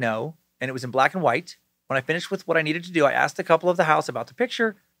did not know, and it was in black and white. When I finished with what I needed to do, I asked a couple of the house about the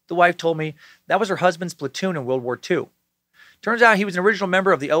picture. The wife told me that was her husband's platoon in World War II. Turns out he was an original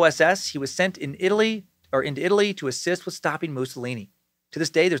member of the OSS. He was sent into Italy to assist with stopping Mussolini. To this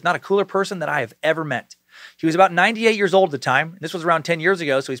day, there's not a cooler person that I have ever met. He was about 98 years old at the time. This was around 10 years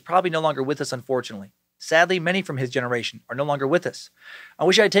ago, so he's probably no longer with us, unfortunately. Sadly, many from his generation are no longer with us. I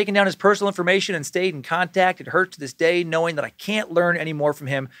wish I had taken down his personal information and stayed in contact. It hurts to this day knowing that I can't learn any more from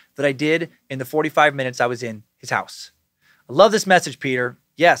him than I did in the 45 minutes I was in his house. I love this message, Peter.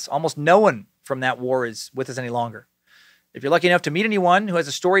 Yes, almost no one from that war is with us any longer. If you're lucky enough to meet anyone who has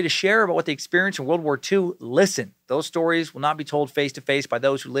a story to share about what they experienced in World War II, listen. Those stories will not be told face-to-face by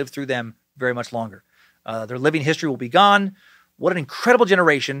those who lived through them very much longer. Their living history will be gone. What an incredible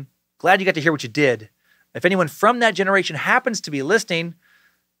generation. Glad you got to hear what you did. If anyone from that generation happens to be listening,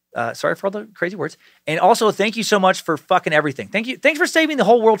 sorry for all the crazy words. And also, thank you so much for fucking everything. Thank you. Thanks for saving the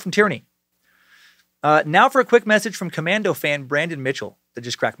whole world from tyranny. Now for a quick message from Commando fan Brandon Mitchell that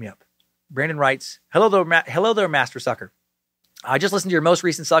just cracked me up. Brandon writes, Hello there, Master Sucker. I just listened to your most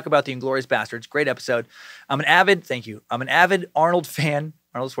recent suck about the Inglourious Bastards. Great episode. I'm an avid Arnold fan,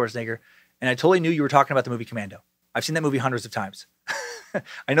 Arnold Schwarzenegger, and I totally knew you were talking about the movie Commando. I've seen that movie hundreds of times.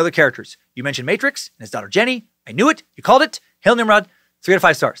 I know the characters. You mentioned Matrix and his daughter Jenny. I knew it. You called it. Hail Nimrod. 3 out of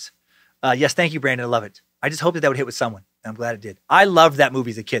 5 stars. Yes, thank you, Brandon. I love it. I just hoped that would hit with someone, and I'm glad it did. I loved that movie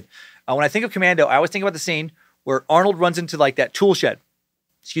as a kid. When I think of Commando, I always think about the scene where Arnold runs into like that tool shed.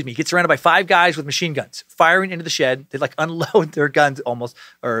 He gets surrounded by 5 guys with machine guns firing into the shed. They like unload their guns almost,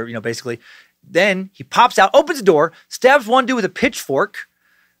 or, basically. Then he pops out, opens the door, stabs one dude with a pitchfork,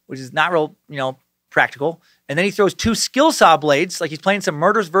 which is not real, practical. And then he throws 2 skill saw blades, like he's playing some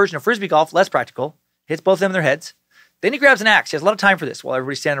murderous version of Frisbee golf, less practical. Hits both of them in their heads. Then he grabs an axe. He has a lot of time for this while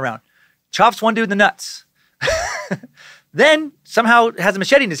everybody's standing around. Chops one dude in the nuts. Then somehow has a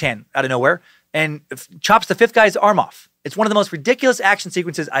machete in his hand out of nowhere. and chops the fifth guy's arm off. It's one of the most ridiculous action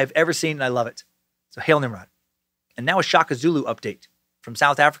sequences I've ever seen, and I love it. So hail Nimrod. And now a Shaka Zulu update from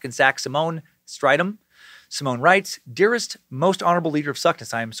South African sack Simone Stridham. Simone writes, "Dearest, most honorable leader of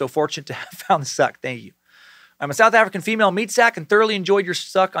suckness, I am so fortunate to have found the suck. Thank you. I'm a South African female meat sack and thoroughly enjoyed your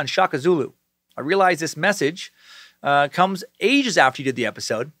suck on Shaka Zulu. I realize this message comes ages after you did the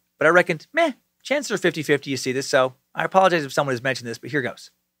episode, but I reckoned, chances are 50-50 you see this, so I apologize if someone has mentioned this, but here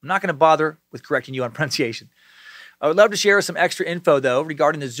goes. I'm not going to bother with correcting you on pronunciation. I would love to share some extra info, though,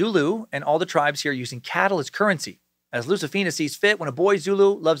 regarding the Zulu and all the tribes here using cattle as currency. As Lucifina sees fit, when a boy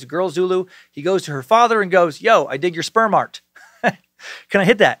Zulu loves a girl Zulu, he goes to her father and goes, 'Yo, I dig your sperm art. Can I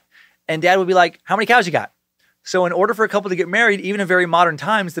hit that?' And dad would be like, 'How many cows you got?' So in order for a couple to get married, even in very modern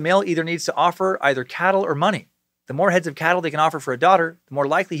times, the male either needs to offer either cattle or money. The more heads of cattle they can offer for a daughter, the more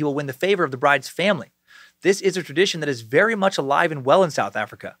likely he will win the favor of the bride's family. This is a tradition that is very much alive and well in South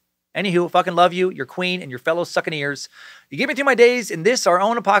Africa. Anywho, fucking love you, your queen, and your fellow succaneers. You get me through my days in this, our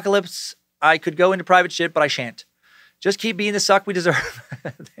own apocalypse. I could go into private shit, but I shan't. Just keep being the suck we deserve.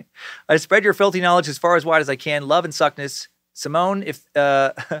 I spread your filthy knowledge as far as wide as I can. Love and suckness. Simone,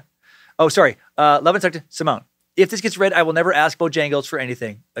 love and suckness. Simone. If this gets read, I will never ask Bojangles for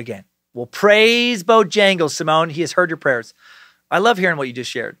anything again. Well, praise Bojangles, Simone. He has heard your prayers. I love hearing what you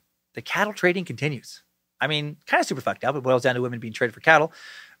just shared. The cattle trading continues. I mean, kind of super fucked up. It boils down to women being traded for cattle.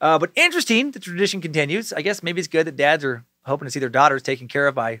 But interesting, the tradition continues. I guess maybe it's good that dads are hoping to see their daughters taken care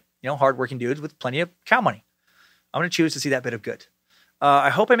of by, hardworking dudes with plenty of cow money. I'm going to choose to see that bit of good. I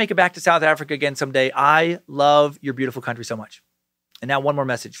hope I make it back to South Africa again someday. I love your beautiful country so much. And now one more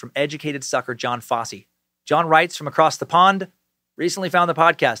message from educated sucker John Fossey. John writes from across the pond. Recently found the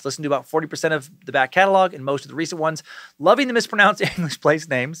podcast. Listened to about 40% of the back catalog and most of the recent ones. Loving the mispronounced English place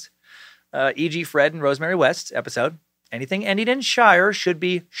names. E.g. Fred and Rosemary West episode. Anything ending in Shire should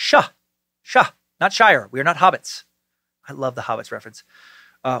be Shah. Shah, not Shire. We are not hobbits. I love the hobbits reference.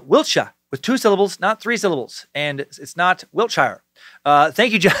 Wiltshire with 2 syllables, not 3 syllables. And it's not Wiltshire.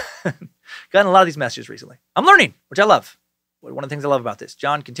 Thank you, John. Gotten a lot of these messages recently. I'm learning, which I love. One of the things I love about this.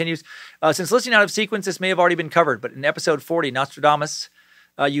 John continues, since listening out of sequence, this may have already been covered, but in episode 40, Nostradamus,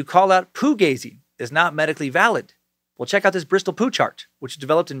 you call out poo gazing is not medically valid. Well, check out this Bristol poo chart, which was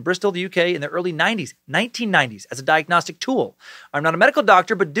developed in Bristol, the UK in the early 1990s, as a diagnostic tool. I'm not a medical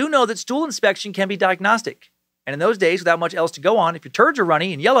doctor, but do know that stool inspection can be diagnostic. And in those days, without much else to go on, if your turds are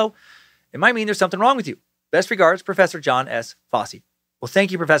runny and yellow, it might mean there's something wrong with you. Best regards, Professor John S. Fossey. Well,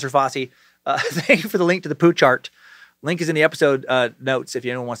 thank you, Professor Fossey. Thank you for the link to the poo chart. Link is in the episode notes if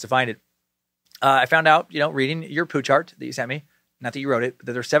anyone wants to find it. I found out, reading your poo chart that you sent me, not that you wrote it, but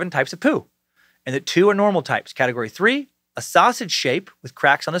that there are 7 types of poo. And that 2 are normal types. Category 3, a sausage shape with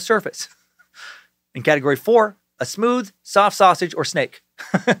cracks on the surface. In category 4, a smooth, soft sausage or snake.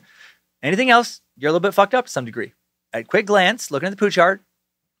 Anything else, you're a little bit fucked up to some degree. At quick glance, looking at the poo chart,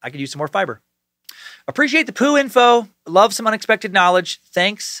 I could use some more fiber. Appreciate the poo info. Love some unexpected knowledge.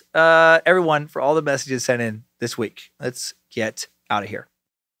 Thanks, everyone, for all the messages sent in this week. Let's get out of here.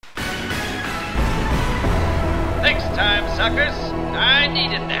 Thanks, time suckers. I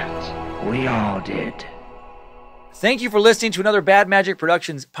needed that. We all did. Thank you for listening to another Bad Magic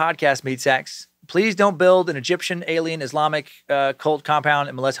Productions podcast, Meat Sacks. Please don't build an Egyptian, alien, Islamic cult compound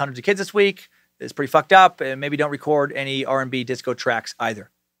and molest hundreds of kids this week. It's pretty fucked up. And maybe don't record any R&B disco tracks either.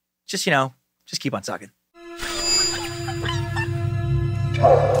 Just, just keep on sucking.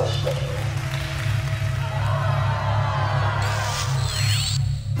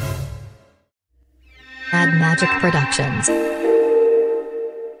 Bad Magic Productions.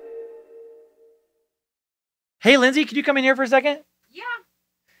 Hey, Lindsay, could you come in here for a second? Yeah.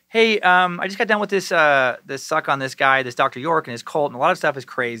 Hey, I just got done with this suck on this guy, this Dr. York and his cult, and a lot of stuff is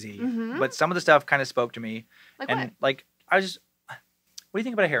crazy. Mm-hmm. But some of the stuff kind of spoke to me. Like and what? What do you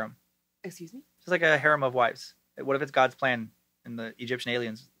think about a harem? Excuse me? Just like a harem of wives. What if it's God's plan and the Egyptian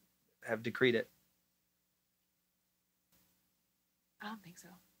aliens have decreed it? I don't think so.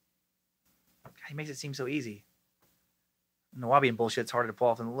 God, he makes it seem so easy. Nuwaubian bullshit's harder to pull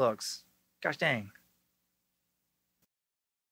off than it looks. Gosh dang.